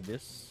don't need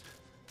this.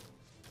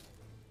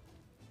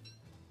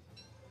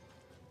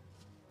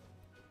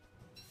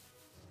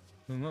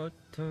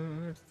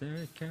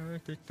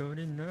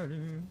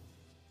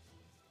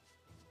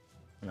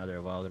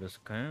 Another walrus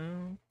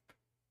camp.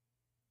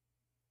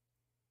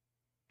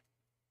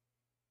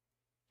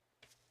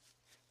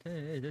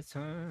 The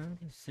sun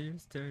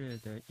seems to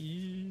the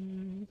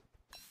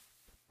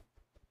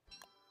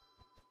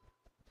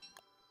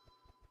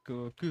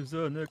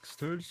Kokuza next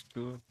stage,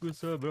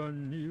 Kokuza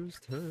brand new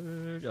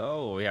stage.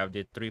 Oh, we have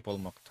the triple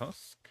mock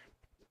tusk.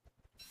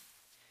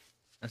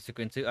 As you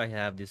can see, I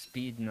have the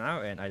speed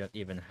now, and I don't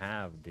even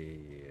have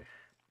the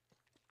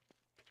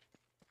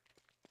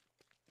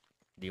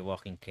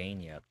walking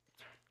cane yet.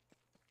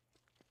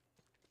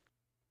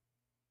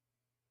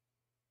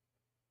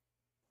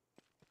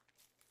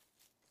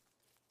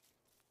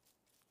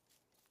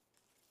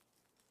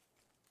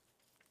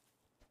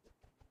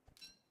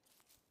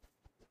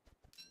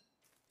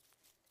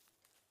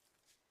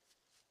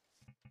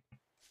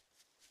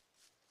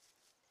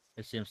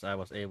 It seems I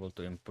was able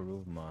to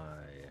improve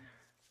my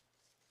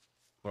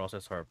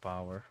processor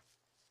power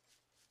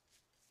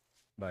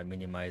by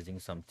minimizing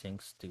some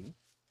things too.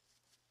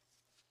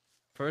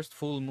 First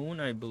full moon,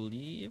 I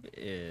believe,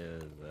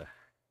 is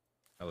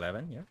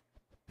 11. Yeah.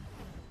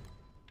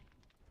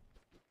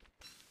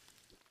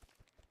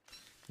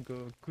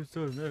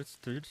 Gakusa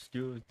stage,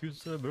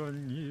 Gakusa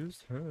brand new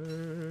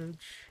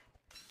stage.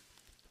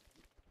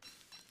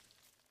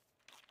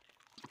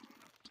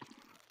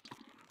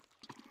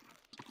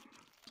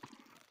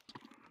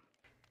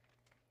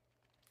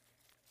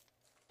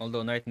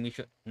 Although night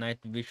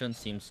vision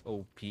seems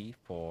OP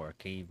for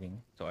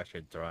caving, so I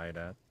should try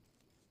that.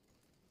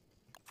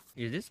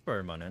 Is this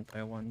permanent,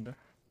 I wonder?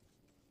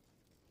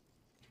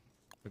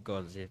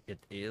 Because if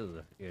it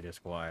is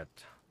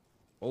quite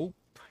OP,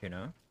 you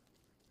know?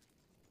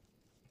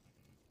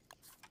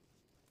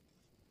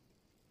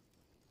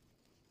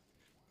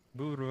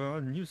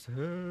 Brand new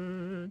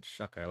stage.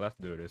 Okay, let's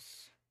do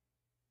this.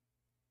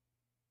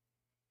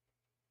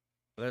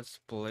 Let's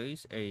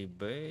place a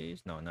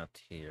base. No, not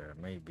here.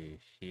 Maybe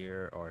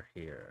here or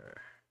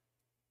here.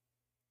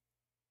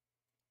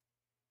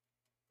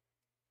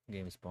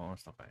 Game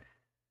spawns. Okay.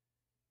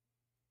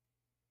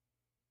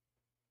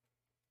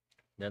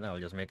 Then I'll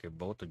just make a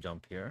boat to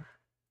jump here.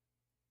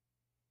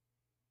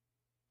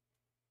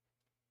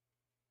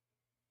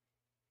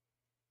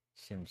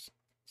 Seems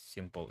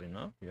simple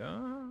enough.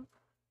 Yeah.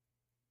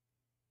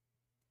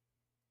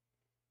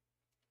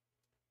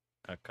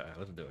 Okay,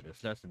 let's do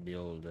this. Let's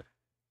build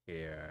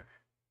here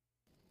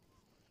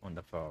on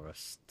the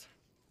forest.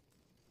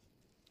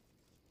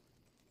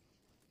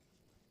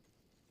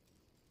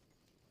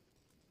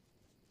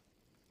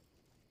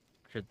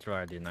 Should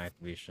try the night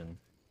vision.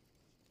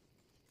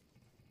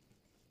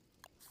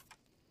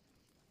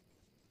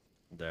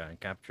 Then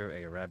capture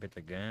a rabbit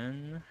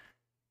again.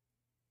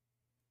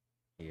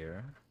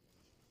 Here.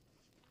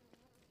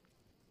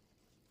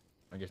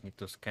 I just need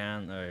to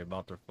scan a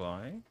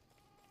butterfly.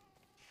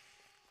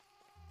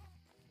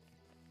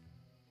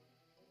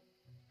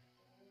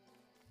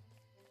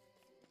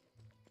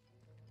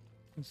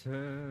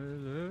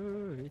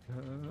 Accelerator.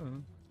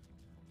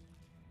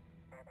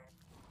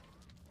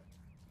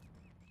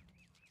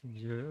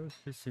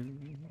 Just a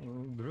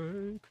single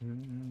break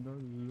in the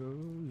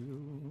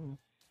low.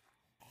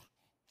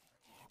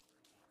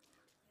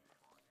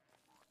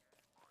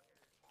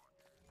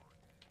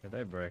 Did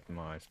I break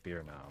my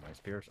spear now? My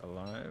spear's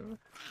alive.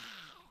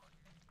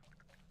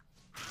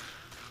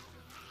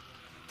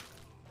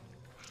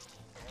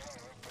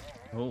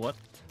 Oh, what?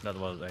 That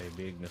was a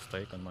big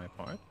mistake on my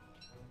part.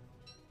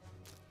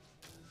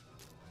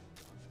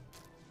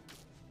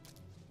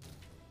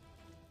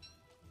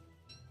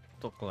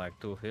 Took like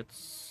 2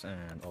 hits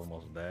and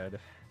almost dead.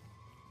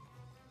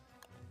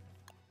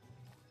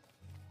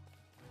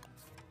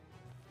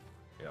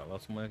 Yeah,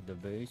 let's make the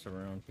base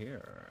around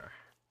here.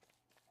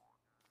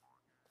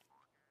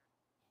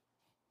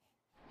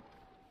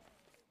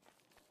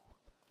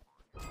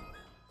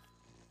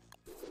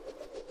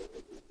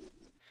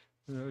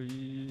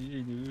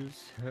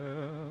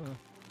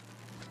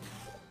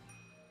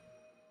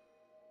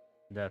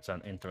 That's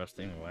an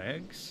interesting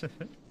legs.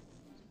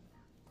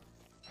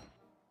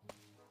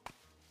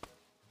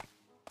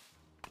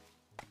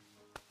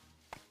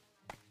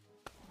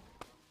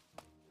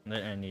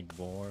 Then I need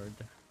board.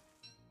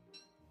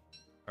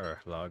 Or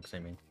logs, I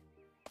mean.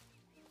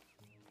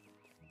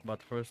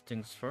 But first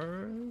things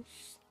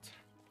first.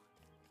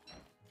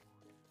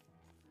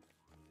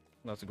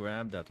 Let's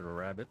grab that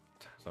rabbit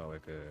so we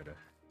could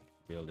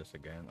build this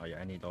again. Oh yeah,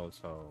 I need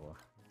also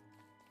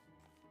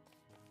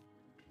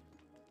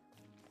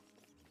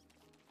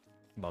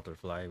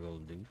butterfly will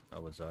do, I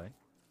would say.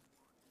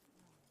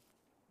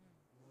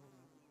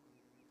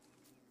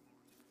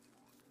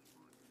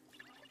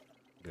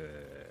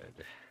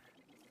 Good.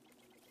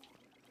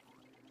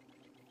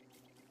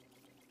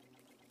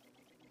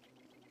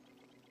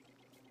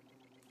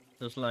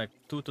 There's like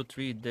 2 to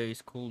 3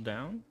 days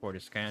cooldown for the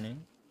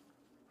scanning.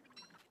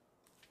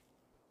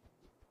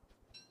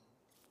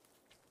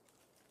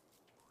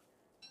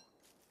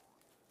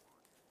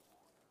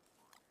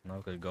 Now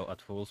we could go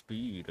at full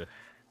speed.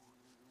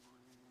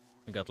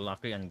 We got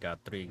lucky and got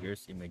 3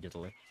 gears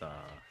immediately. So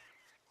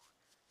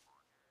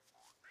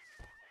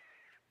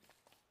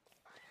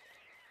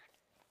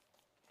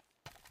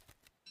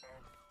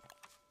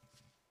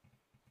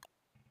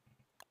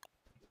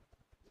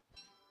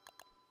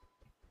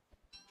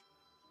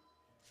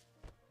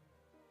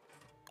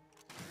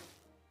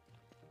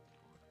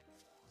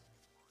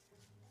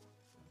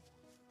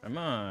am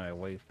I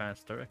way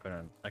faster?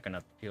 I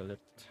cannot feel it.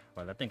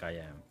 Well, I think I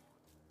am.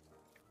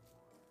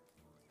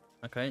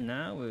 Okay,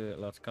 now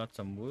let's cut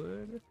some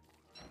wood.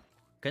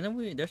 Can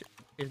we?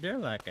 Is there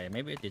like a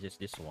maybe this is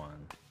this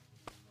one?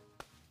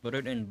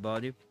 Buried in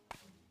body,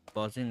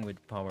 buzzing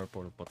with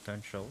powerful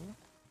potential.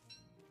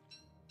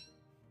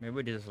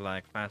 Maybe this is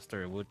like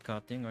faster wood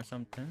cutting or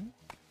something.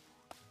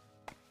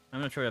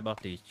 I'm not sure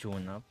about the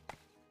tune up.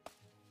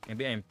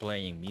 Maybe I'm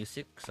playing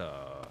music, so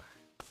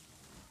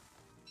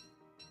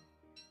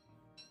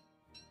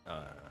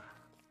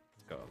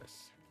let's go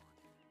this.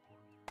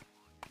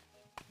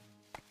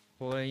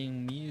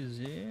 Playing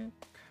music,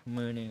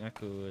 meaning I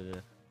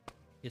could.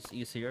 It's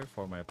easier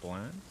for my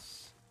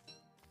plants.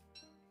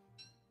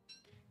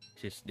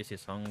 This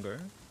is hunger.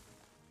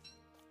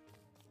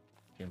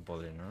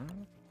 Simple enough.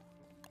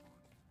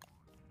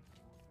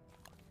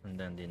 And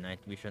then the night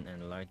vision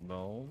and light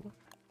bulb.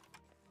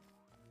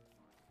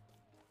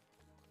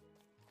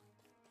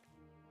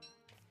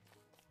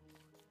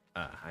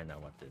 Ah, I know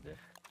what to do.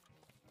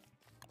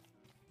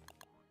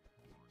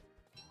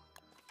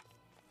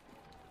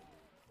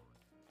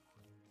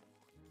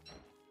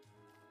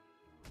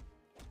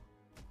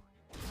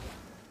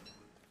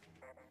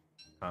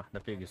 Ah, the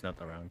pig is not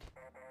around.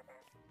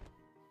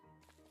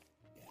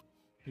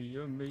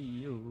 Yummy.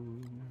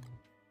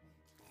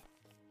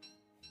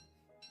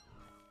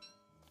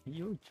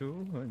 You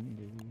too,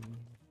 honey.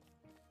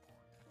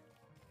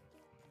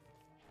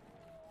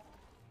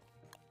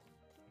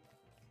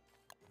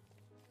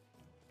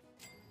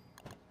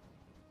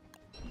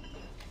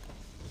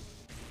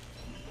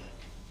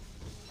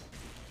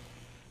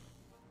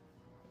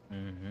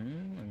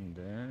 And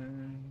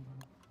then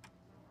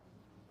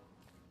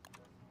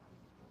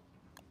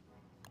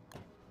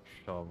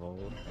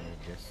shovel,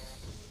 I guess.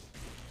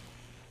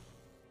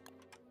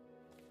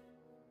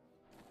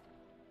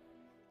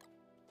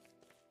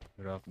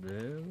 Drop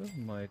there,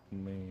 make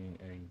me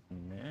a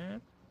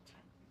net.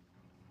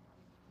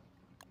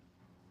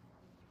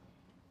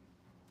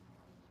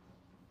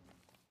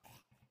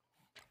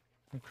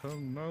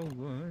 Come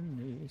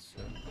on,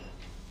 Lisa.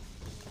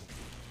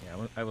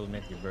 Yeah, I will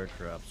make the bird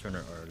trap sooner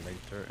or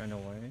later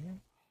anyway.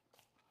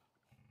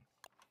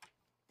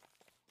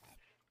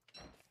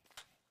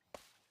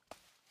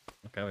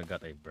 Okay, we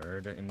got a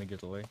bird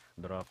immediately.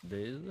 Drop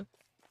this.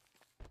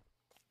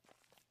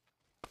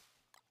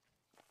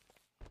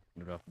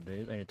 Drop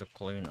this. I need to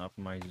clean up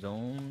my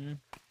zone.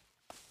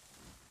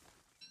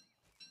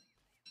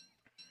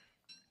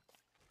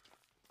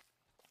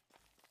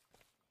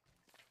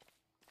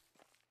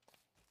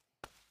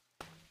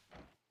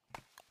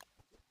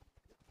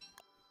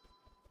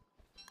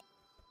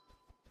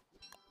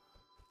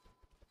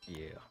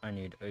 Yeah, I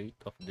need 8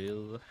 of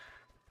this.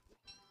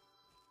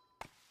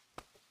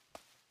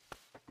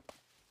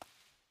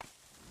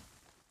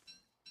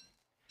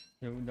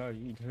 You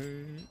died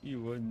here,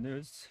 you were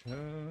this.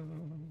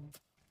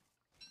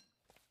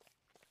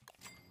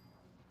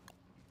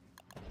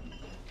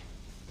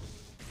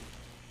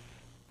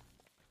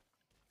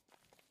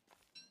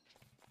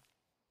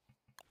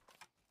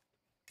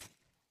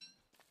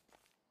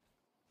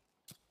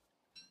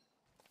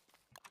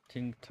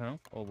 Think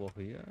tank over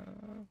here.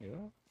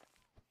 Yeah.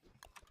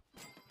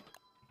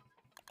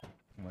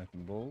 My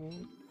boat.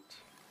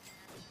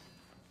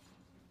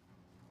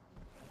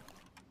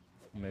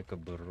 Make a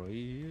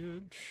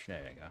bridge.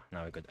 There you go.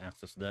 Now we could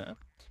access that.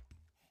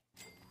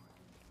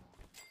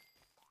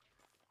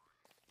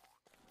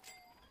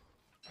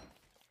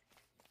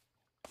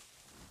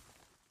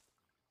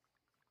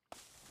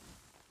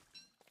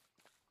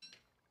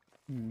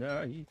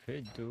 Now you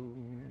could do.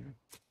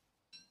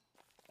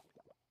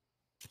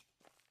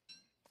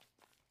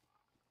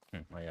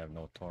 I have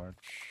no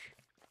torch.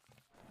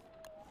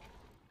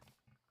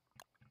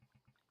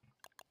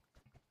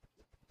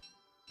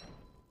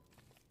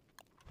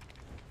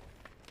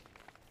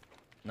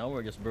 Now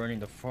we're just burning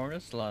the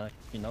forest, like,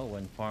 you know,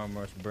 when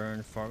farmers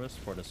burn forests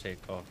for the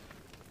sake of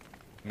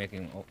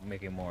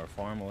making more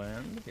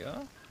farmland.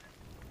 Yeah,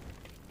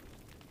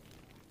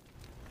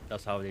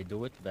 that's how they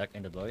do it back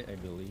in the day, I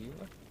believe.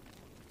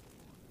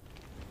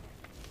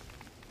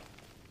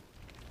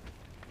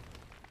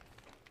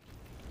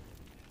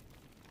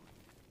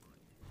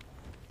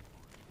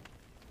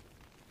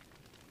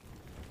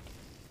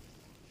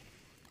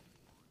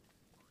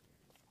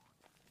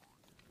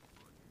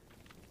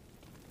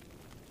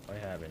 I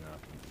have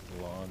enough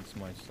logs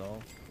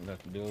myself.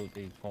 Let's build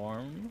a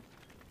farm.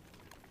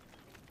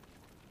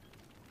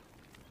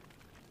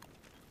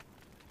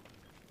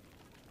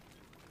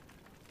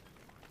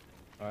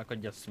 Or I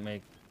could just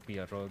make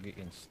pierogi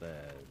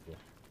instead.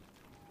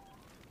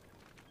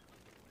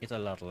 It's a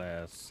lot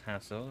less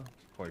hassle,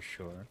 for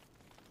sure.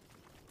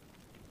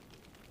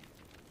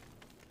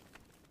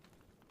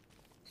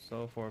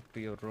 So for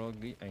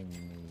pierogi, I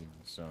need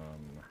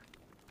some.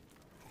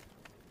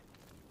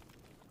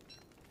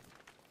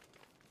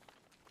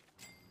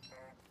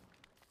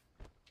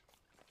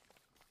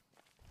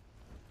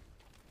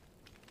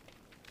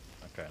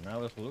 Okay, now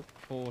let's look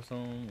for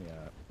some.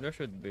 Yeah, there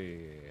should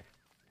be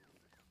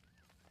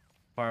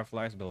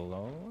fireflies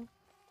below.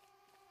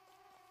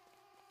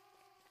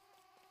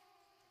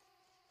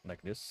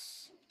 Like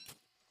this.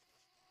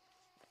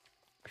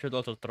 I should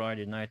also try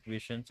the night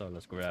vision, so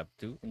let's grab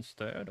 2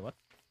 instead. What?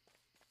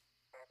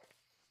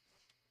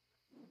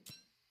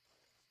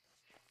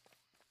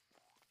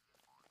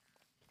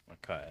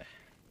 Okay.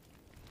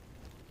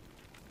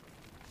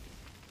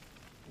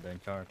 Then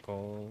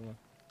charcoal.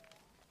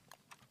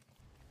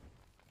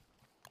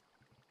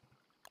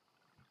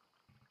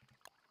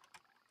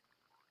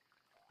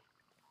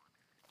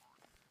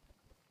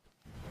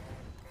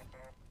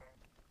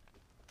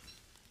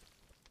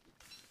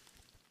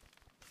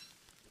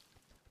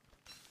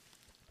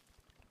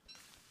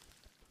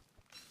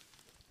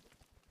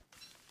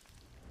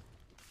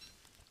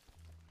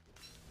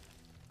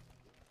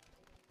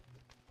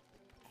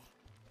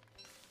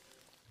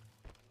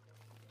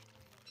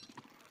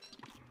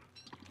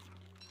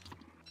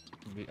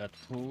 be at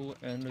full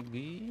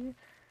energy.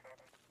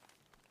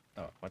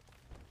 Oh, what?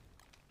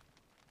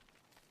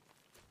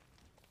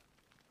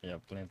 I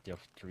have plenty of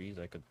trees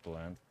I could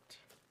plant.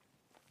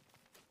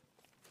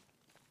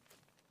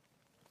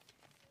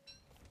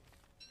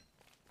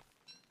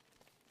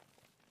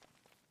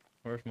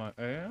 Where's my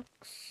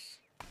axe?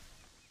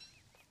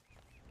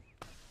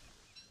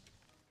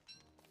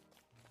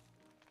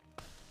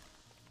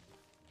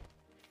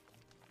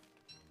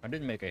 I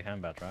did make a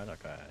handbat, right?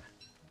 Okay.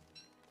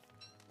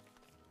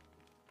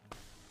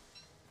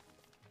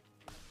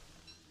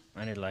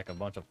 I need like a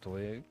bunch of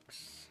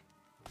twigs.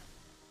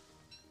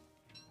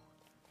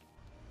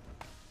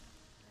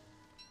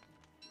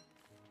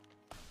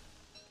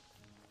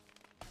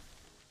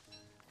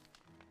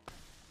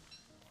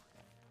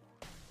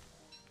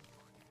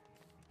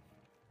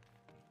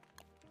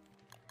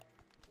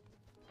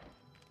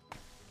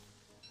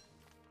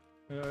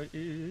 I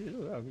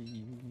love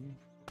you.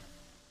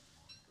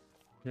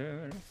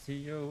 Yeah, see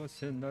you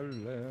in the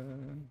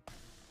land.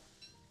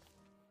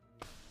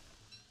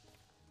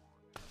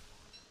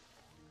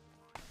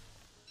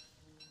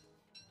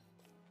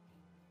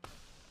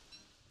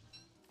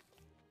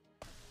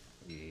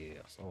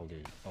 Yes, all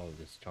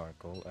this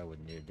charcoal. I would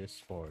need this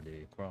for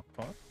the crock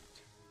pot.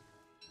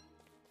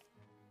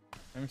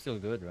 I'm still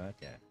good, right?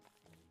 Yeah.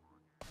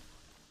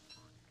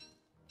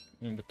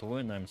 In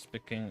between, I'm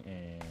speaking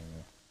in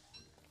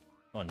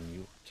on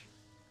mute.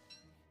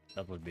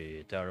 That would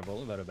be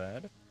terrible, very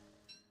bad.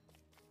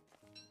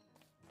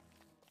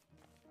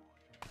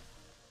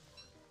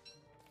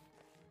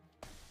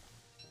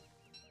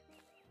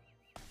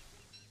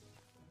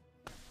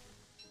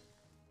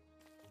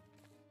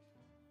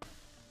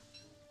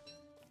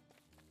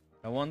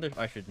 I wonder if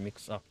I should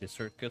mix up the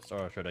circuits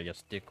or should I just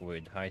stick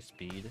with high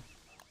speed?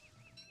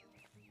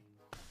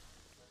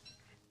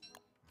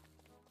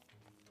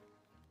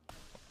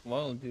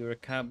 Well, the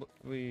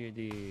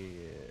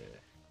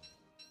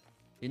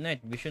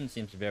night vision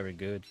seems very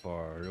good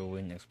for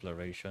ruin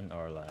exploration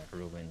or like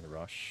ruin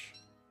rush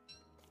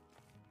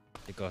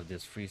because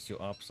this frees you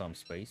up some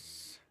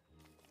space.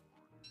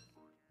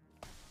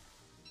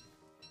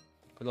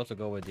 Could also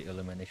go with the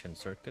elimination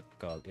circuit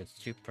because it's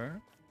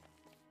cheaper.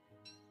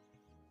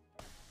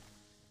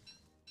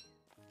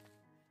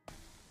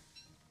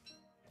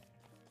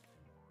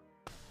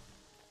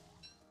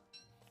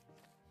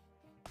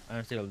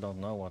 I still don't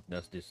know what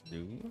does this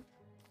do.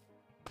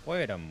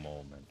 Wait a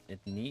moment, it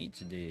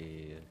needs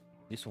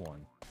this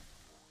one.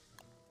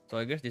 So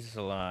I guess this is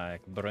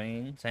like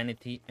brain,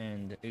 sanity,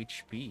 and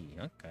HP.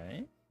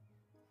 Okay.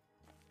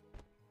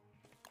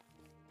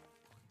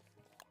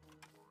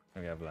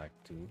 We have like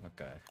 2.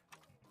 Okay.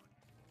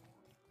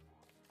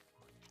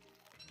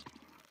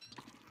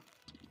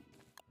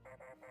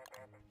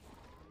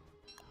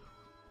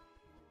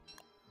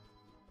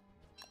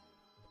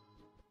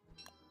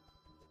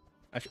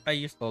 I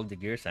used all the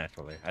gears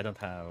actually. I don't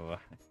have.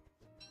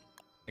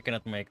 I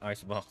cannot make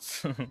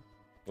icebox.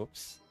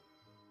 Oops.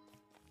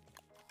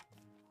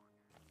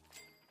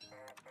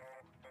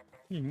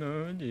 I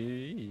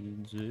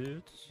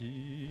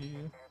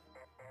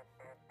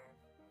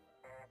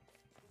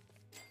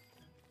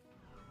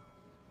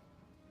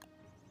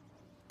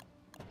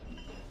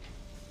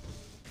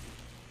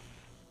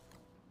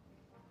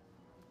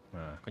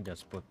can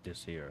just put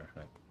this here,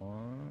 like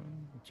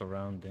one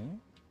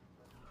surrounding.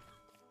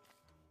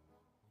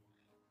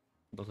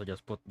 Also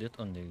just put it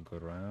on the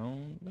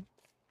ground.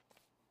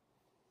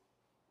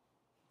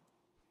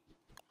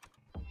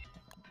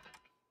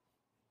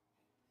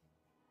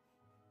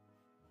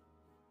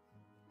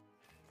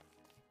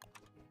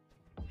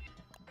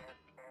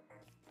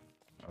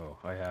 Oh,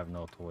 I have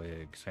no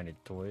twigs. I need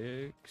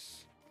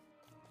twigs.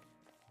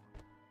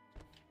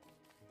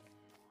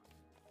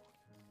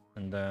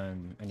 And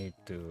then I need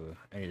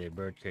a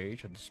bird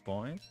cage at this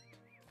point.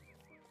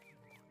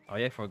 Oh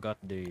yeah, I forgot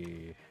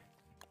this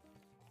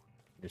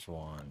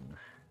one.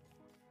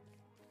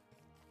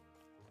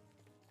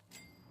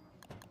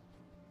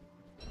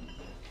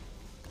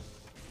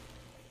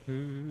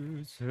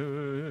 Who's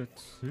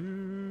it?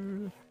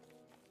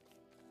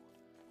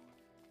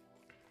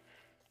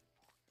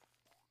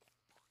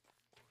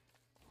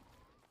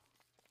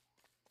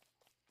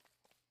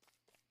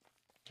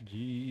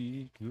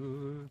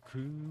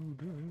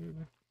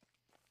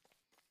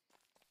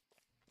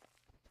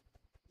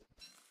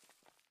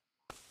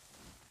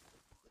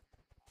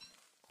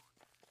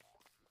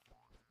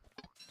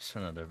 It's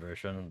another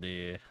version of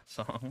the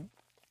song.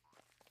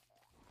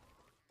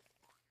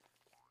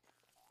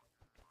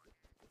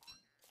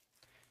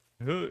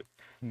 Go,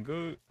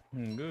 go,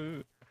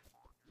 go.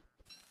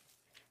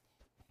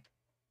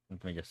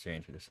 Let me just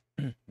change this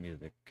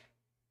music.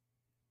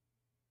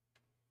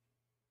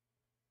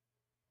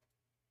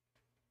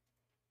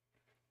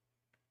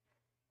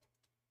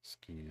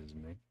 Excuse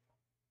me.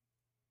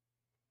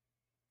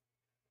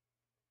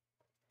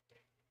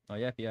 Oh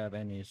yeah, if you have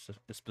any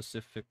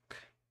specific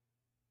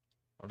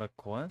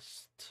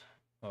request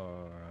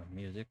or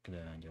music,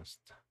 then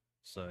just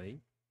say.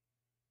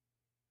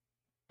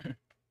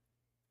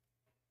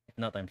 If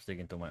not, I'm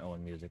sticking to my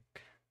own music.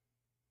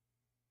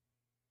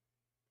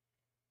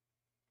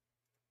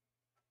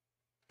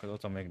 Could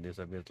also make this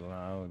a bit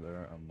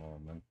louder. A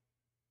moment.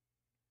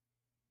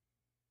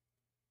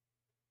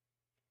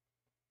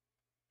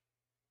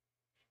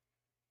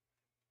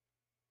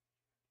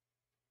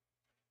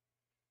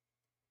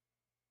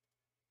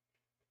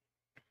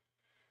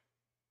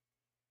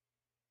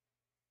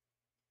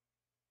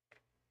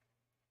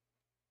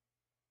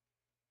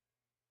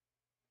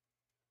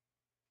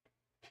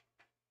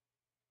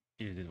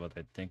 Is it what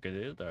I think it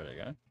is? There we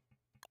go.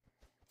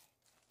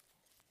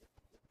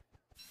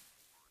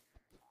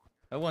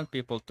 I want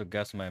people to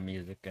guess my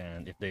music,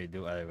 and if they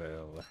do, I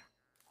will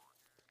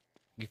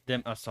give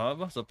them a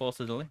sub,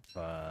 supposedly.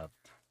 But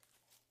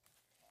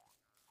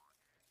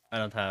I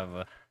don't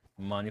have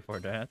money for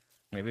that.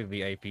 Maybe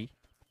VIP.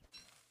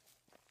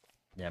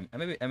 Yeah,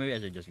 maybe I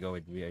should just go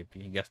with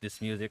VIP. Guess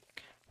this music.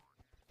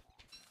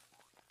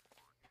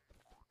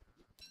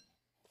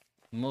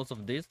 Most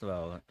of these,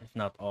 well, if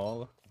not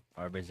all,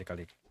 are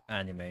basically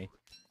anime.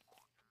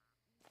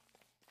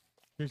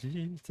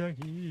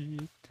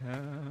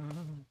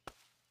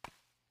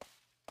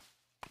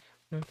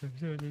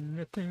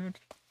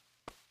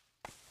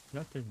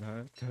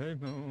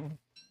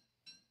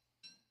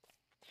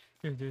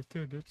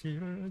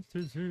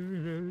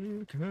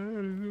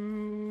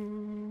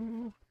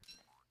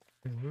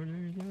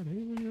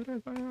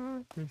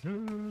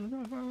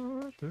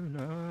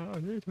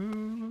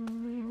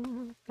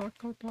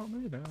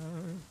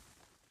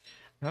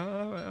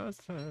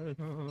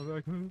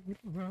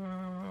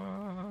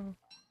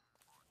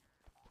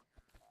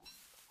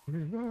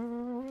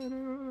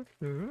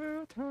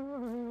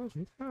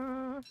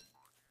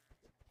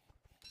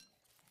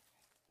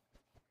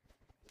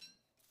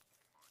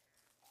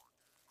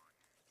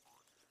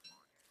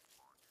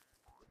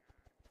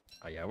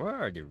 Oh yeah, where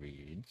are the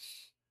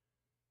reeds?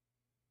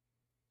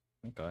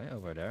 Okay,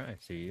 over there, I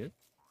see it.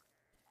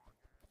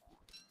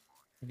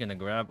 I'm gonna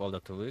grab all the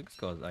twigs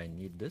because I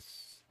need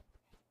this.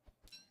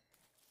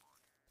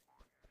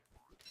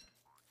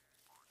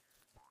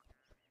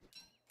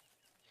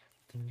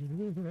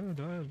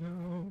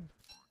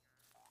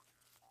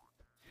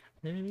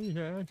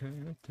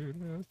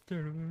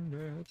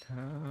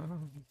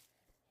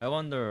 I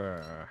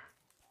wonder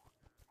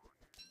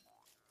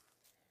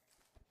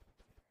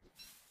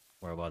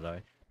where was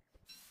I?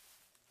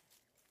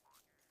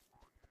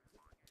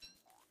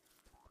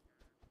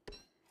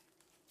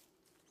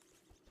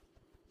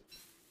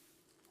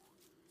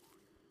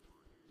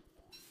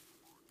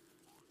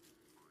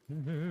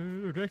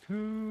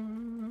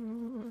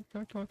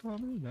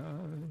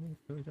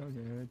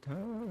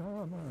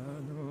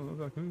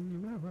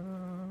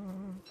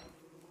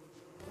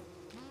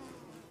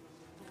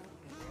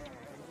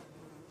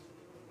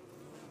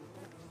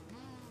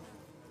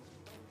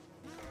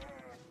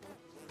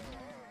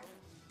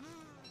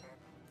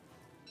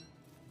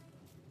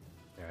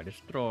 Yeah,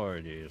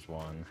 destroy this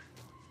one.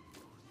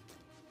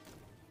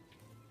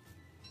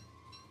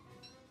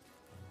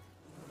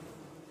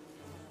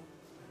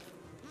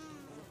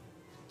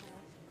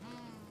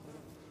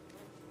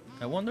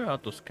 I wonder how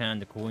to scan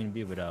the queen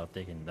bee without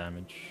taking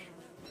damage.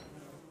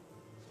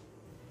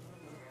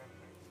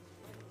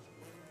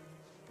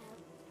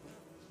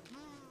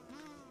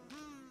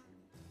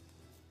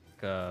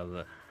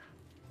 Cause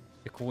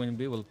the queen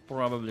bee will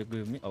probably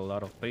give me a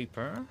lot of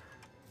paper.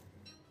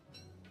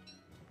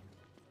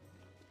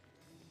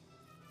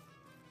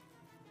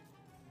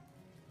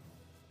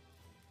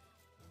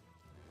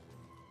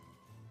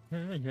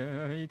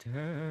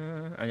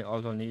 I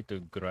also need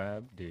to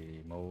grab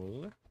the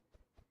mole.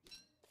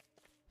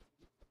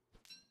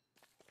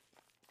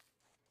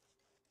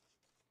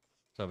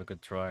 So we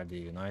could try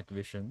the night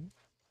vision.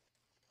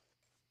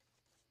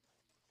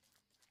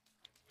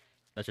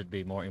 That should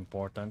be more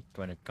important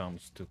when it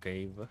comes to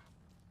cave.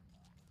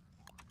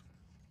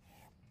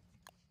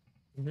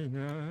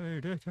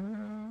 Yeah,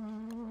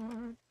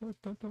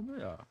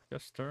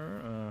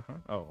 Jester.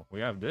 Oh, we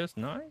have this.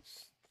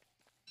 Nice.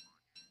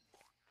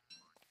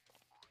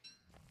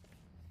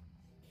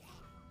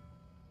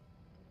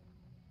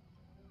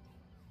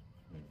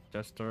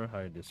 Jester,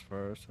 hide this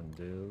first and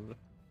deal.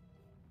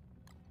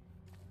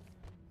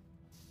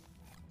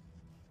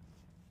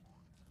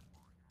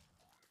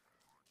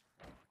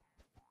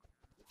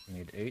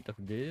 Need 8 of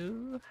this.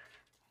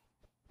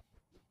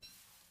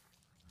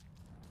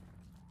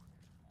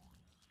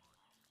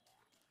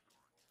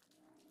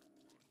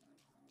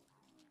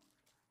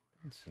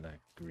 It's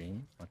like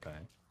green. Okay.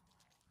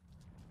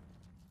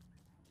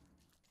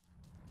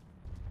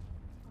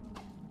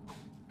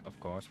 Of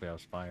course, we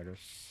have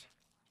spiders.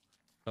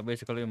 So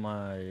basically,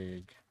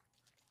 my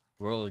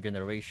world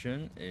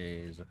generation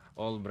is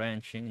all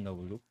branching, no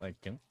loop, I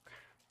think.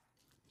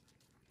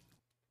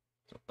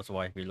 So that's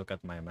why if we look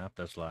at my map,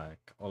 there's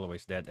like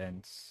always dead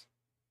ends.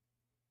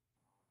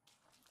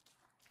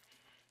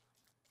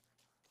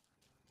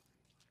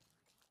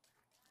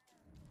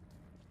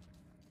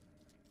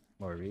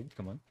 More read,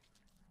 come on.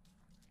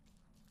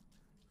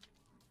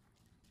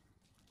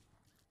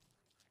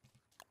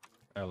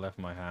 I left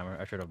my hammer.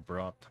 I should have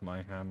brought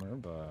my hammer,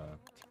 but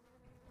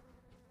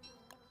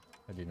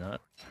I did not.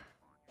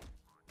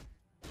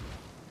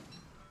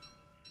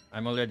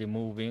 I'm already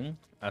moving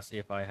as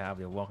if I have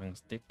the walking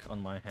stick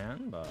on my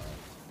hand, but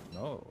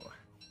no.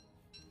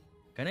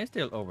 Can I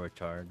still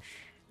overcharge?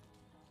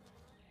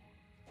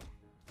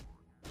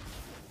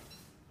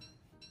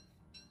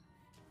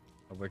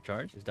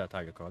 Overcharge? Is that how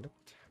you call it?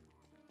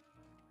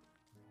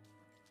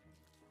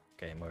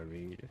 Okay, more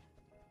read.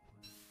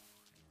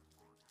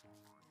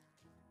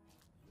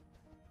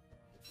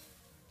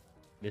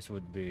 This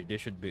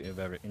should be a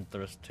very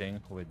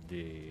interesting with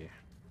the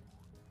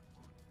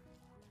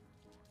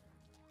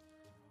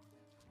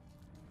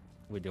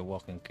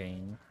walking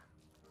cane.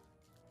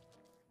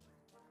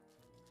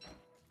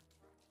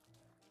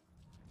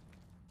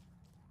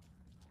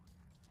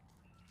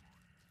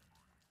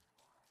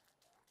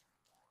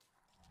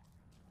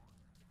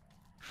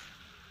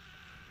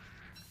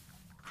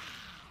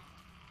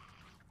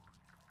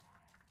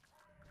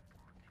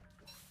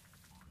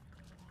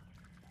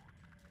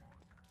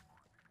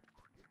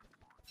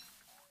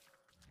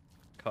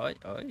 Kai,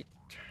 oi.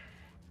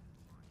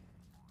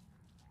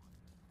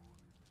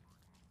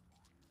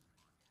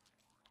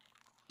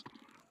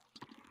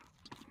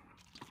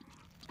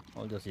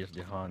 I'll just use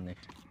the honey.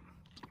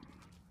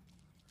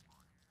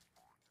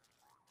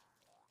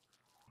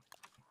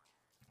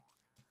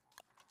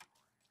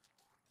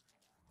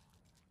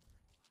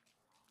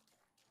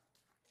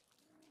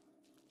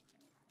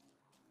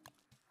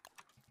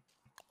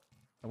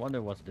 I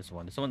wonder what's this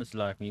one. This one is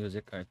like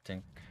music, I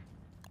think.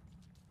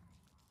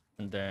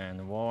 And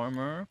then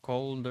warmer,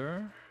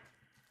 colder.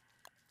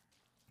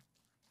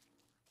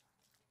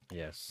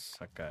 Yes,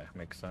 okay,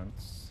 makes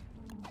sense.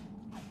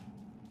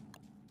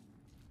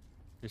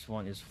 This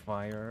one is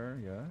fire,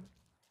 yeah.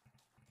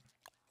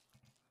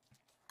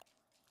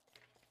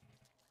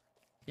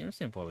 Seems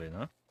simple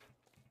enough.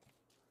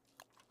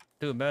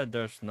 Too bad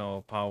there's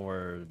no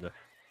powered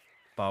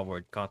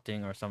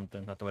cutting or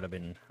something. That would have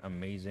been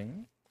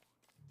amazing.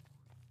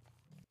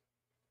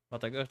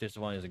 But I guess this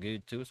one is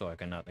good too, so I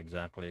cannot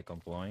exactly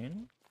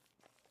complain.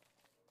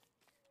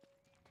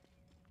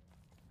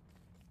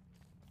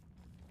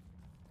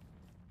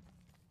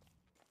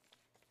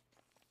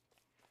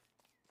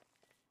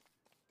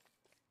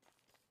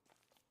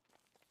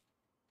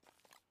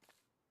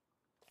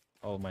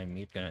 All my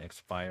meat gonna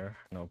expire,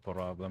 no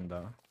problem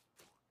though.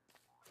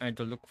 I need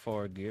to look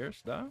for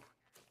gears though.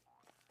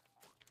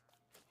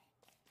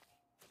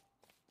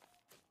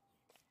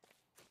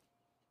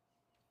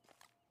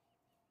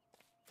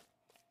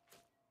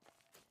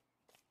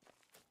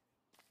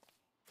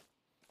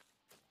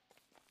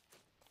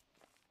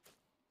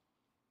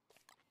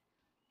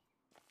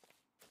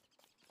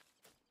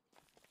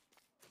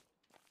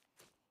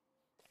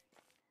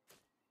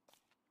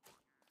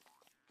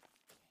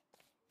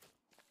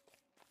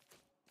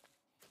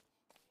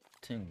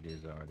 I think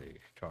these are the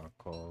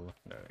charcoal.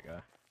 There we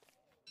go.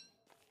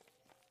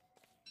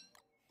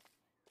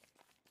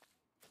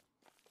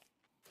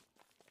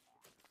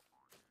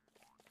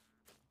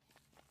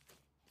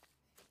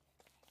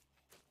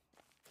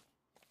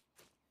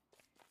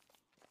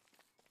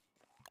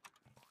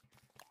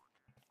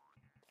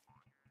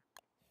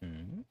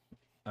 Hmm.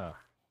 Ah.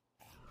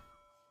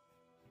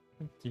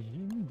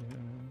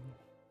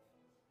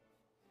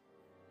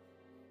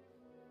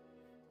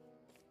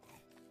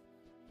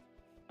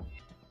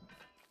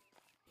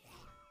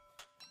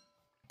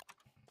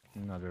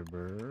 Another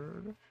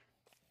bird.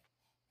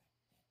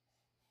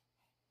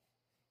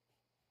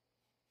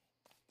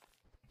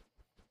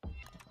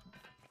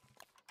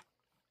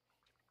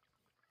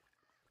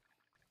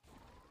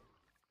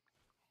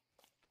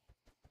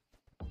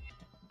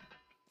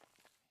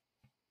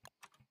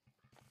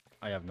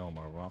 I have no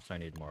more rocks. I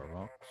need more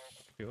rocks.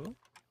 Fuel.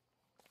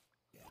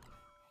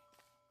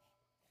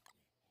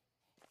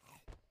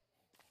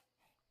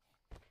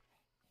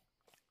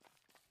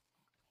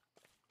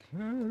 I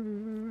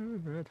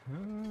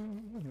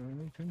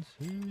can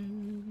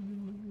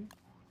see.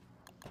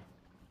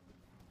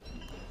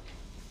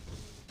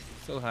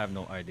 Still have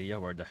no idea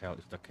where the hell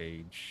is the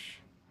cage.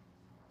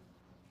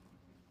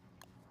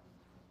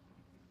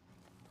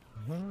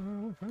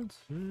 I can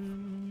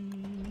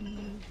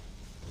see.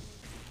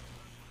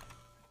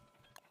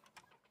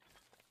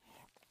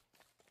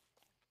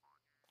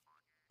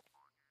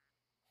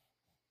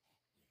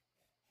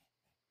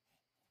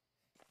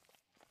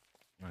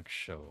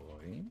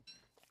 Actually.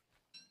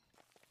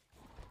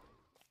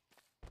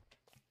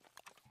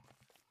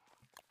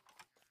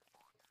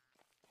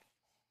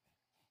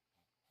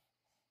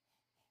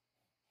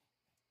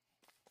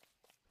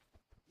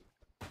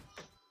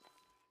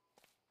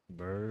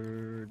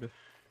 Bird. Let's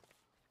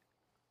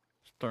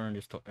turn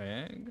this to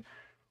egg.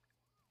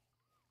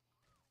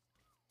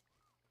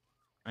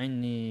 I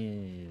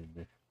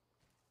need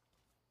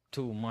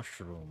 2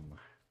 mushroom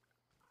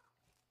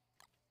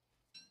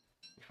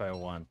if I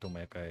want to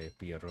make a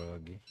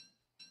pierogi.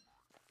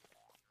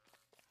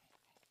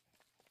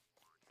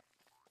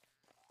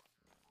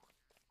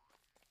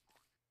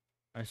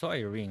 I saw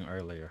a ring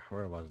earlier.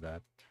 Where was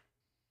that?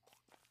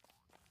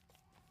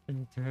 I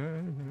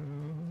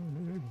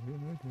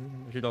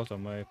should also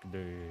make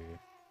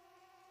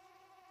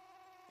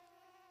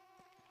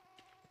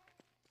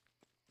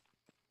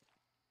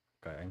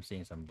Okay, I'm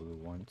seeing some blue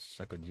ones.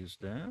 I could use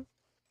them.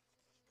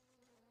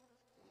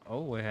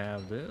 Oh, we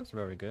have this.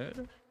 Very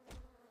good.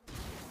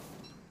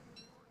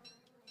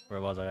 Where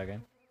was I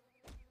again?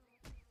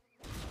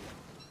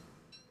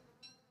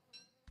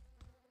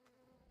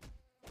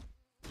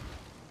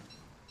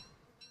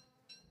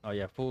 Oh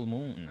yeah, full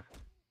moon.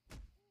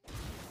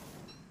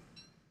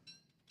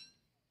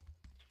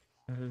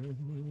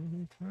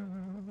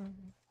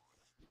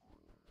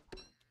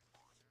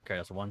 Okay,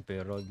 that's one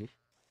pierogi.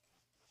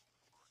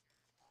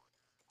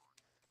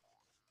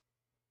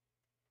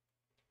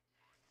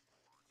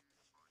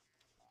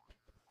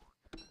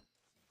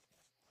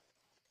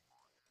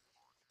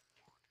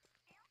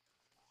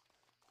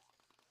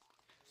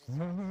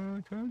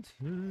 I can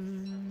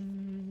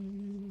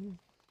see.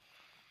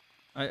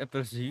 I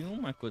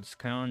presume I could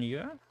scan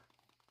here.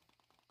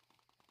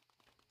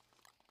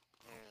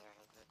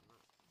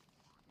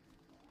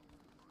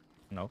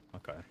 No,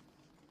 okay.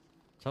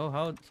 So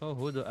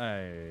who do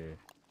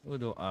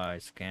I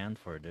scan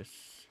for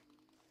this?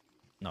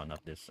 No,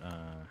 not this.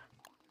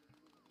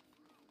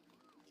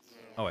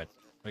 Oh wait,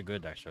 we're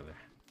good actually.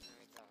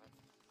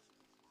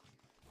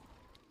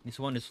 This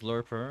one is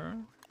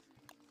Slurper.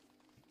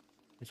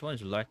 This one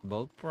is Light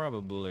Bulb,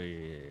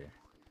 probably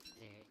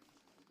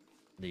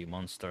the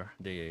monster,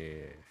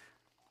 the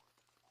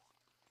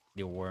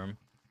worm.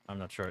 I'm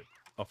not sure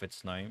of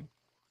its name.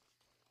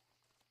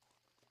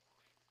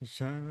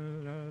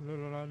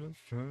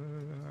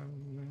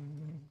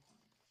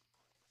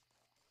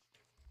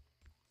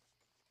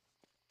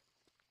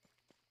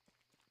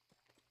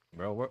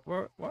 Bro,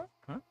 what?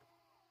 Huh?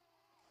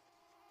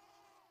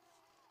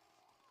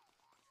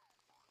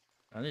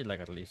 I need like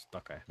at least.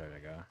 Okay, there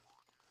we go.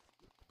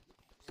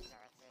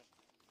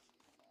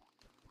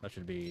 That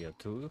should be a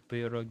 2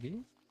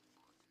 pierogi.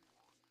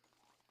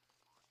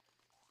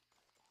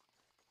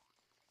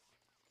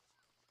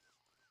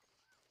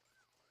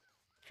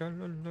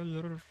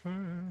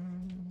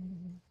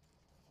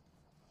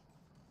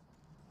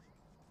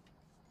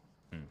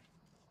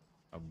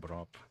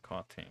 Abrupt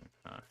cutting.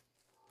 Huh?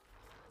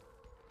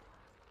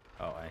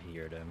 Oh, I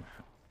hear them.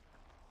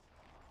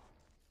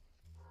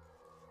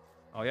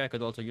 Oh yeah, I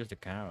could also use the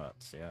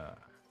carrots. Yeah,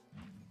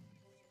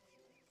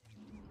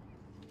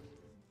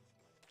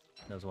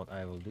 that's what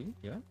I will do.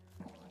 Yeah,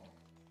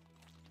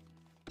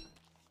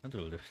 that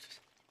will do.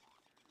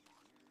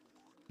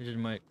 This is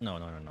my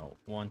no.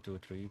 1, 2,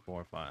 3,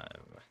 4, 5,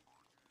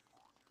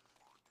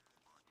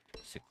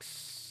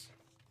 6.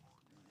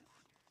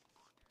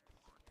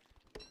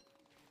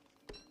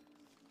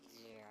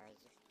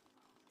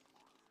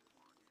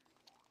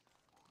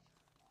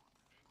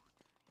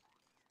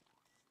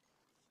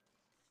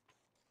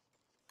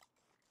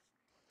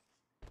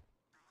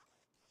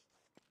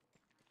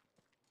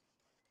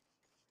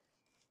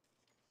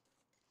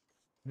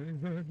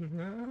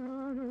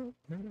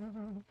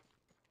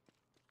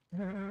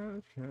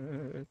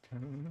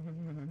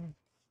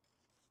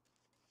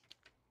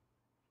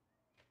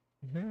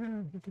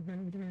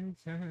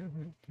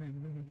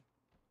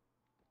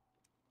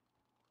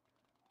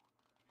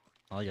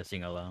 I'll just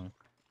sing along.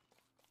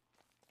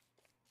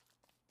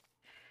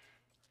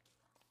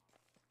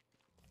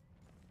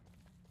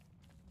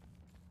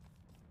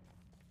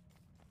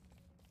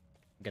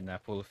 Gonna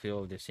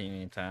fulfill the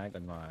singing tag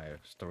on my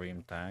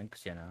stream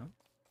tags, you know.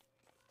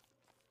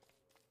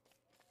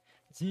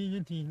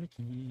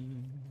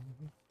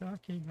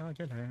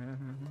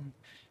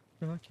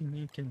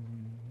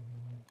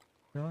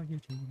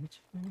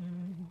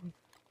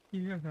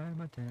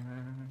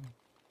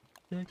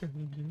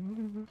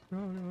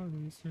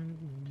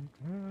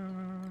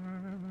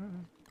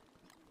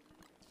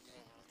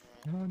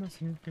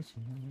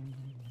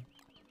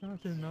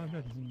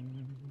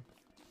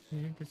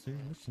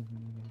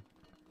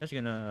 Just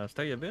gonna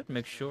stay a bit,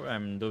 make sure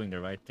I'm doing the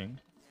right thing.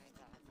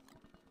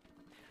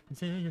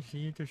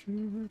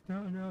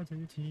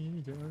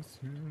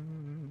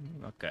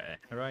 Okay,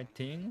 right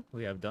thing,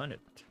 we have done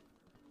it.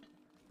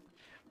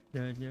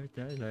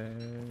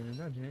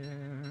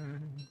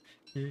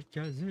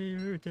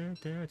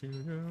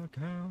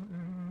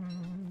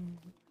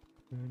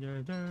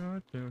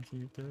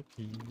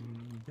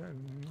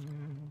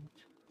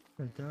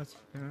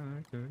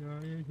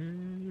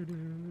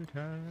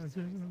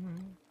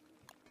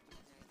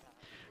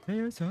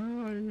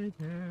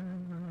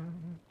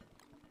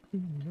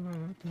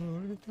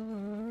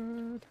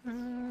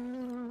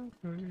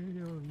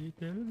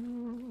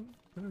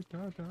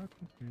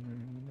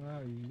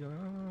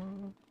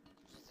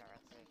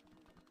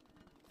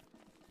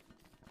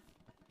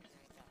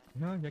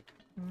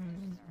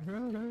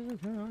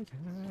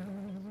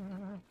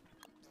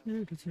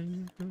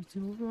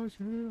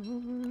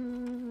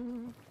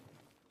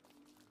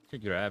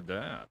 Should grab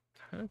that.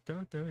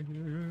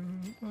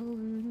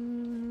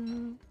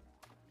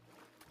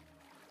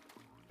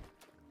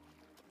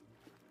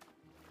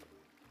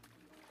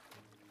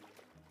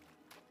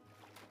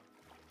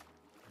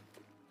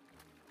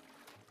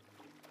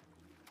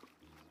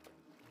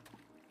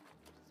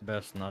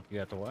 Best not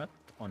get wet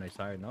on a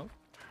side note.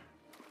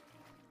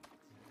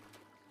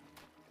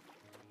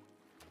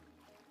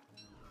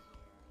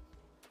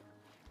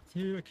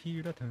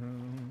 Kira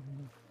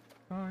town.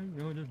 I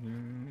know the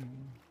moon.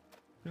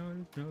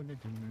 Know the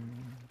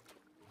moon.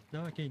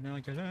 Lucky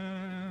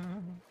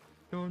Nagala.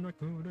 Don't know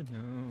good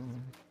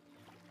know.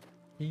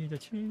 He's a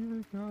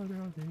chill God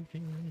of the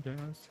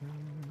Kingdom.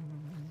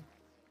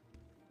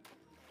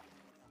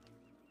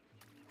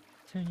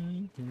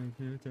 Take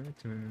the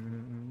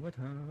turn. What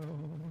how?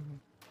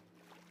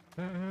 I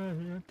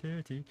have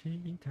to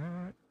keep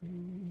that.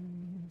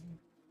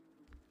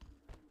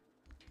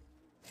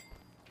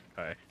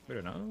 Okay, good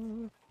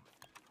enough.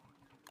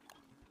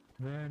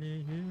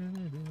 Very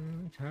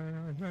good,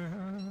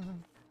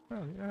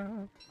 oh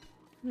yeah,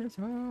 it's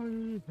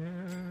all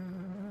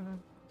there.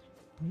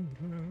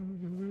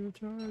 You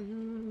try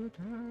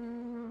to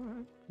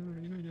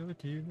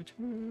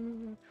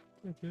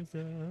but you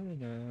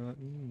said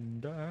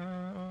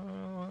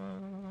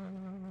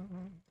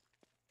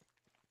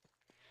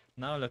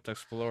now let's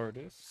explore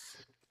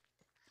this.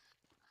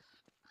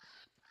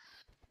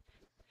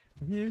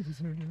 This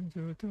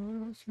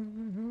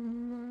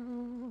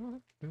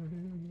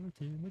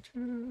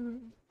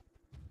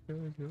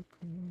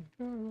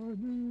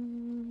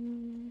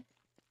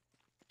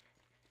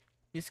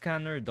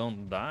scanner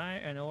don't die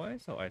anyway,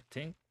 so I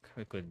think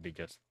we could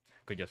just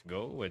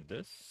go with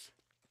this.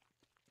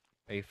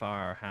 A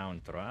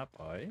firehound trap,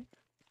 I.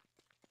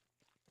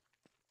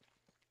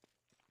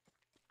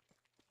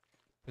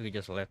 We could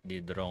just let the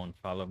drone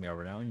follow me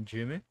around,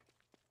 Jimmy.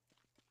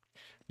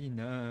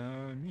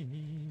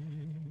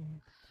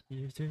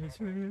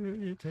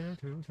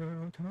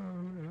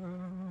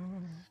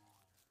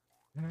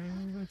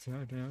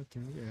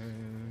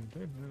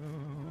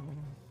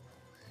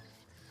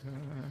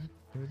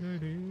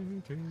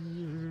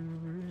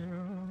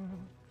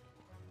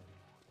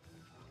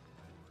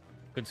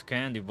 Could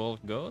scan the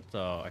vault goat,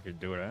 so I should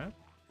do that.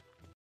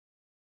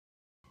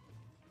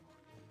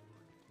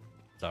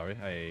 Sorry,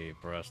 I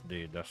pressed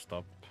the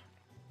desktop.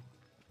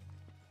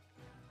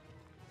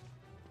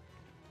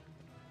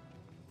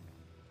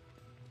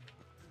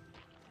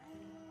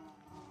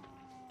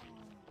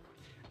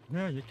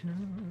 Now you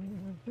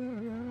can.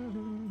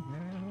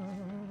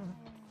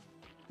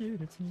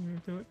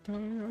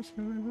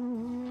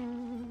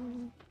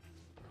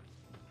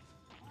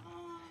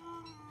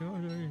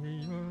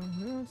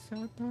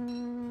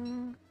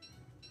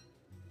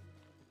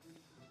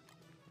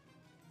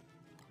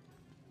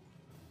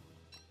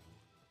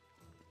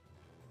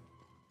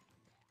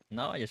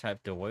 Now I just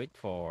have to wait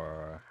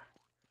for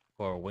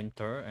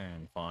winter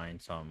and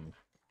find some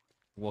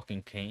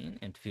walking cane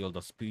and feel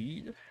the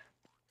speed.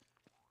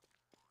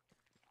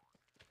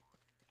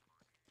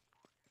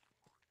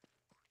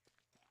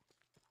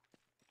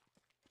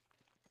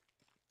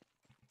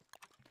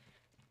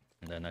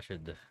 And then I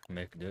should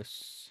make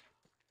this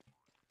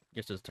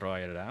just to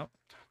try it out.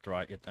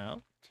 Try it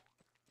out.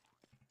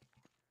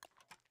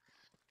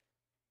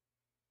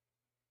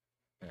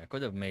 Yeah, I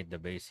could have made the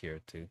base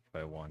here too if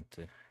I want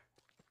to.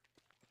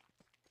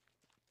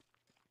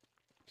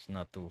 It's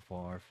not too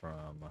far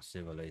from a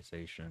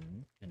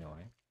civilization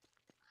anyway.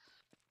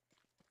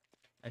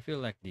 I feel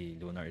like the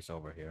lunar is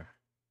over here.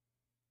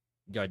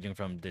 Judging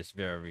from this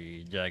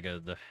very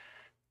jagged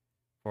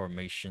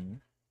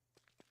formation.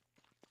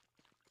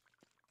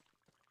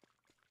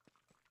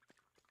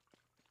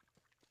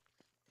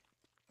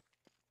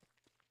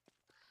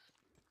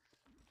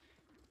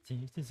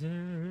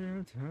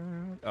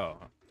 Oh,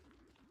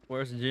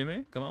 where's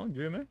Jimmy? Come on,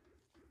 Jimmy.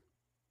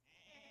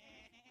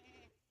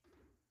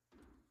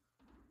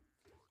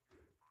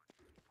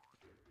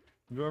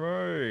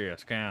 Jimmy,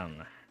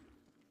 scan.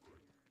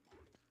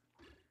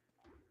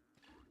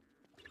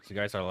 These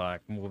guys are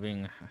like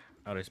moving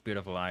at the speed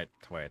of light.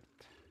 Wait,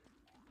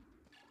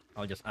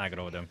 I'll just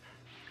aggro them.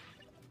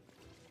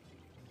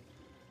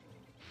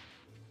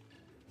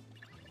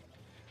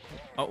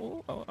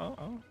 Oh, oh, oh,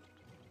 oh.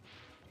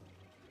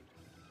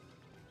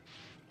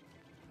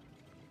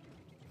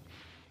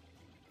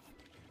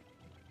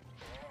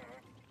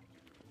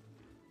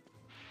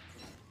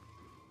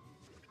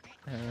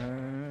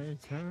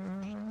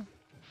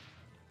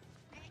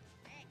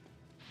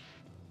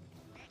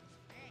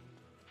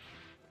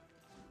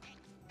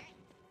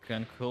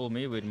 Can kill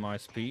me with my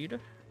speed,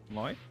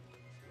 Mike.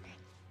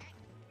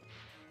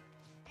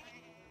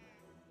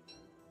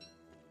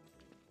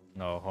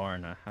 No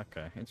horn.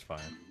 Okay, it's fine.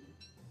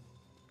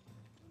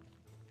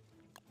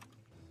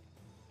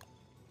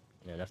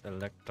 Yeah, that's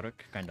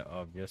electric, kind of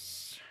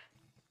obvious.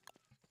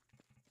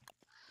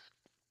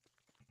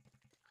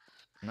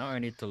 Now I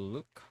need to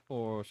look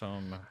for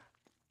some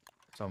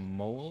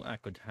mole I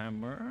could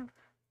hammer.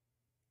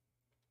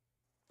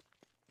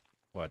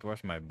 What?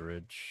 Where's my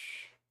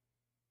bridge?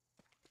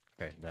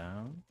 Okay,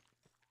 down.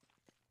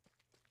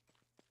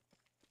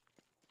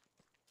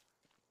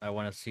 I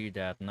want to see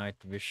that night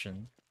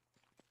vision.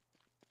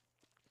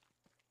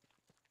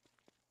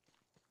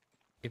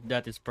 If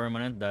that is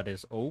permanent, that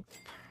is OP.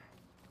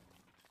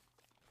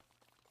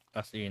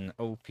 As in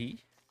OP.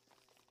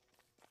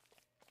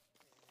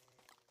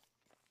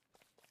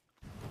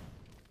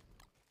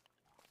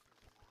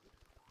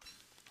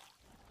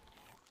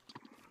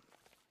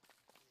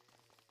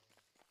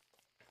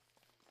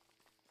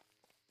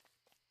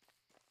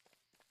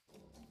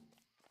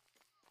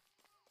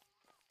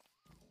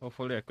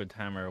 Hopefully I could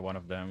hammer one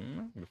of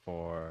them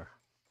before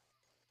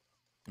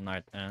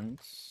night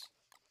ends.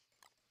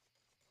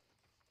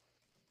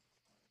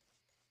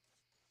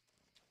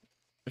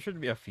 There should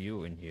be a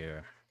few in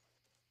here.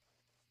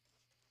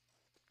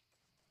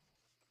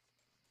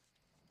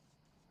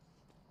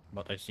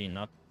 But I see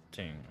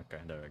nothing.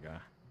 Okay, there we go.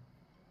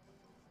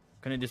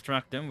 Can you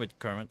distract them with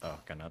current? Oh,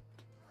 cannot.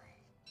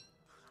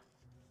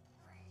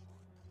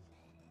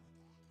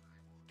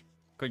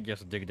 Could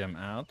just dig them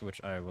out, which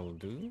I will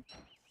do.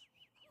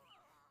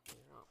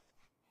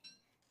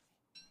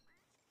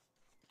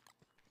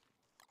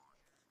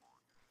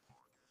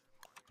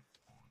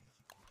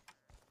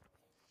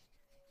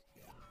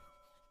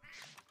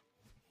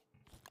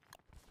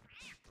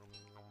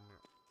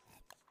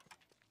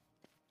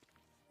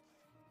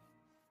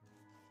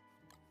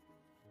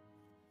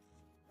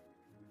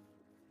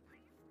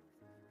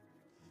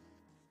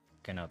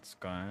 Cannot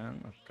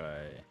scan.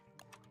 Okay.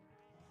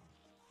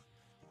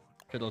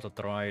 Could also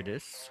try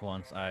this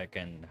once I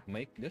can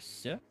make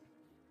this, yeah.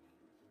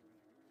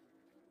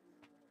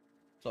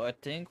 So I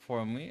think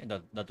for me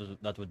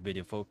that would be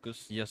the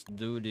focus. Just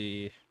do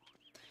the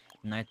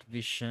night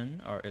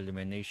vision or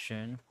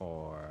elimination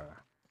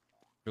for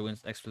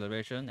ruins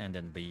exploration, and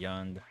then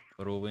beyond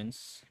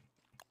ruins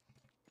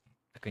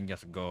I can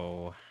just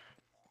go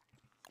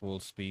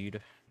full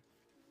speed.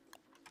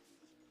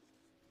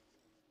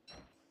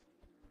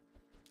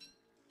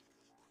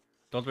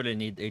 Don't really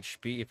need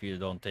HP if you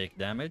don't take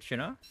damage, you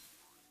know?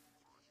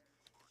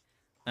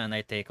 And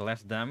I take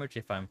less damage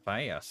if I'm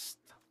fast.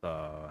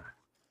 So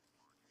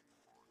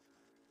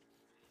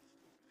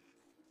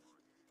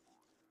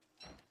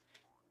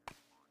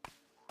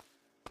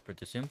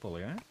pretty simple,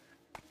 yeah?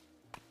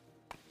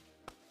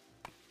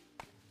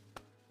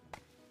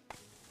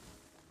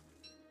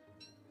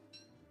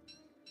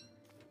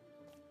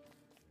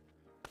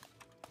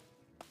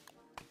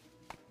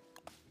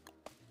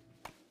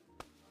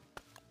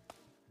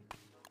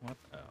 What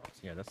else?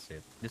 Yeah, that's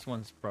it. This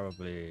one's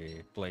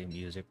probably play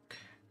music.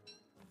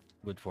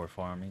 Good for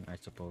farming, I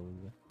suppose.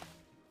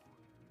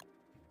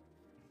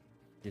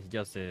 It's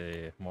just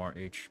a more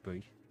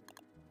HP.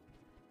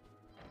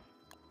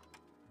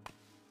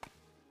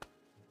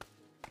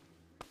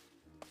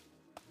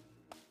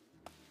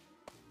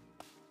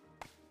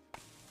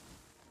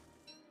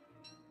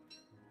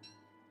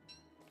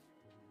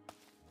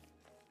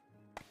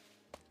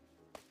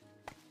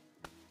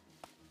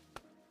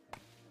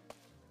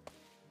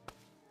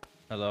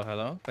 Hello,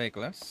 hello,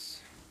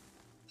 fakeless.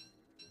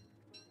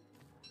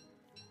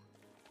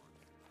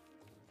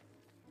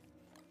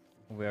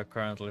 We are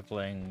currently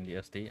playing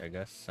DST, I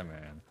guess. I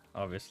mean,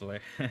 obviously.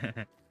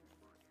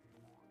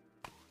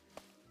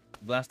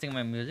 Blasting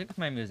my music. Is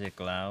my music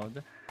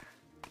loud?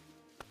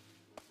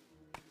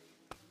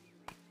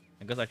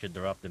 I guess I should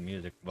drop the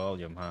music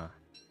volume, huh?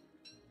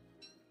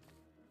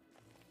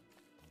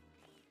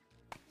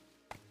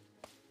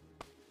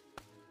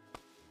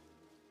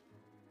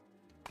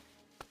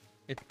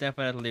 It's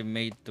definitely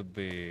made to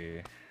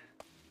be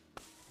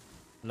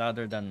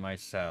louder than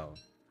myself.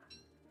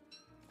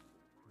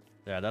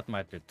 Yeah, that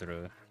might be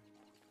true.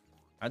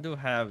 I do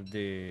have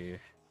the...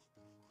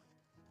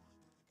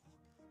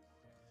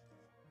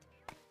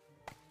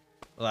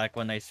 Like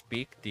when I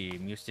speak, the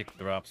music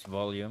drops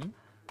volume.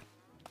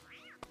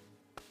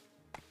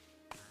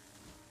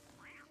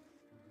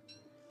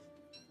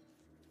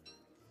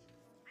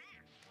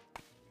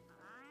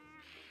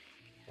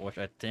 Which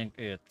I think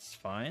it's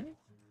fine.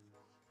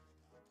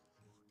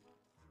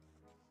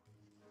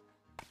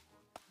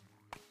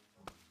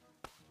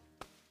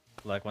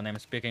 Like when I'm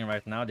speaking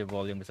right now, the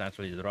volume is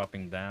actually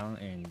dropping down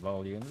in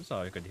volume,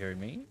 so you could hear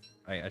me.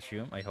 I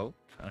assume, I hope,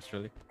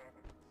 actually.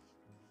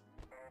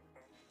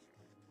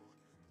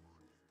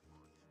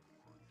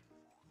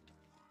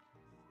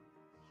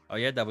 Oh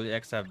yeah,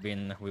 WX have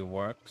been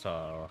reworked,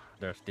 so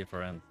there's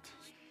different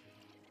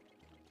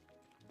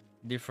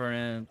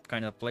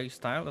kind of play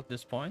style at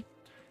this point.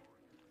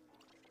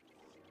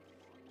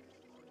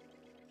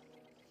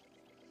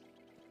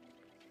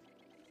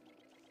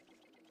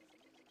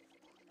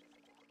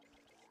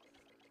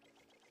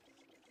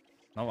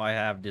 Now I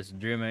have this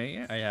Dream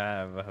A, I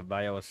have a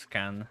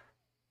bioscan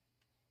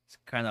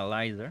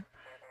scanalizer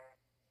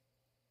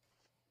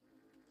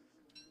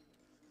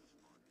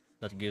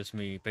that gives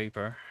me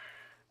paper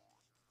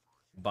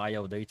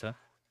bio data.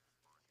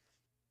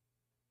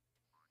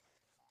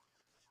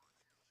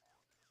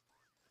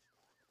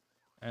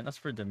 And as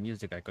for the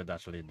music, I could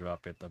actually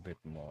drop it a bit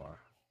more.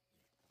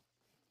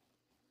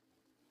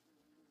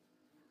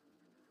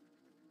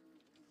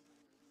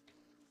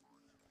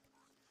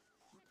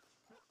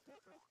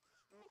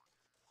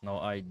 No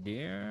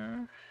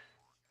idea.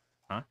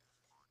 Huh?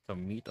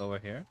 Some meat over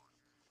here.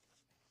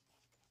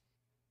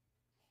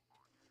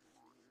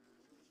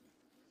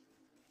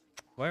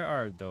 Where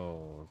are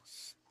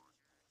those?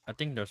 I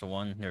think there's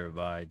one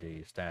nearby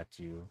the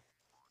statue.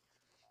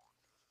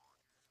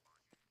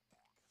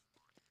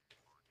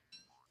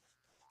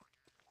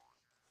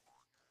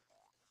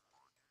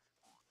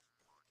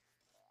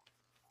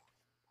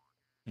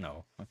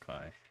 No,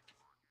 okay.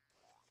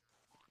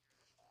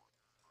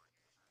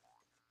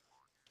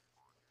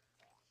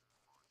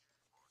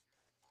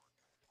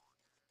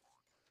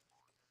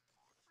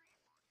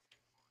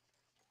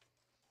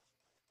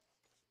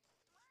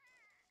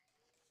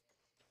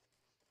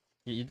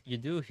 You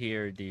do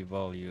hear the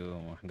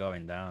volume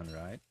going down,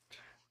 right?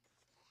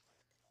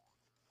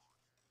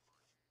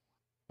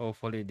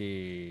 Hopefully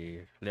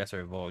the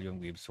lesser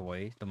volume gives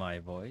way to my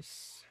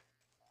voice.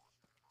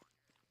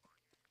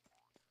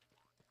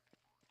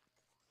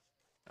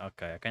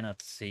 Okay, I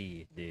cannot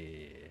see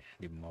the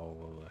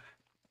mole.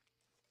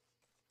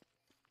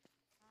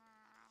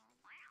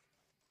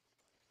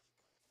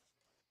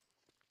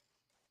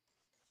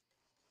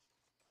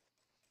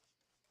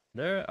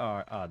 There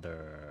are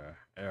other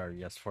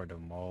areas for the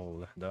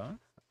mole, though.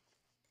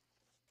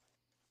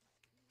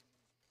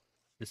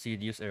 The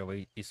CDU's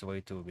airway is way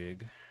too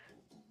big.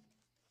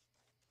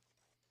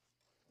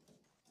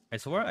 I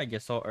swear I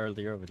just saw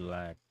earlier with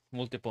like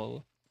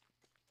multiple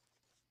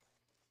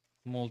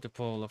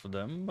of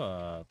them,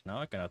 but now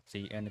I cannot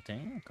see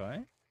anything.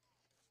 Okay.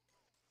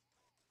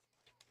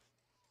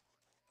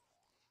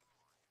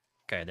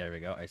 Okay, there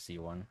we go. I see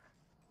one.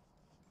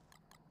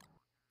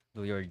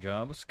 Do your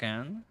job,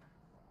 scan.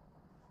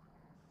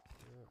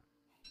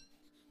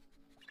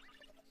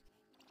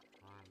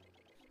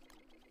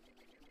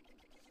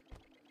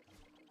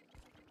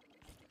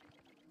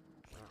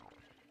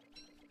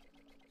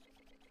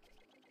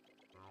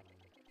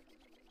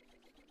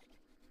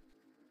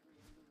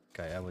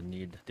 Okay, I would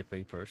need the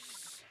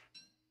papers.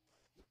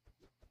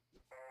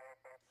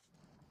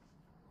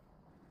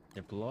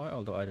 Deploy,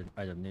 although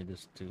I don't need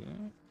this too.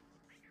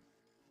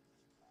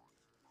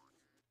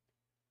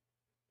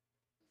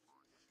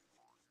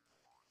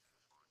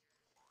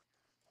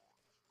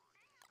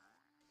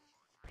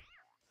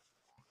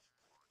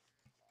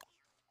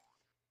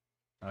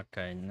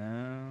 Okay,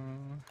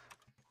 now.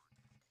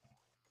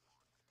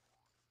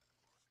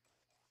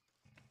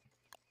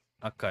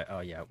 Okay, oh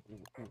yeah,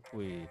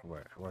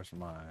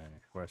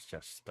 where's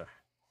Chester?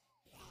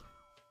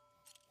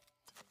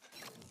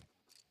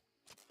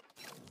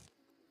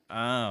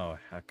 Oh,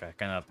 okay,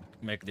 cannot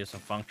make this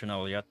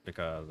functional yet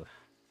because...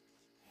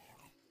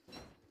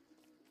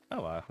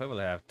 Oh well, we will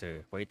have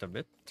to wait a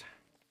bit.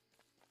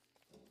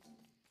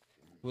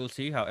 We'll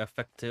see how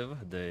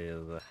effective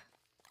this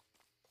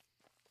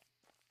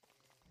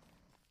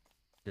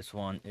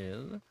one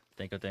is.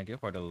 Thank you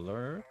for the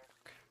lurk.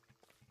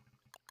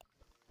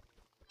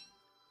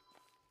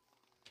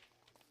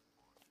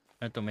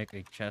 And to make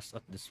a chest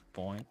at this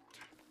point.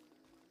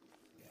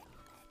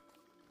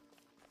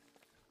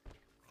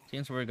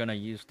 Since we're gonna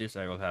use this,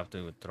 I will have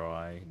to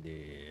try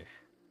the...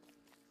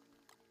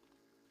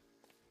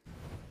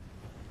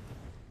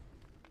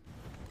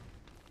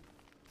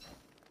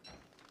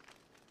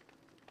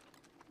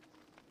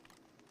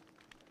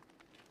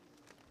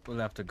 We'll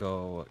have to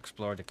go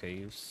explore the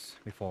caves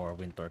before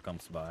winter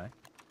comes by.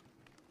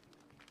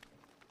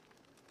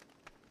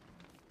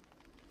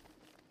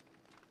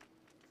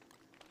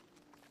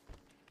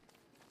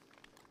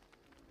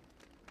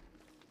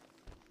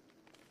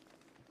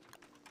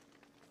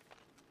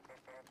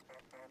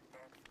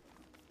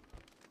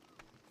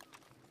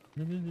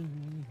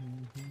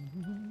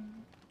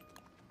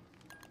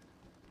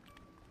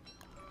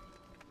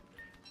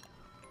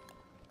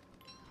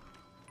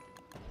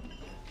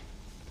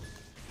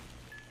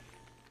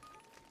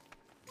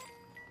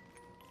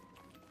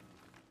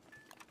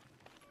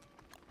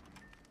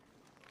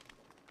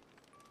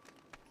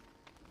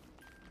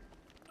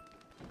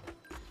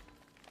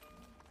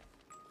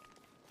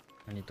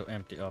 I need to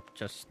empty up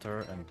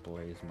Chester and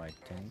place my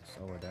things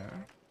over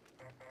there.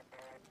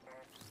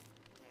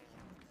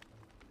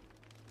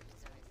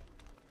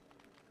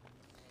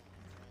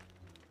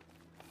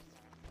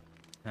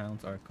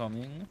 Hounds are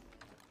coming.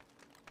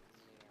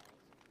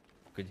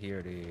 You could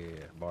hear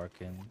the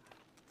barking.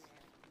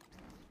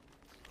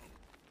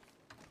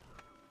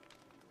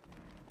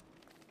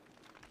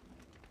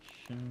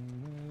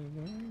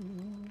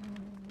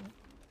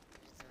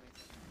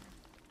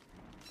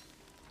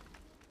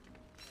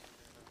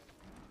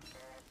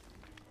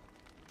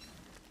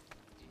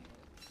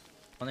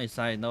 On a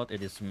side note,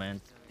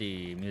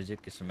 the music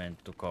is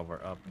meant to cover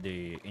up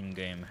the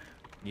in-game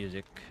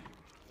music.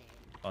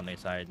 On a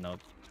side note.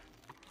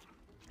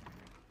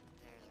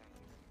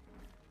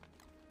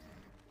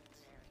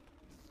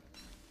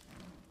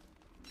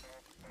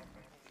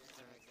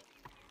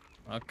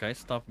 Okay,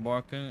 stop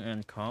barking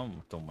and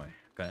come to me,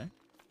 okay?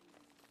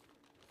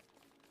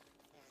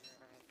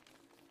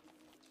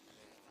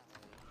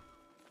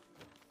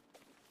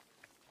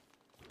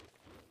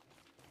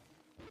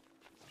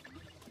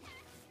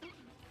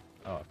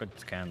 Oh, I could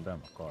scan them,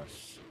 of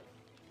course.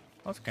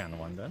 I'll scan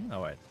one then.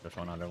 Oh wait, there's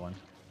one other one.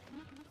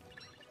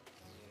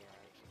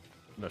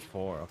 There's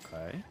four,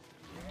 okay.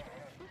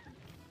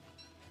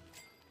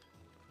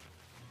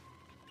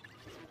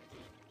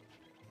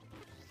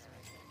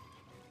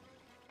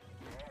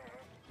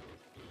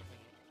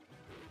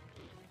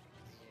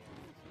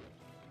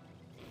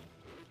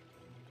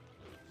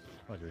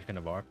 Oh, you're just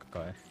gonna bark?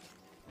 Okay.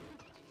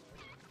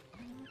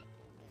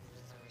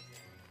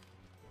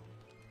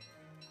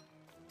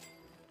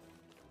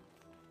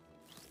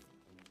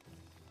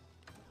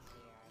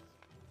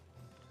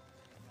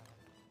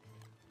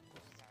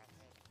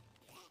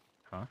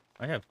 Huh?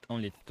 I have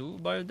only 2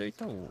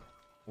 biodata?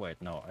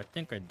 Wait, no, I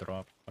think I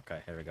dropped. Okay,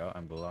 here we go.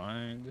 I'm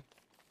blind.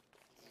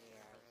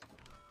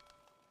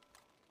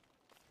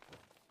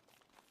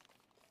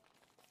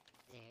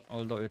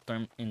 Although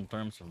in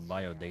terms of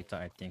biodata,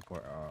 I think we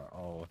are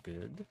all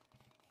good.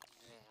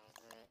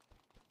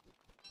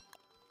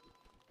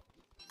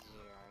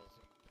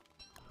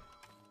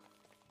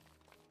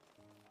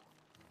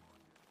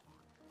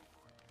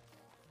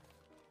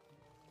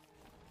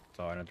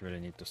 So I don't really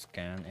need to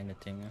scan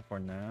anything for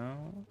now.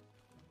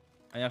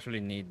 I actually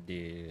need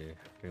the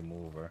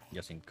remover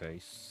just in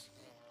case.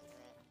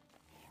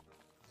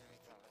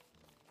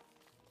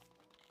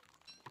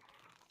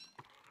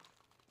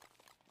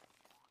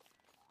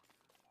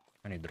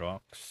 I need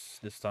rocks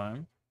this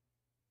time.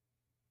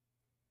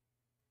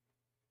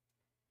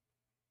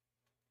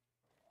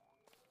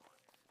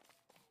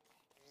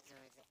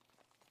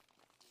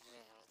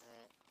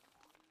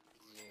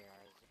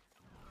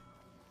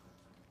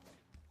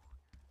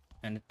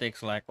 And it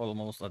takes like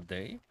almost a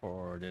day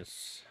for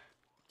this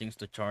things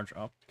to charge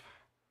up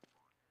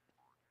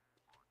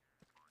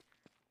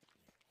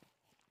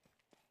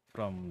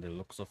from the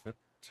looks of it.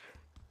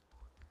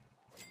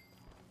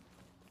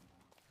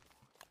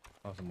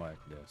 Something like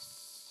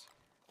this.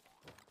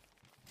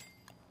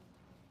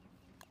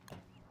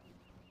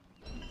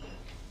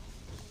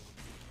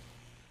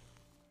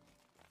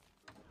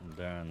 And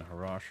then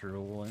rush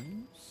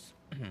ruins.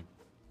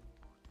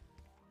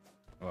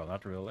 Well,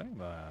 not really,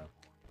 but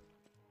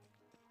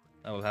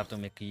I will have to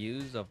make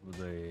use of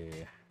the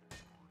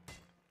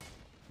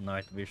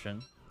night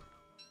vision.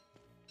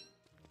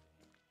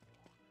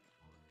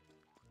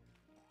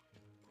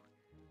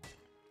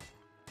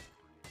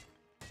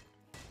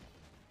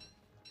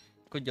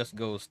 Could just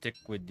go stick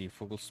with the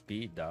full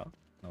speed though.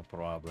 No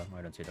problem.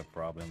 I don't see the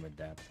problem with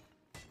that.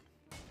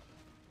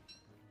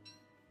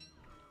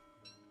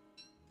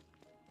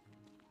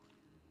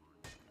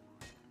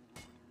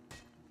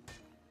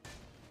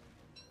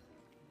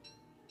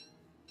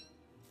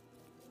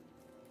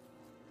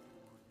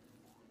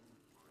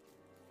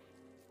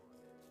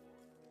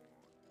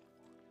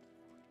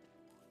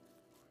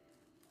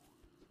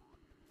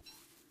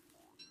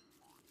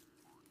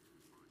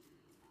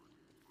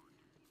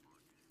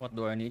 What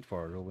do I need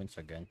for ruins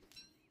again?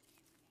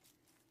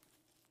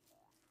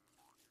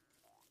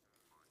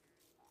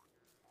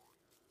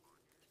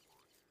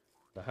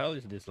 The hell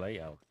is this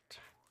layout?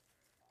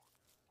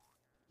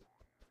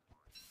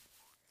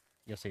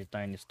 Just a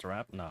tiny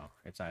strap? No,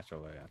 it's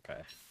actually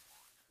okay.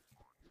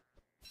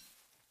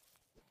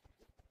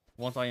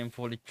 Once I am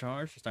fully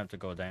charged, it's time to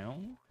go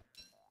down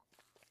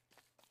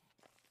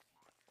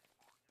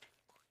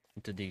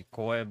into the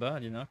cueva,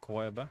 you know,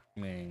 cueva,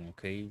 meaning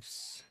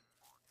caves.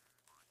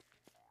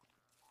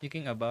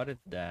 Thinking about it,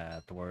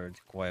 that word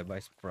cueva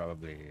is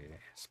probably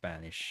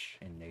Spanish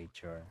in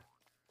nature.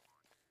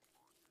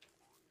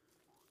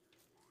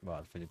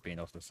 But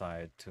Filipinos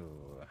decide to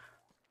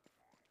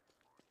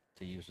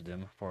use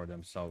them for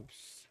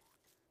themselves.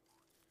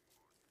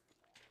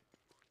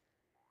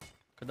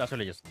 Could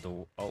actually just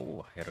do.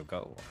 Oh, here we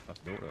go. Let's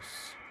do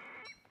this.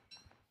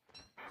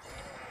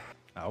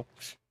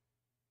 Ouch.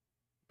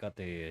 Got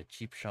a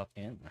cheap shot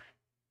in.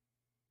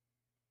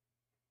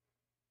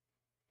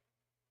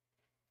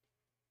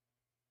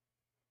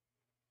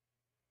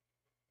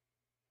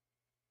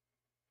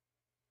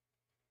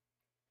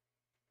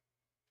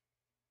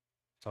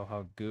 So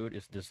how good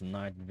is this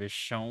night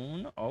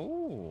vision?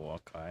 Oh,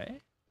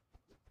 okay.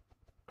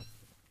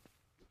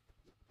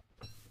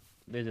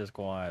 This is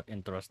quite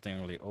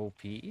interestingly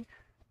OP.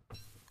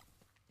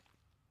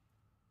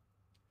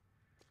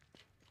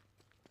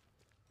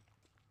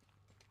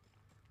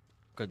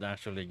 Could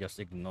actually just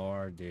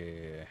ignore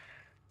the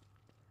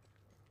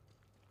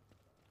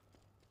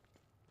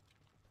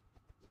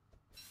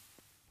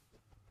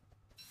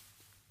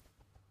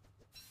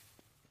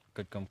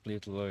could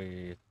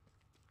completely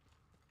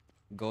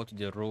go to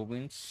the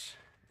ruins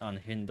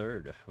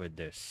unhindered with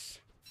this.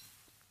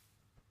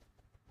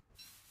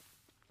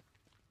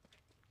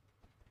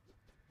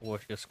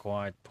 Which is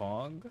quite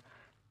pog.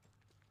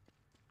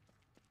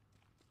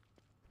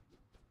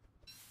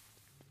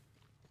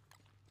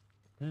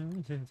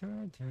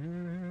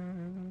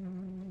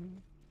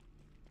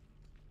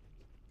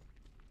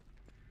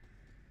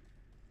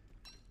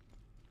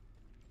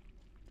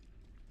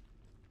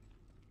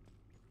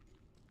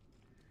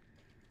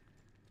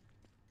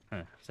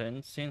 Huh.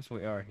 Since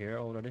we are here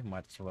already,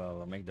 might as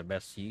well make the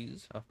best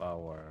use of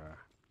our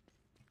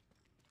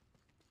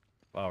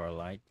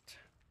light.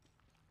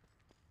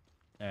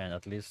 And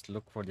at least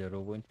look for the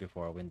ruins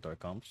before winter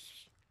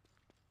comes.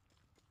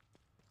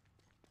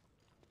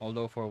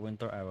 Although for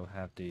winter I will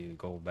have to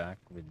go back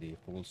with the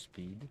full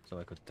speed so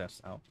I could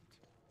test out.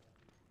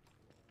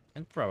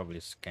 And probably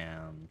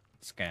scan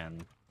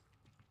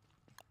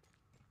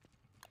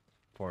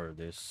for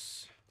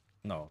this.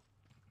 No.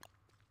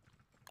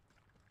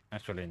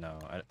 Actually no,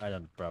 I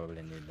don't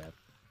probably need that.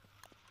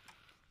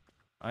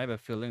 I have a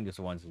feeling this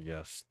one's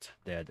just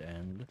dead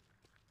end.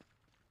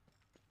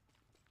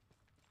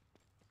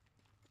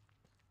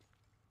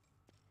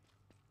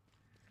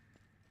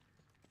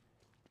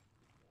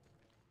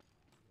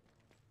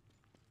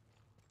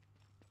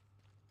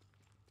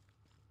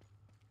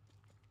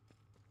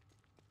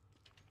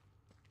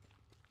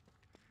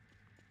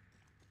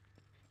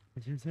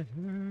 And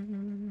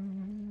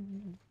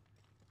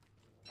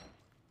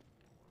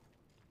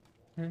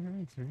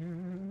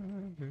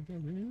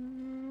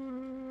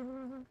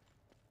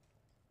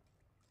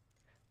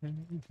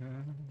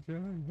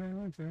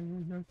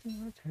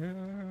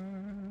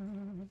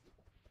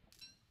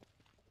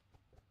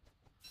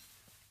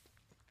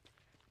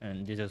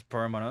this is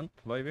permanent,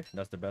 baby.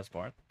 That's the best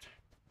part.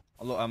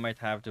 Although I might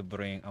have to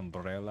bring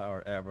umbrella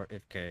or ever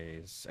in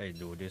case I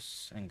do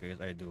this, in case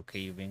I do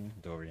caving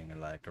during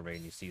like a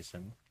rainy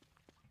season.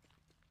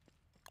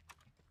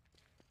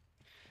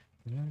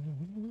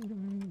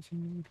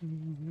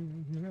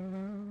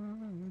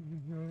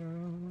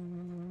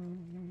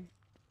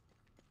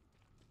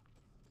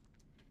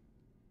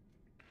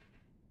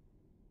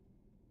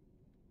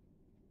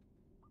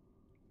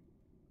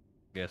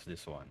 Guess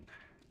this one.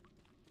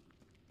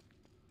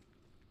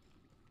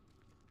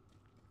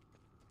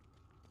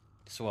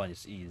 This one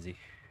is easy.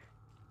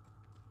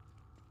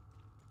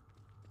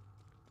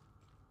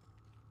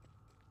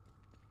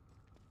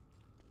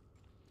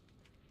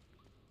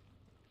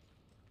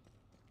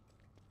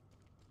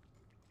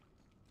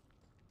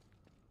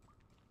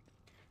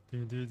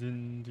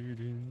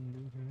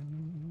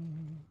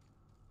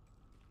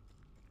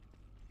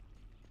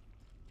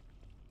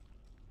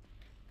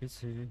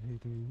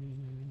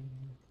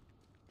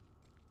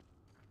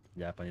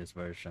 Japanese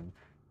version.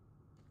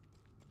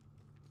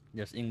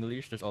 There's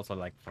English, there's also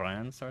like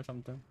France or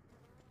something.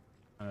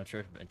 I'm not sure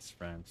if it's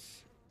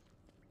France.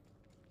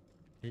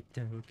 It's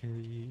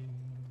okay.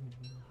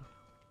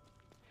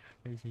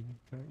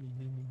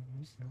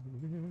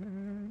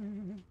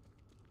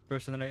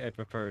 Personally, I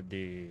prefer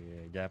the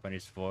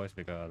Japanese voice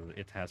because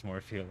it has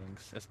more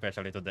feelings,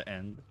 especially to the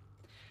end.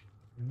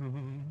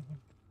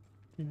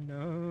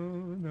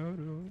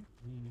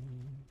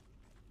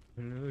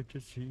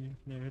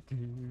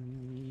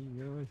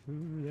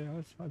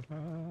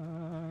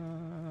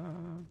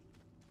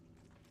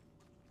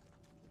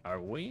 Are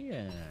we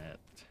at?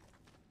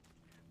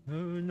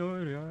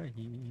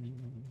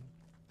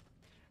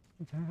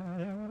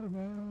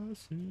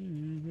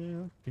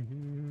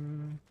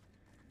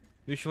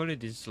 Usually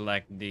this is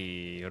like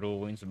the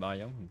ruins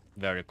biome,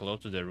 very close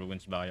to the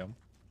ruins biome.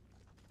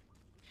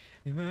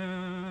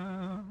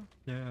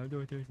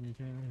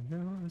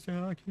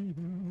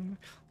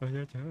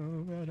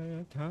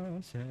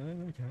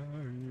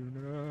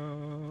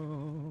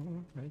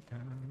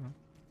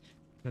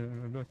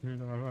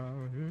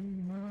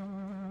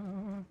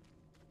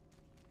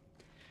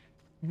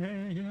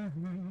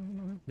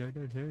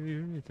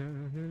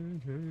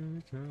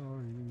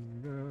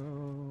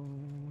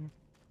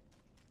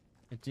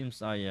 It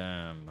seems I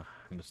am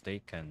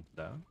mistaken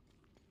though.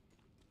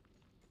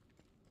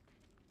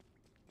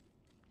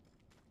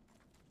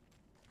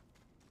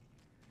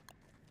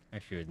 I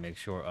should make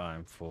sure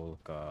I'm full,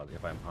 cause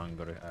if I'm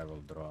hungry I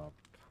will drop.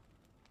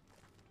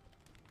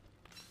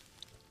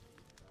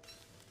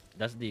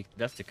 That's the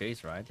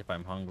case, right? If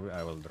I'm hungry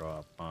I will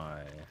drop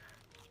I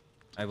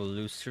will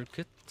lose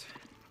circuit,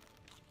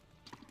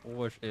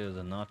 which is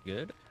not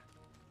good.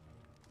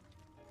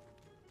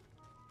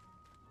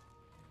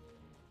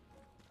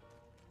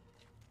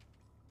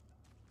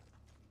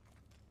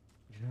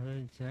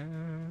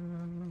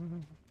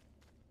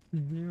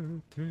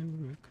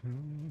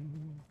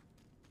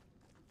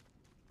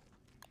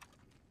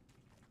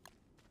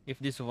 If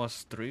this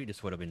was 3,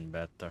 this would have been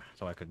better.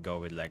 So I could go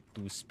with like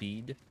 2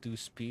 speed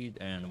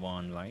and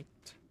 1 light.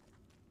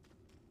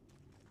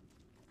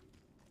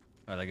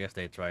 Well, I guess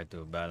they tried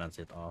to balance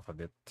it off a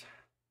bit.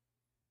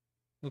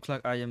 Looks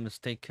like I am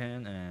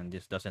mistaken and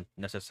this doesn't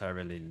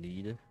necessarily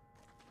lead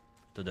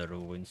to the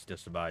ruins,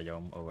 this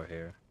biome over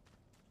here.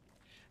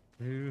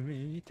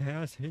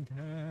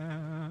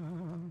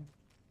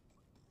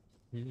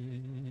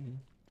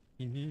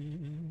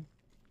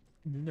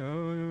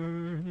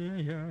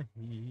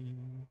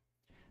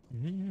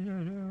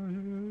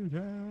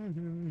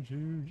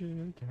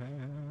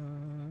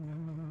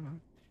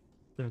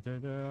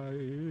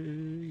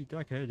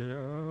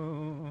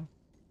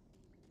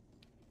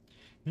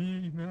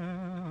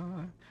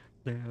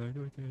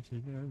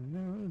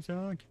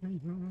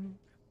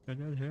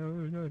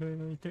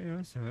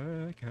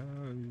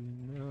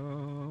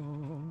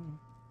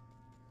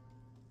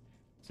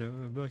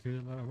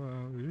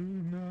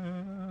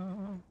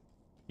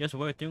 Just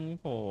waiting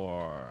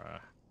for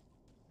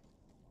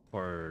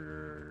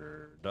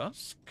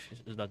dusk.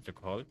 Is that you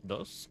call it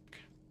dusk?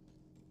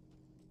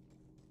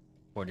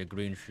 For the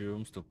green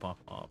shrooms to pop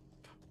up.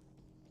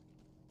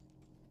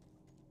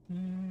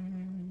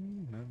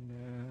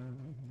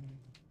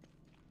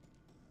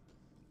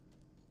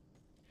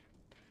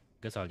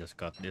 Guess I'll just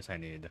cut this. I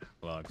need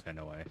logs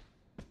anyway.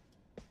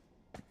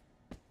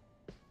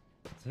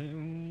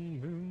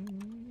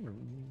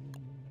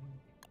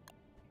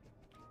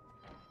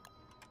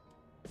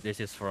 This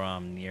is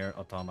from Near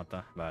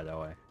Automata, by the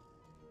way.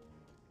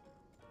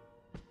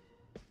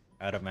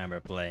 I remember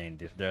playing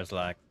this. There's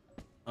like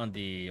on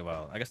the,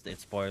 well, I guess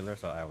it's spoiler,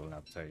 so I will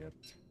not say it.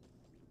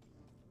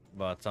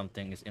 But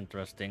something is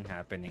interesting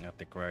happening at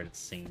the credit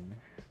scene.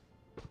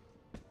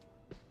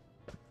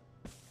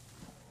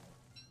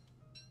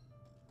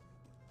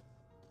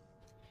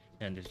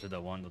 And this is the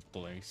one that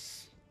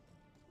plays.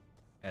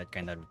 It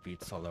kind of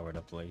repeats all over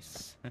the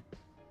place.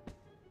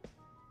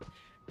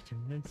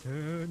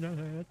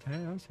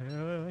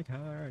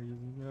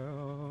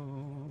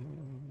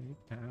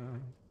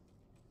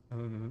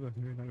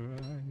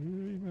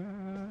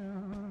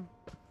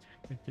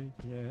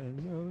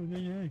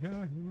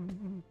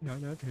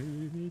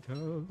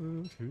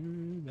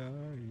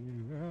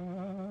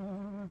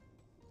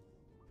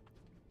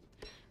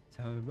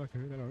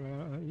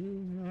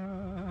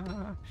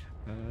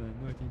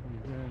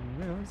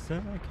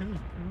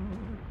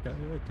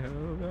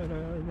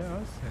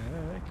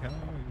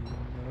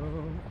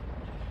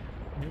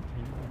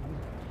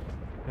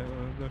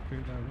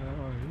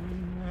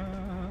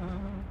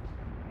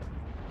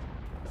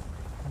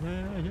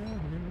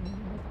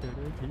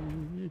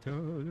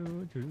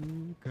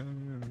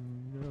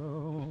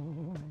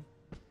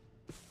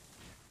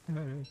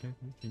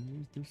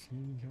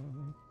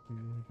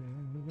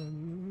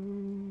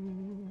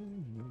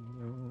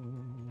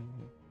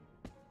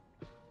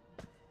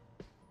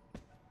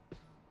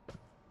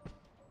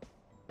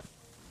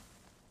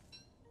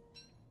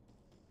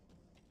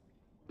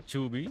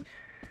 Chubby.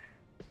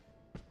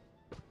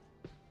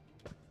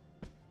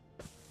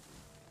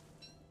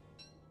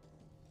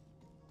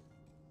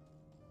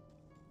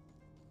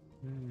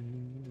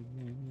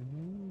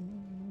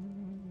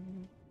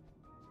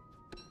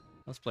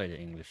 Let's play the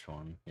English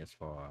one, just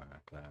for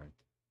clarity.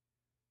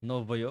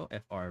 Novoyo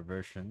FR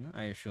version.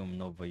 I assume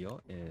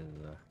Novoyo is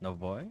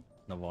Novoy,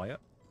 Novoyo,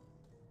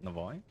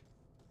 Novoy.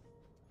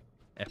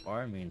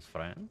 FR means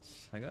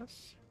France, I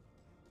guess.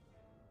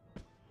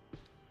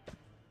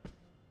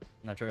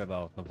 Not sure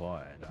about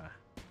Novoy.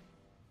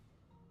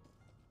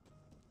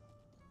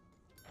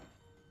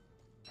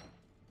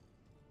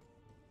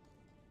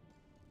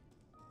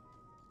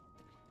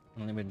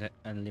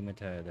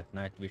 Unlimited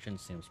night vision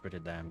seems pretty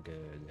damn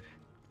good.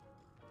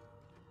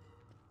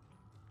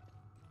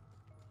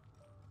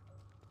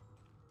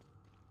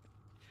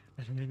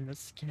 In the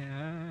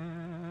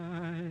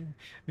sky,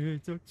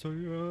 it's a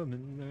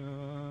luminous.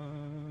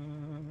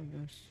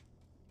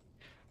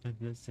 And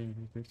the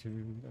same to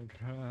the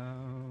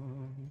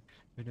ground,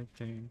 and the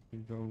thing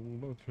is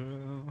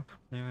overflow.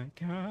 I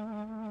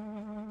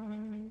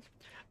can't,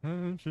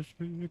 I'm just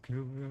really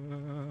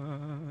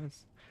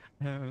curious.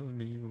 Tell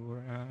me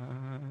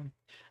why,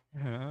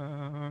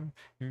 how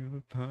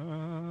you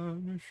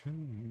punish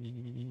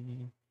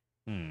me.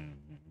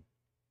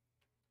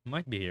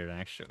 Might be here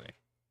actually.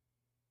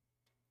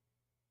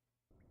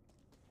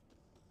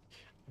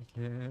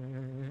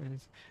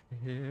 Yes,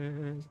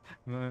 yes,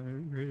 my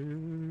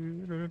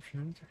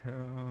redemption's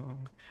hell.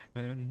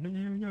 And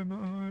leave your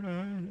more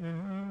I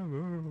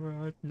ever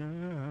right now.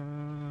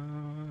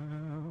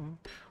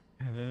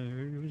 Can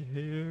you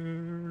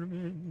hear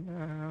me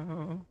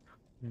now?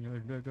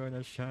 You're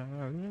gonna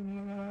shout it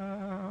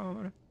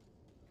loud.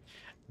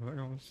 I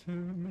don't see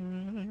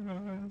many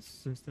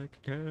voices that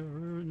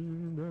carry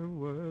the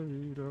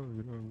weight of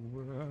the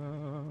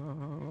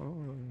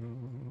world.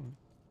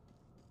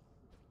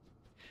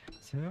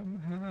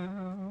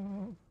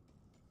 Somehow,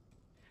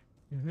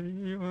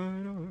 every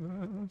one of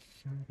us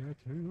get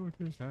to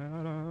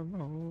decide I'm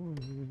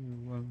only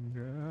one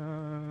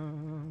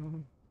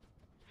girl.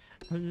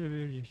 I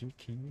really should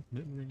keep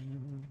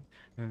believing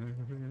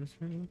every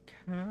will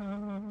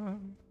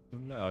count.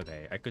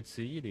 Okay, I could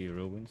see the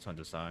ruins on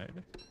the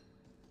side.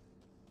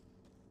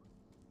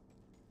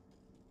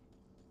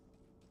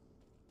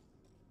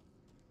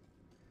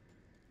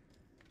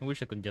 I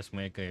wish I could just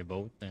make a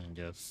boat and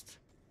just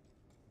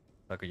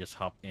I could just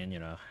hop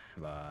in,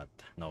 but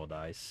no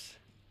dice.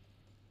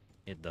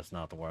 It does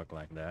not work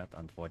like that,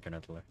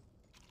 unfortunately.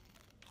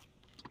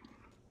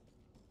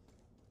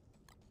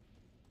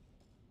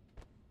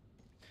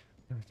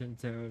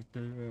 Turns out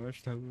the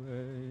rushed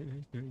away,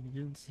 you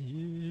can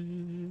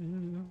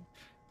see.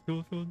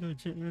 Go for the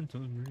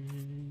gentle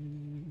breeze.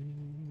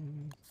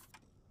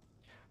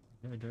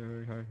 The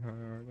dirt I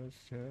heard us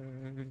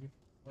say,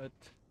 what?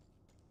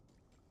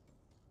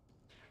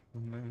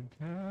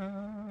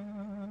 Mankind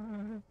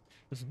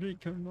has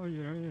become my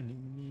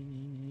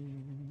enemy.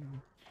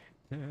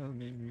 Tell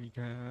me we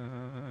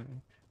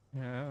can.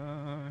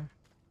 Yeah.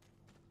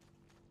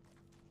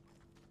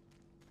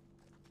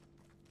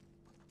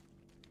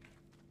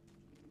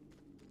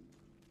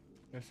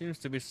 There seems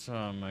to be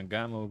some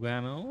gamo.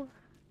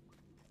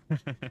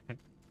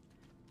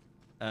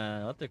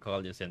 What do you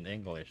call this in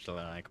English?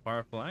 Like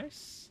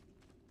fireflies?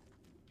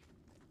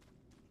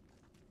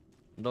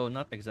 Though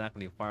not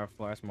exactly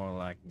fireflies, more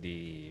like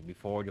the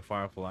before the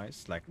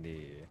fireflies, like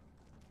the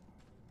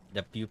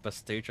pupa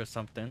stage or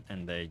something,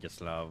 and they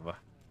just love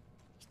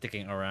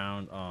sticking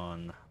around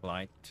on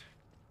light.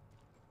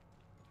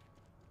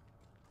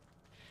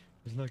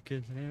 It's like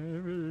it's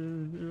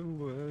every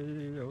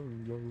way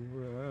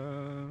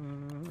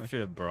around. I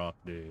should have brought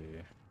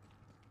the.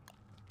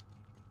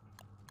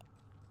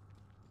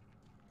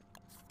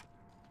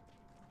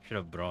 Should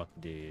have brought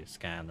the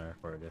scanner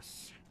for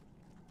this.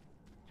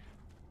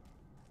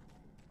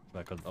 So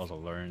I could also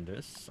learn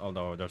this,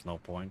 although there's no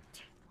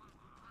point.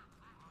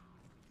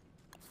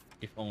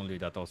 If only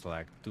that was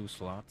like 2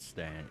 slots,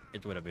 then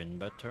it would have been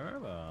better,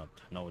 but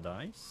no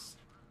dice.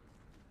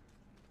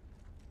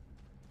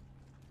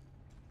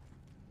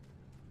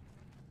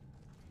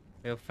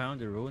 We have found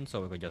the ruin,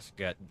 so we could just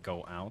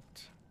go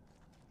out.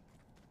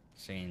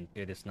 Since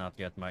it is not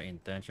yet my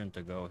intention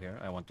to go here,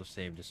 I want to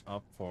save this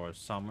up for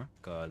summer,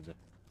 because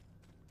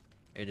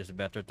it is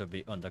better to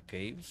be on the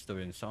caves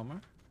during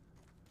summer.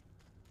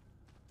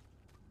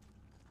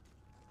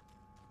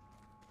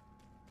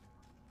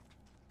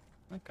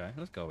 Okay,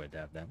 let's go with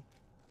that then.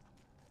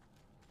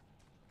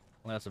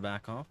 Let's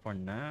back off for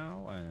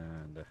now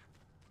and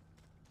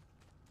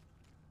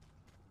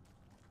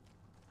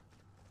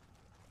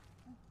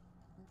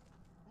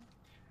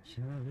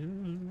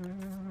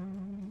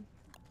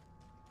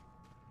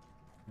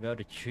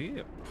very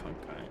cheap.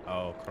 Okay.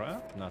 Oh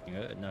crap! Not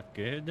good. Not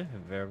good.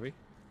 Very,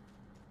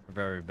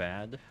 very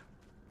bad.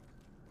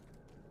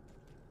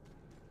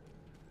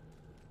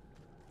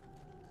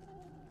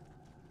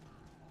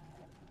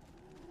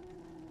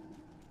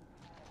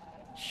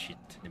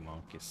 Shit, the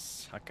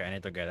monkeys. Okay, I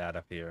need to get out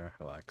of here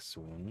like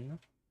soon.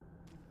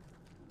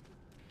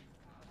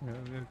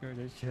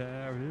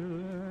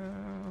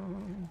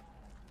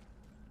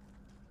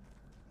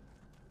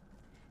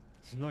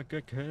 It's like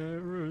a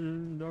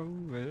carrot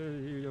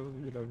away.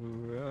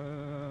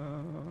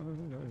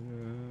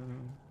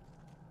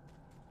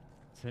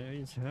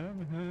 Say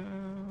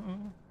somehow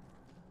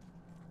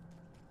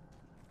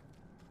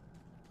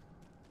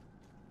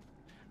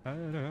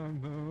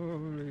I'm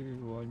only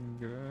one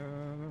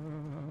girl.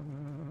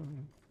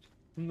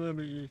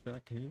 Maybe if I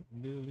keep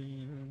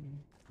billion.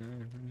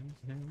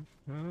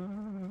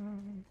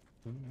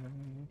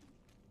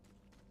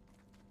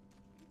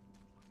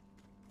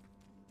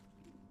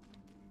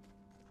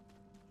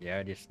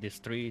 Yeah, these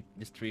three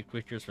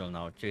creatures will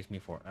now chase me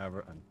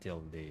forever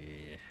until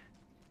the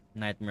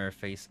nightmare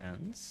phase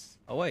ends.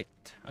 Oh wait,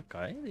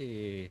 okay,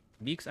 the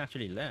beaks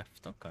actually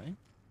left. Okay,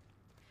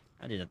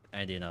 I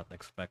did not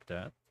expect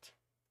that.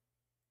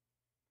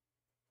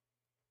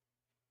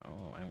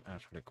 Oh, I'm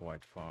actually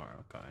quite far.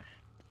 Okay,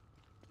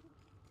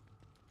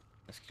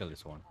 let's kill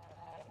this one.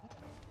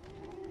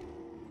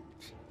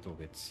 2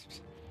 hits.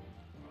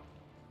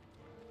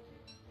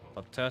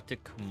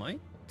 Pathetic might.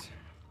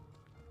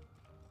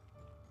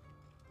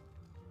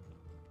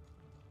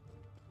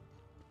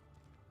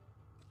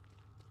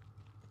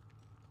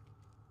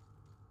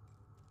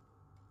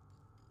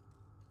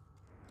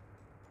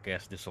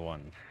 Guess this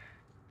one.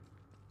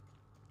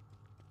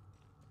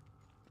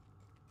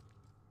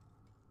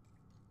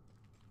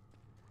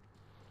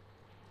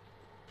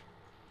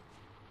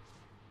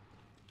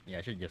 Yeah,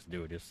 I should just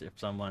do this. If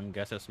someone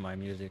guesses my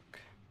music,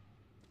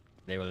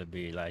 they will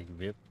be like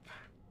VIP.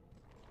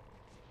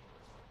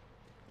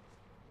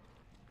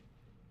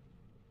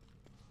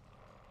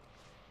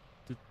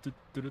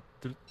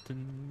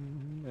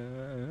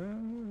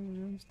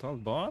 Stall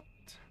bot.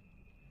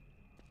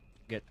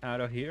 Get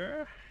out of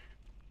here.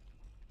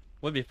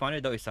 Would be funny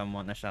though if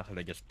someone is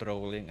actually just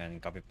trolling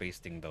and copy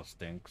pasting those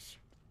things.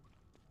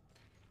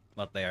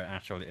 But they are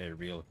actually a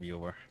real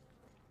viewer.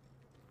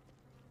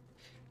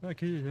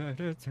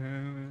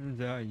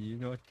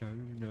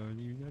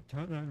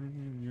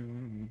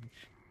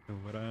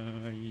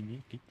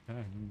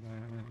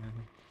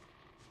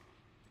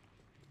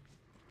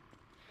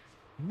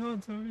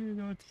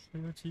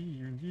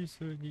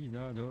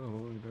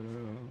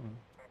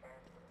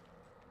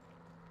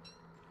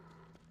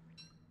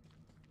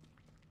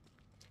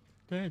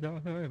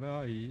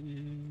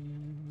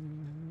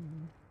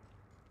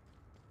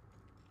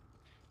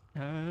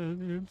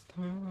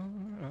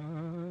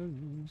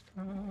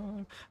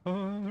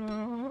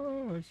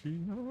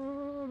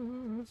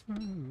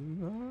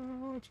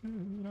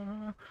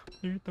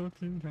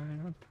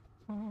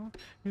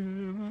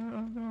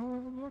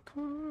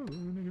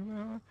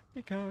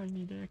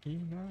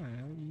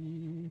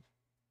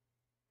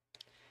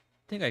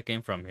 Think I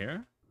came from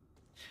here.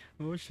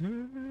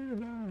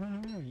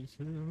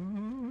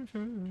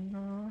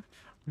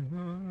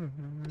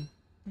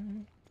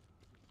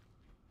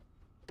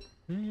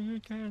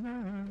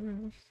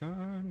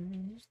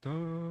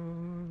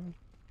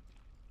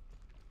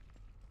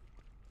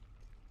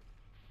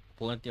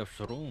 Plenty of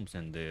shrooms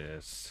in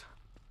this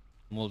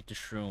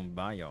multi-shroom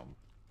biome.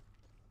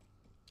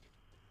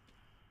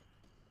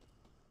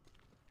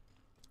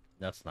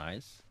 That's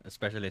nice,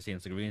 especially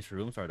since green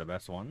shrooms are the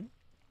best one.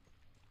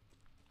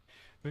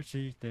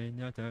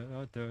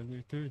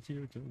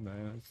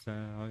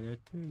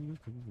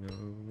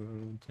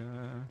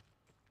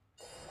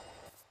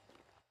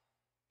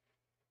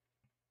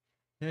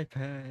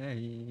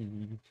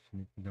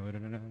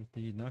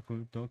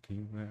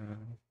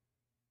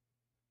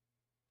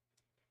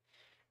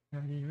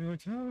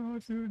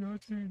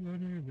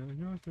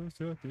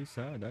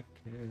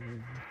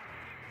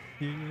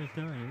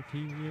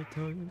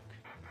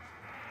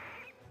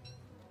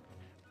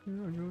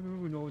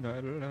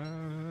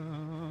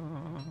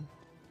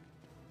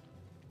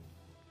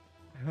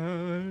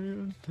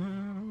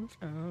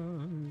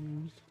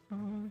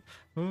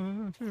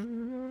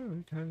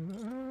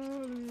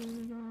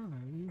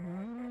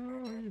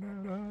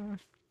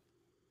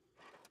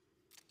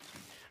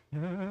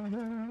 Yep,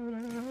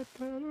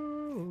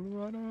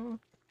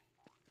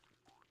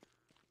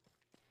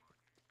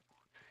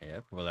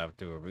 we'll have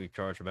to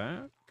recharge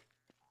back.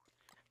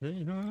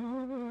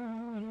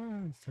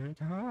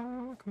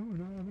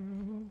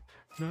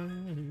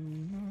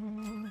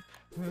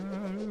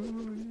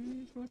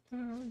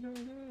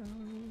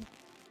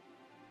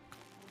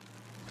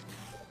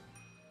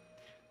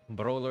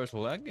 Brawler's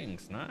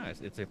leggings, nice.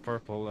 It's a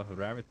purple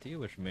rarity,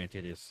 which means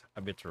it is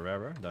a bit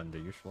rarer than the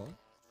usual.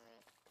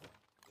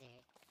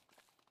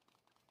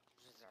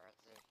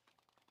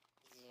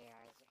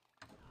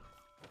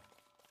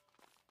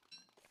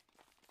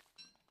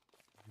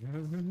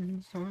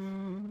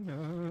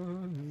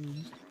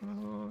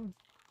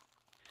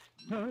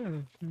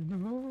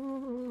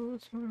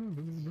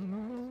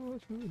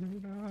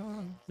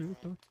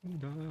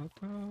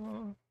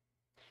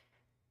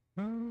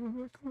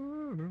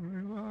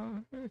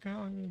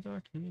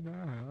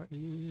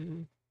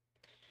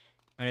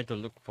 I need to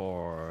look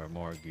for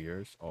more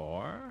gears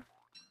or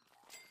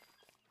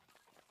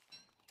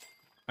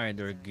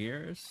either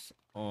gears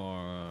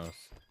or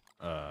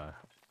uh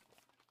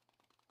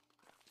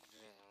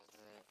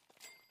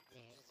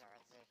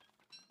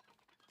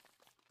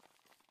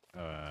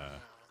uh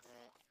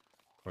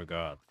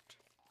forgot.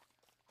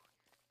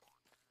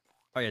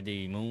 Oh yeah,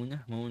 the moon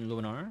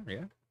lunar,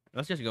 yeah.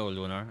 Let's just go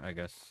lunar, I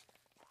guess.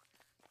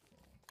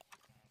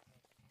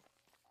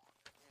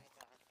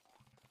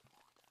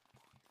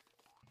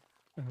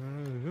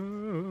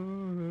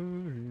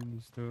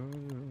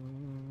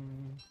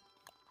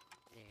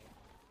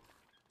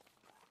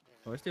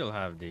 We still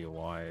have the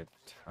white.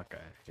 Okay,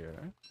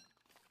 here.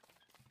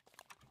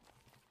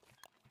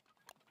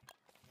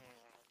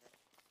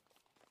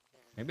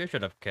 Maybe I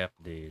should have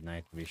kept the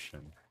night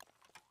vision.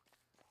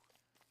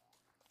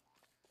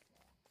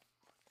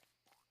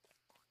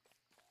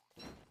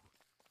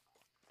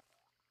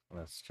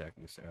 Let's check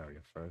this area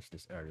first.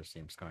 This area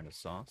seems kind of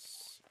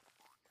sus.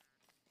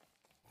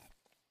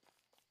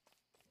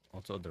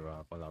 Also, there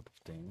are a lot of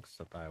things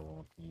that I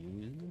won't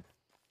use. In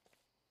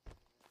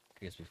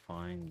case we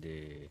find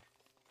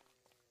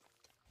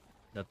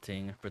that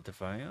thing pretty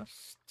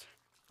fast.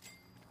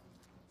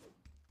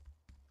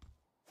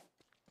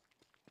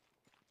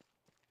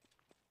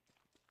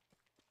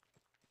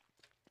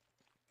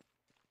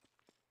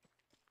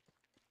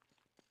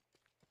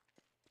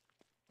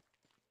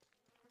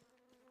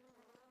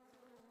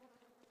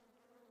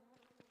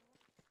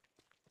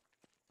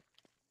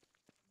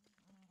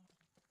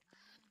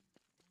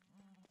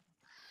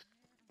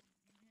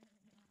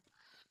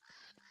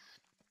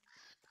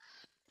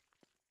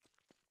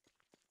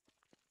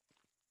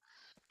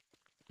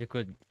 You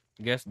could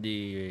guess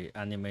the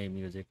anime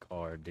music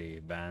or the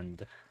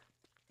band,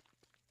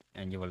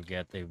 and you will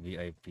get a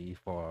VIP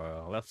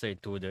for, let's say,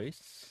 2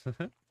 days.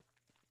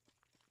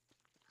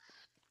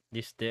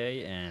 This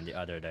day and the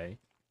other day.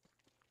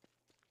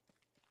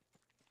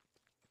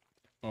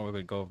 Or we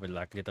could go with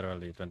like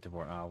literally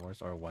 24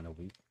 hours or 1 a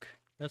week.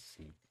 Let's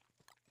see.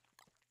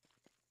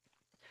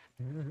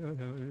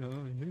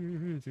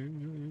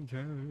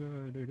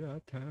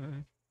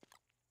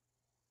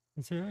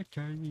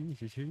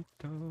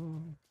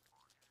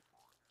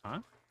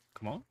 Huh?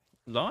 Come on.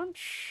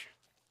 Launch?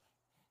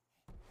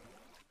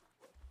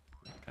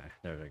 Okay,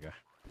 there we go.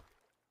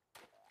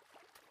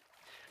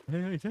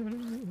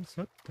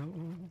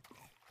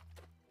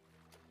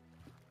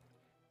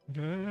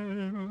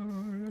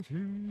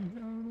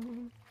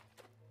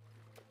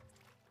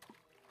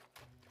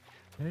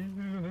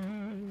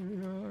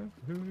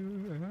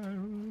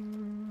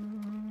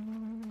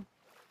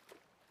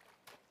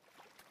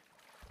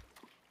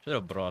 Should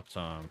have brought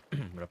some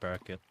repair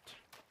kit.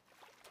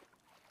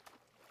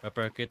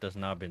 Repair kit has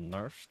now been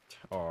nerfed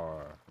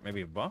or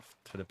maybe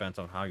buffed. Depends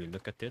on how you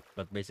look at it.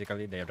 But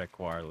basically, they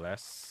require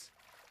less.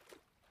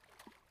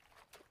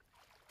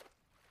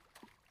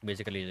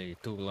 Basically,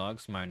 2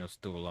 logs minus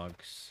 2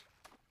 logs.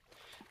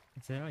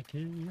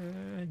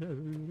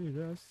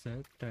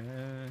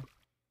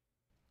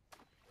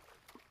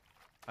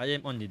 I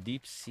am on the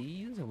deep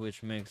seas,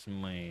 which makes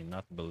me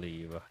not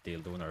believe the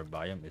lunar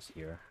biome is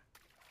here.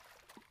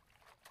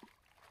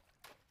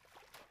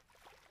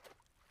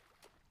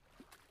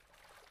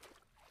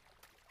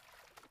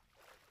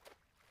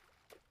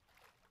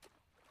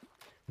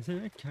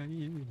 Yeah,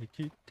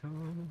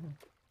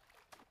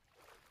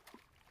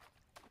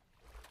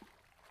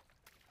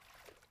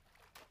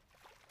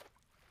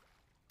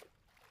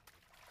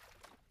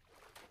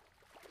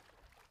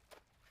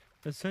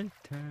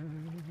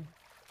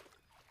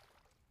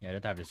 I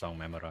don't have the song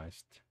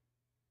memorized.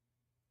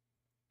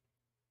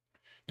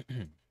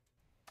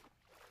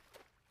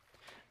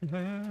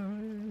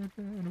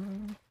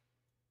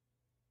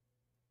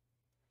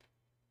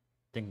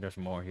 Think there's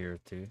more here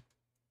too.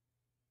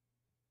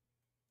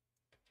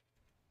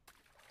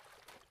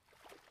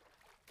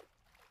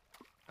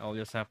 I'll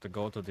just have to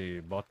go to the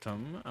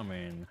bottom, I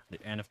mean,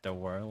 the end of the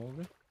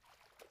world.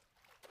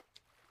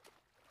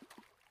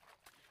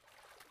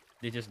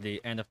 This is the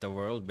end of the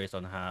world based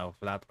on how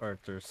flat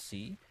earthers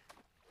see.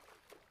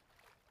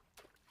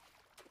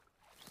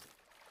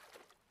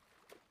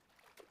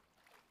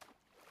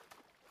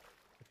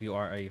 If you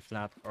are a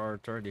flat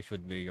earther, this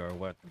should be your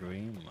wet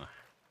dream.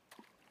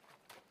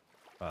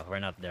 Well, we're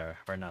not there.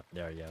 We're not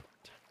there yet.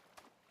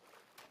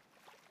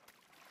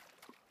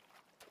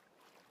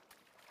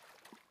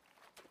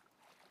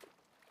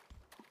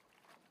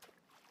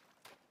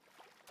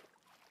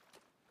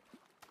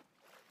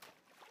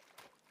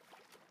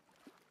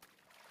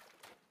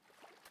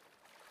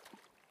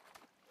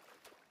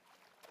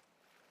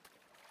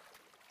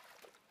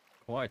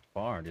 Quite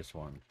far, this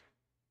one.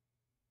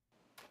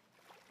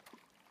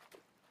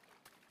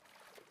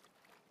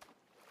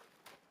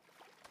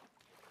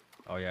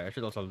 Oh yeah, I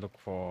should also look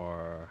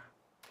for...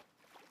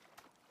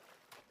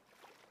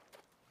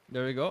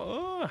 There we go.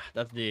 Oh,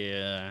 that's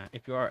the...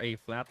 if you are a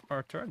flat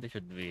earther, this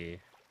should be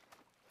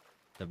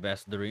the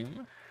best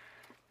dream.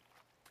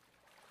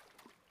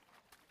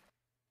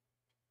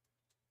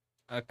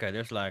 Okay,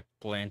 there's like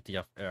plenty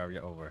of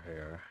area over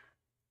here.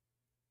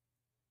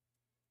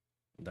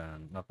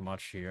 Then not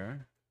much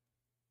here.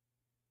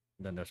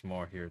 Then there's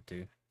more here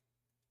too.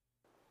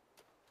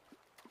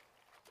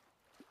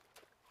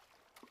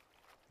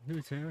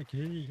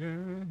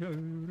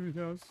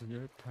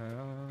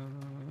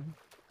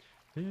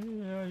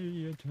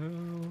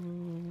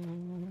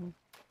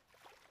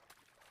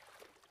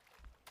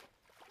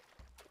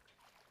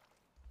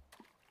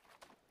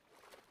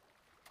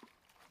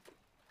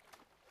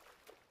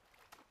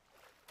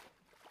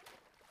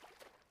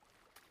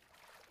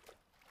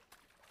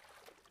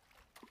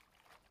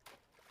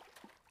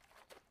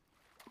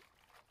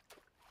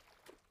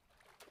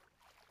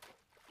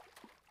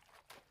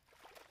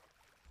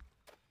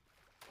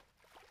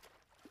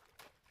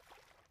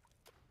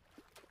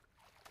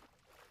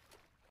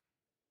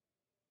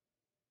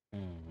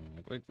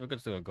 We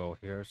could still go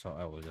here, so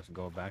I will just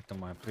go back to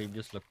my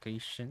previous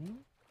location.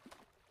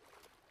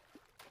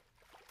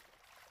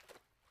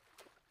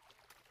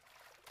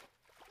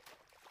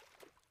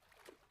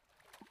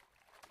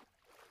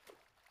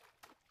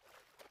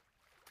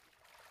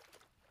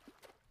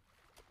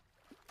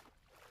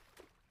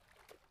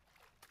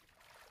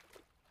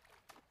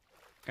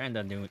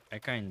 I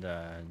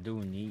kinda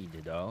do need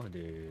though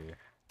the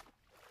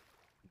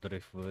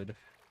driftwood,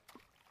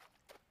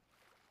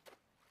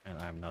 and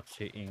I'm not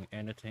seeing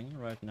anything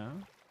right now.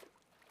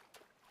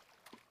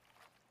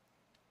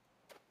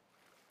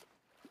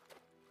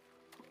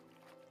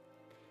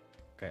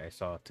 Okay, I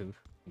saw two.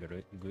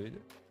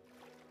 Good.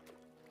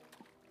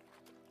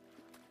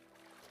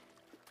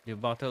 The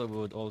battle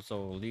would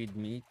also lead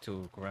me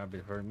to grab a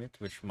hermit,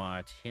 which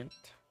might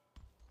hint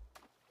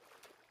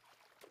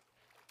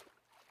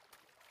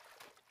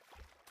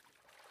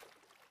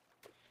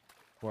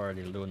where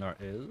the lunar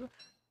is.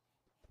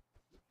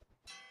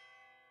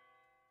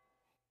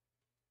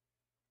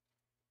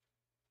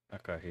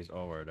 Okay, he's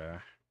over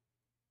there.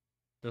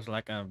 There's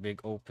like a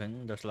big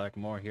open. There's like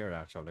more here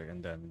actually,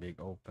 and then big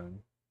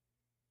open.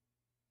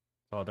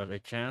 So there's a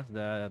chance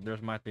that there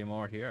might be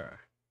more here.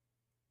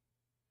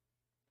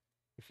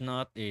 If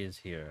not, is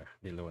here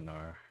the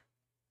lunar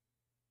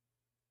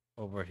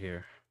over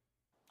here.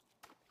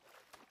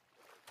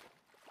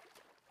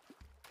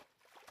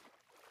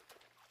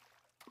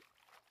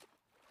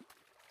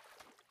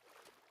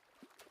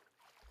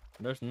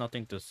 There's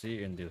nothing to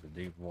see in this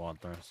deep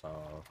water,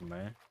 so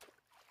man.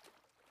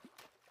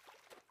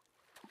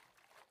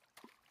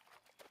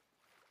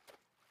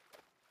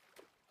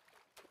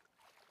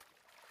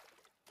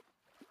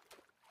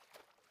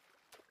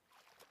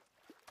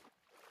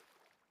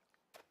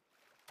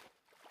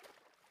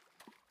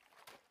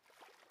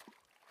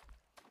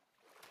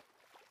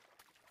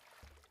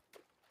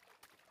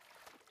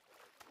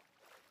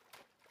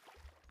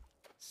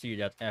 See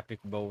that epic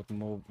boat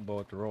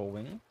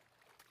rowing.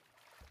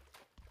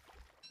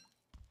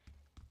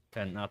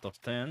 10 out of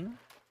 10.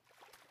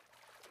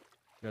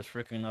 There's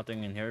freaking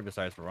nothing in here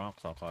besides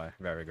rocks. Okay,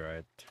 very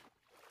great.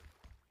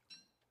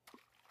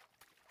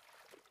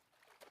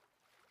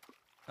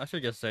 I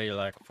should just say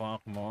like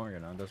fuck more, you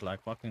know, there's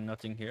like fucking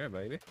nothing here,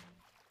 baby.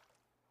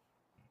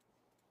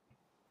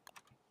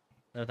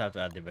 Let's have to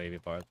add the baby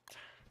part.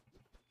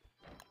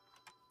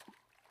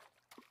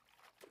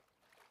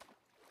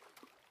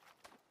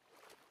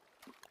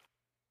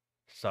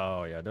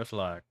 So yeah, there's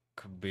like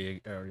a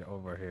big area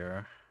over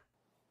here.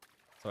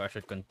 So I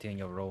should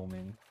continue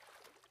roaming.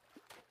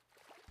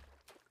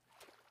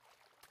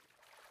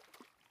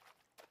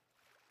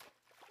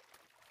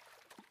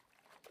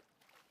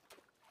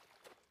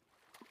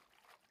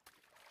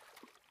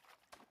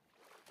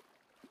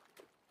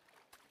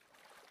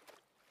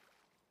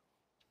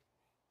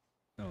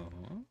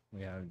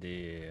 We have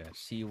the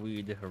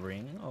seaweed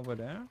ring over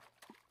there.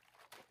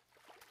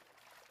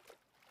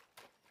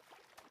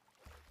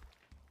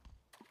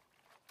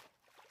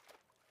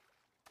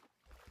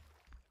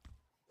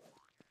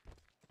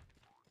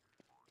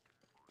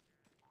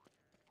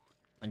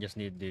 I just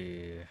need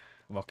the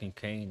walking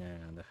cane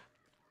and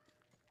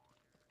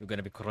you're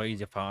gonna be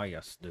crazy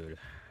fast, dude.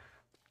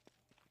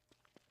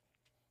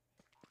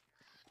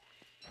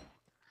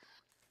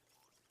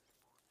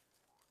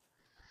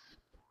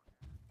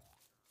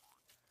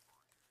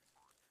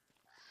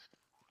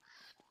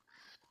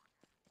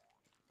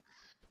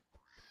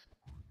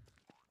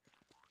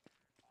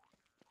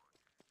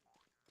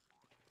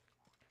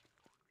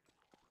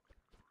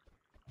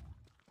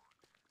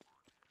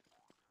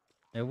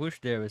 I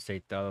wish there was a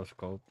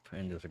telescope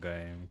in this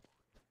game.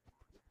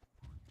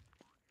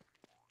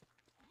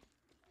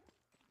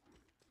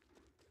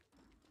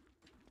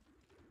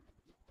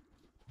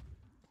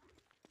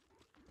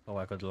 So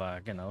I could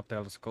like,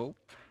 telescope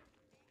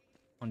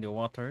on the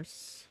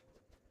waters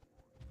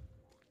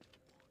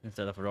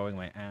instead of rowing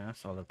my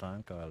ass all the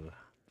time cause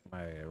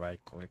my right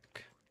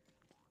click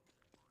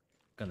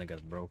gonna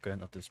get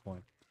broken at this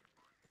point.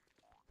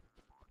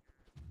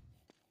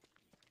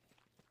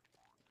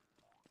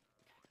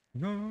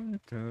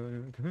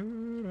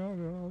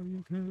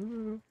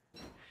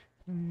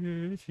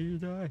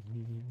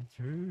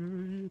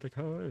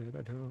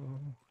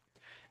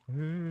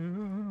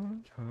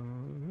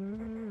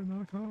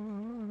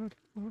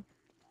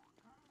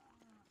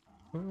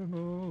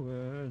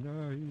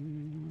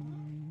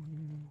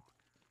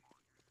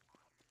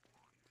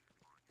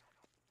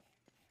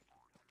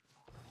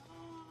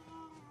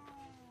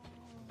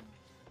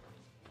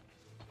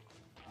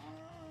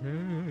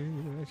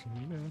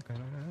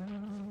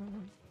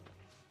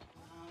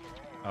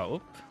 Oh,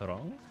 oop,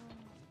 wrong.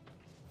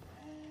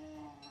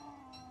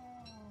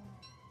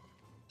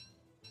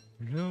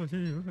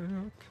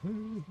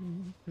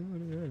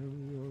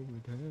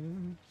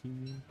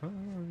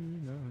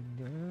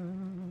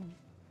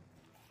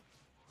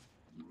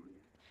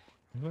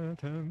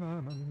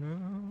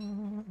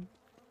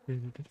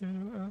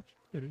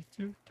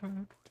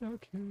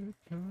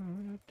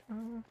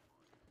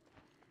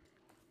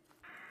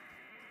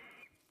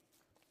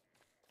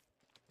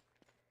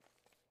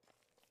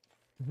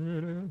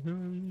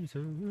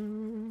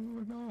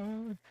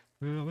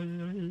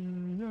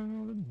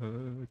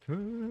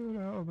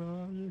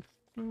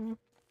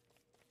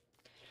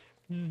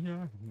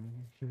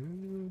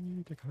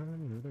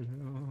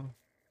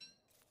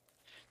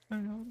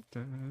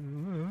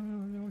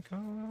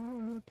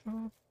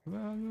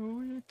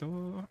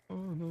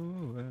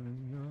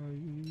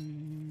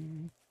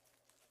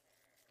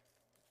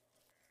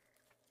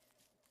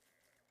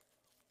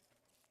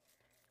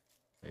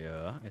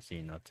 Yeah, I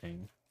see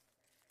nothing.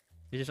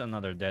 This is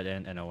another dead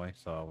end anyway,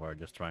 so we're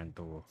just trying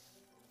to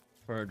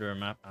further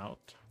map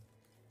out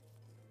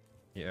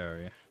the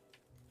area.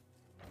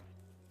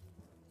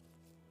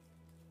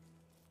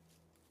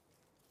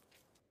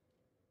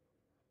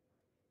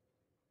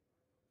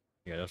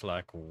 Yeah, there's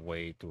like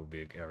way too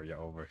big area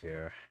over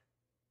here.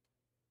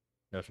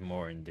 There's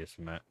more in this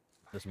map.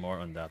 There's more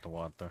on that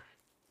water.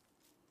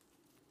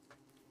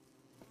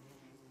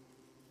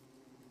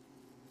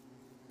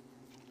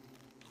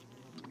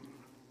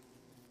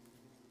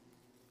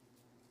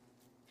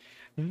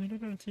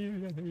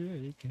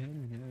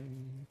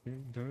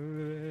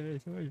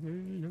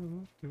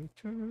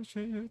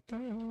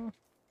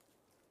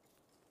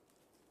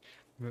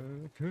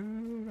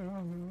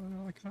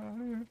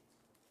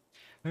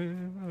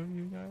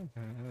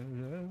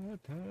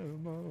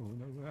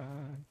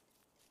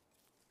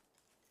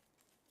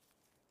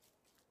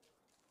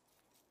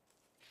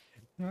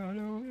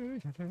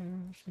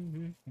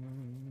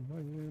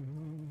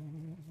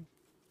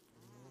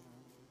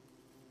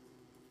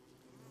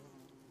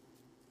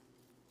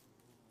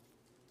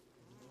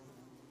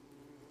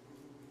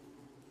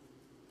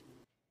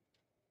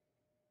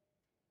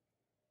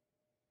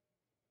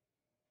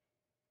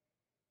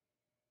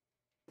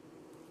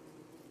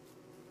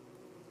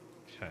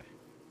 Okay.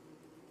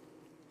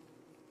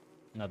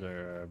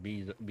 Another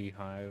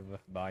beehive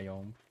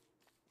biome.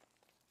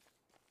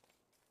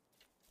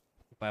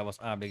 If I was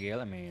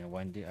Abigail, I mean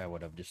Wendy, I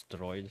would have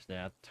destroyed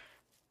that.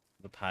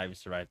 The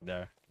hives right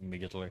there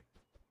immediately.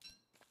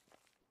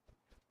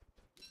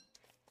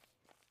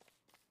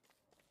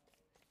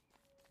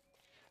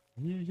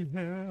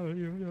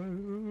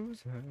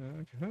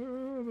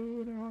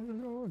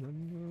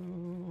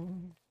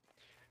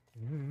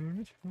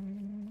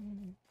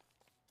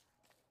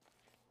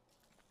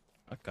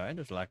 Okay,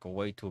 there's like a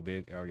way too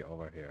big area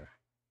over here.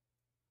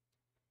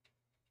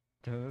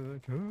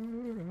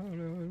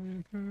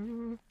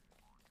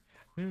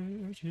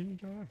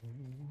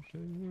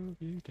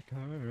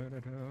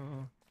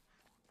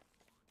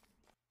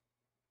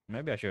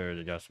 Maybe I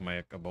should just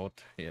make a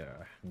boat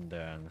here and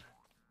then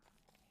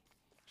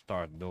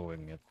start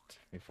doing it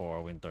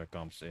before winter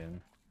comes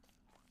in.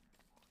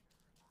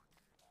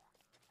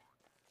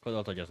 Could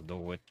also just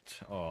do it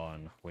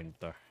on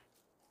winter.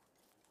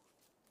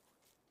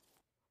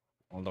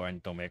 Although I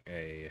need to make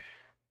a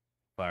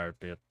fire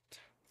pit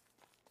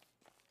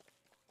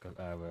because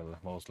I will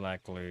most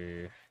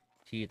likely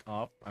heat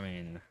up,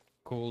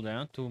 cool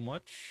down too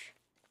much.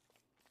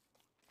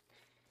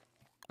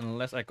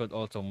 Unless I could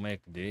also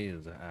make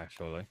these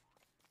actually.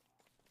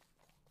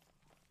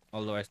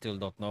 Although I still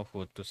don't know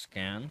who to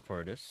scan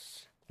for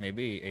this.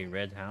 Maybe a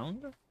red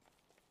hound?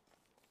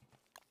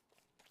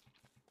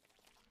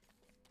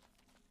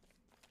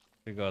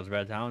 Because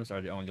red hounds are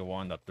the only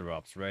one that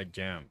drops red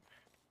gem.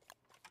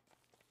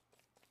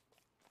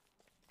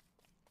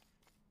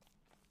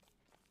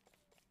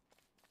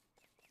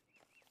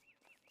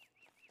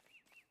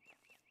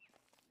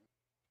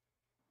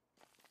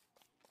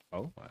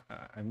 Oh,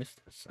 I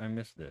missed this. I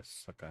missed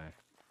this. Okay.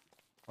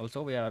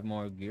 Also, we have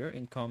more gear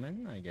in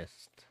common. I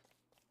just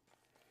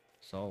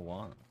saw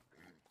one.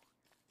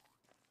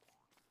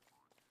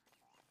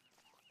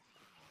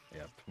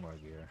 Yep, more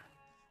gear.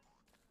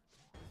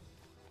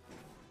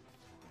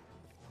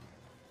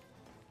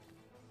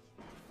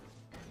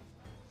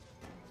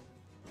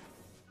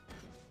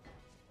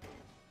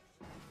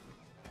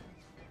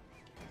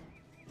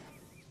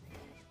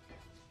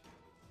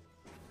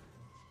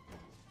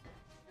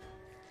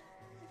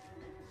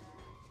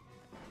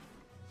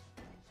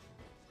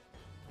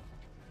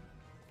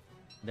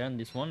 Then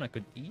this one I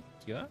could eat,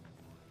 yeah?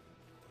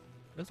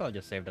 Guess I'll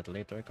just save that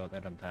later because I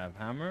don't have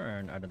hammer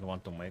and I don't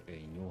want to make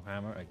a new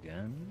hammer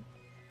again.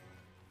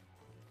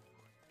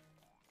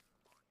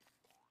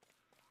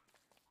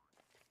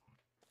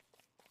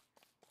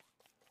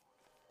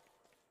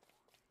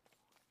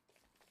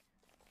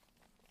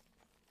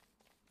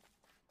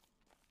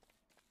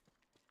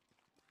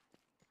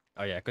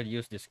 Oh yeah, I could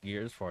use these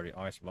gears for the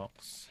ice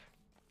box.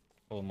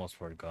 Almost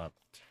forgot.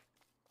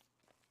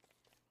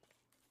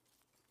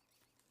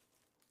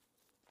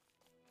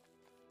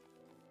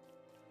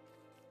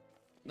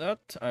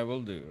 That I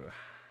will do.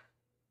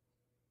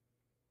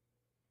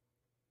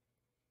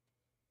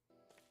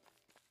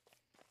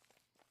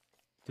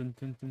 Dun,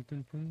 dun, dun,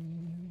 dun,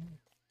 dun.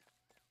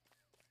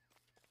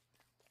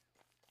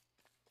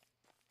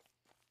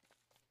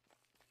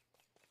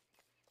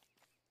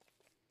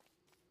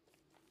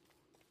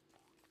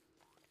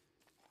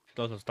 Should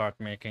also start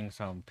making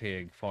some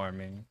pig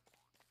farming.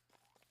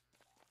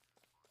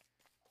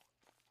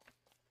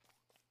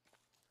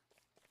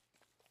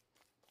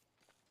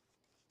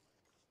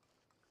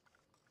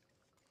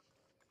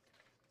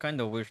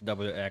 Kinda wish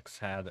WX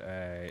had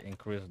a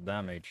increased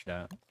damage.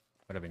 That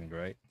would have been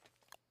great.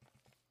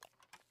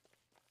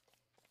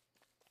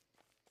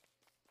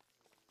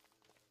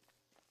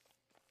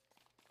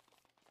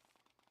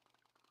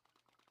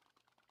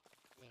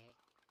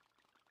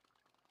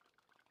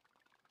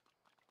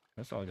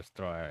 Guess I'll just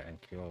try and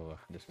kill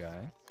this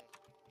guy.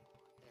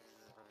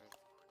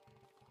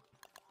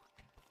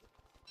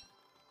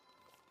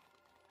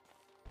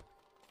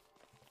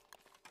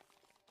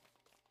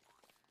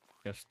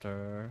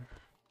 Jester.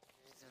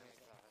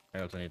 I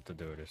also need to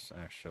do this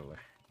actually.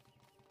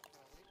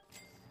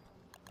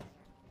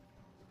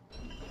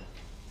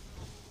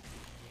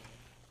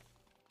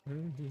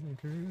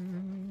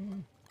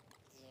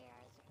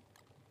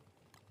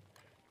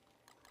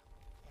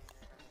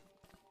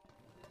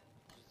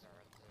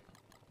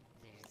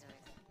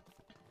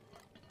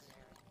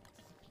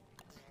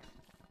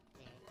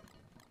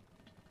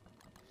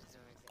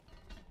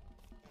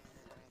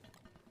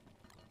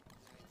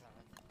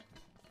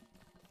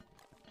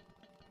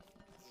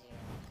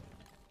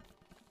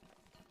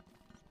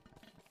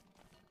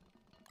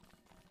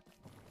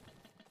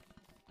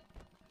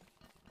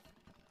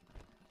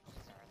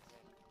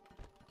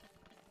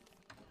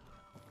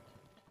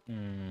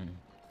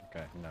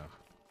 Okay, no.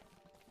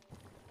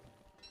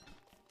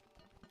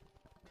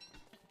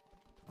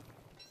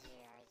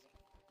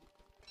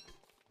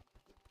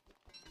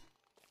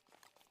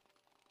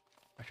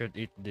 I should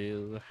eat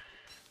deal,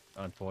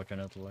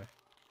 unfortunately.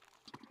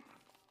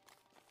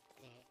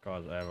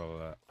 Cause I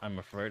will, I'm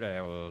afraid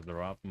I will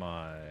drop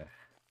my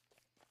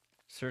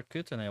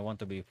circuit and I want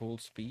to be full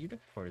speed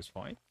for this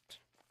fight.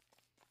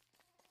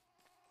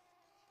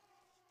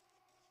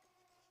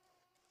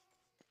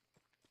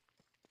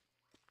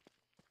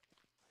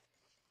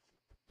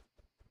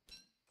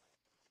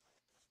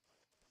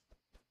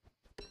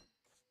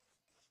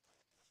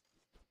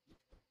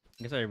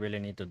 Guess I really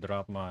need to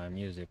drop my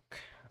music.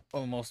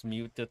 Almost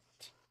muted.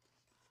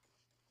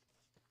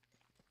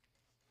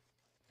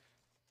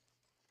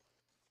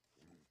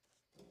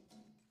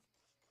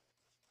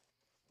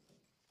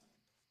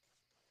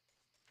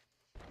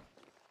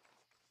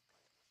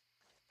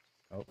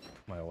 Oh,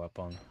 my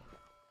weapon.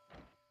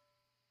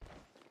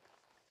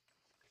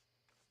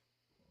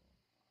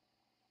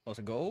 Let's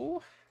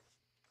go.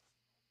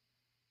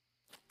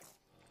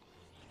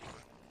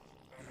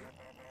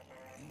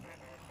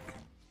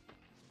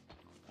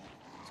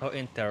 So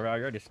in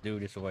Terraria, this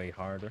dude is way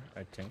harder,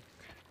 I think.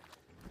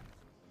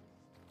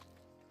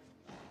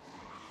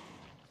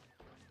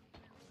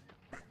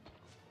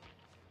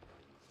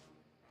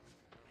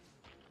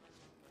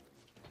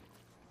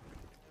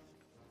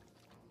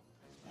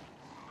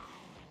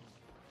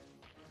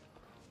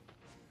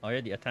 Oh yeah,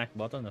 the attack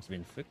button has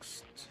been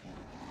fixed.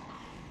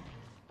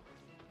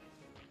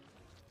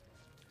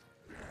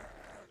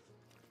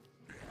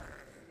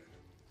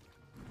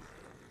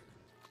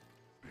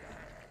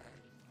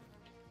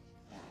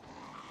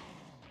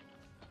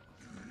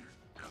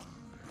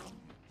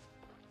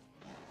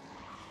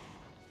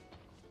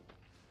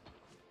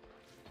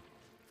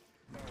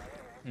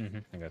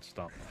 I got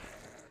stopped.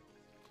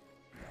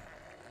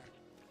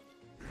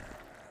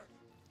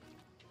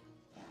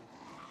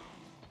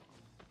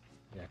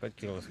 Yeah, I could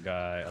kill this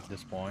guy at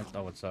this point,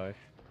 I would say.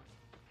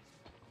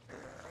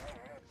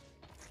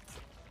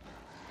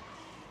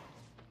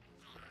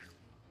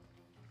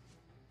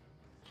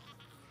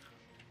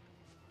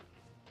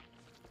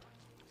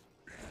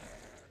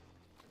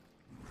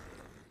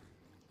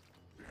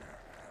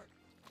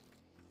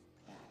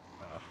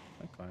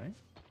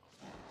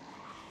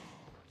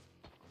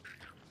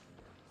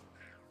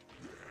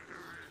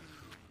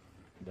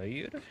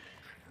 Indeed.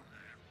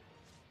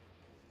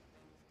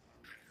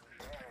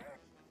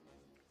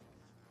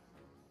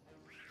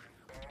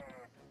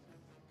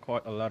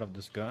 Quite a lot of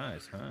these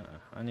guys, huh?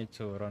 I need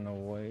to run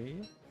away.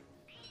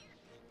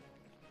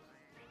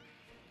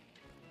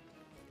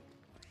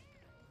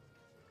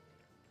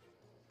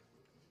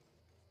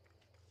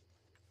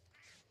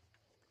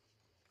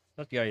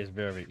 That guy is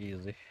very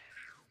easy.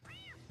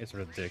 It's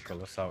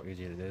ridiculous how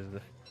easy it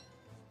is.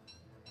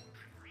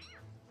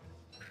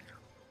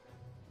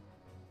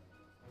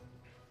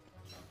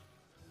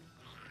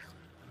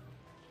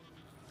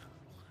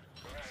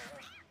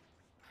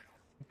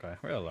 Okay,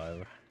 we're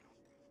alive.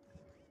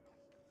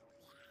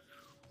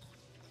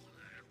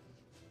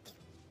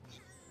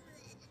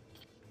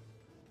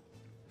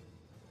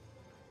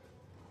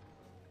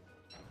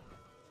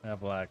 I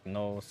have like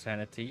no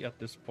sanity at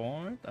this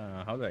point.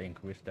 How do I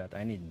increase that?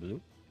 I need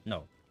blue?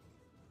 No.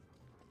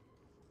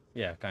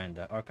 Yeah,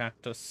 kinda. Or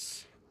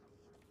cactus.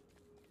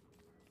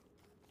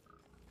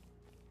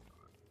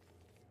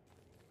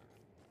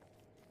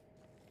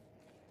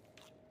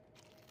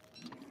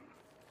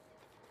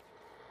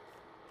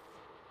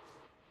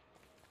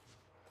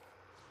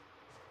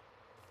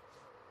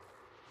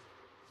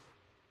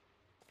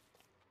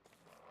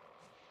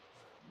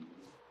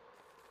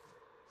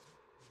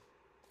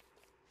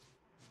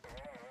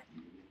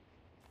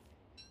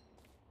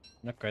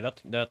 Okay,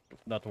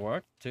 that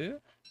worked too.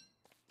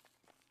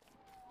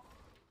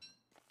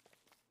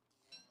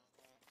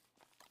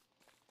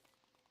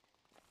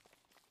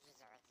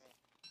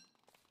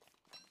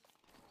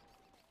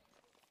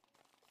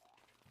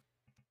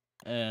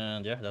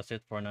 And yeah, that's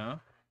it for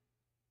now.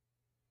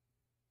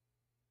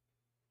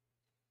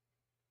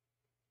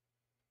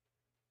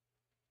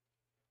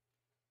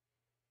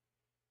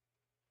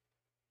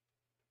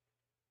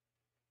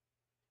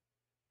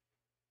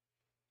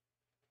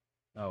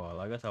 Oh well,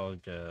 I guess I'll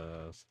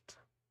just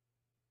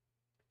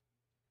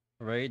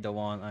raid the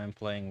one I'm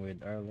playing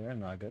with earlier,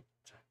 Nugget.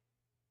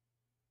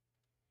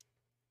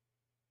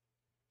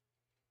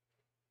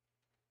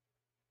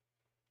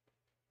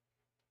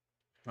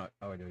 Oh,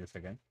 I will do this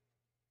again.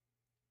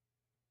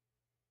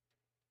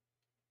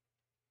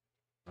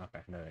 Okay,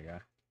 there we go.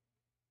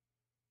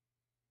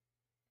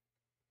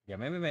 Yeah,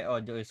 maybe my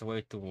audio is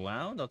way too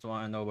loud. That's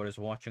why nobody's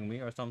watching me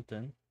or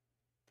something.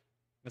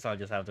 Guess I'll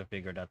just have to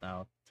figure that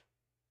out.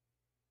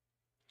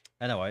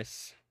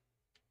 Anyways,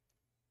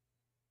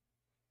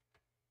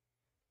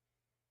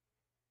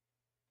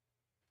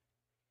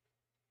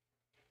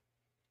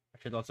 I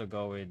should also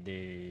go with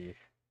the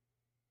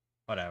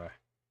whatever.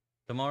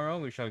 Tomorrow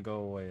we shall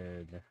go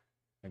with.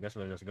 I guess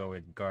we'll just go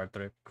with guard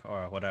trick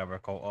or whatever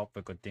co-op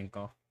we could think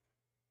of.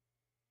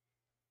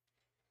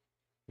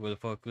 We'll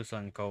focus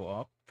on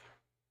co-op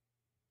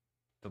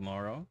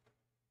tomorrow.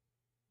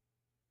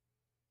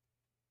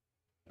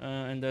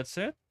 And that's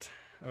it.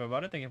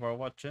 Everybody, thank you for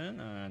watching,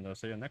 and I'll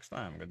see you next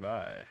time.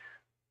 Goodbye.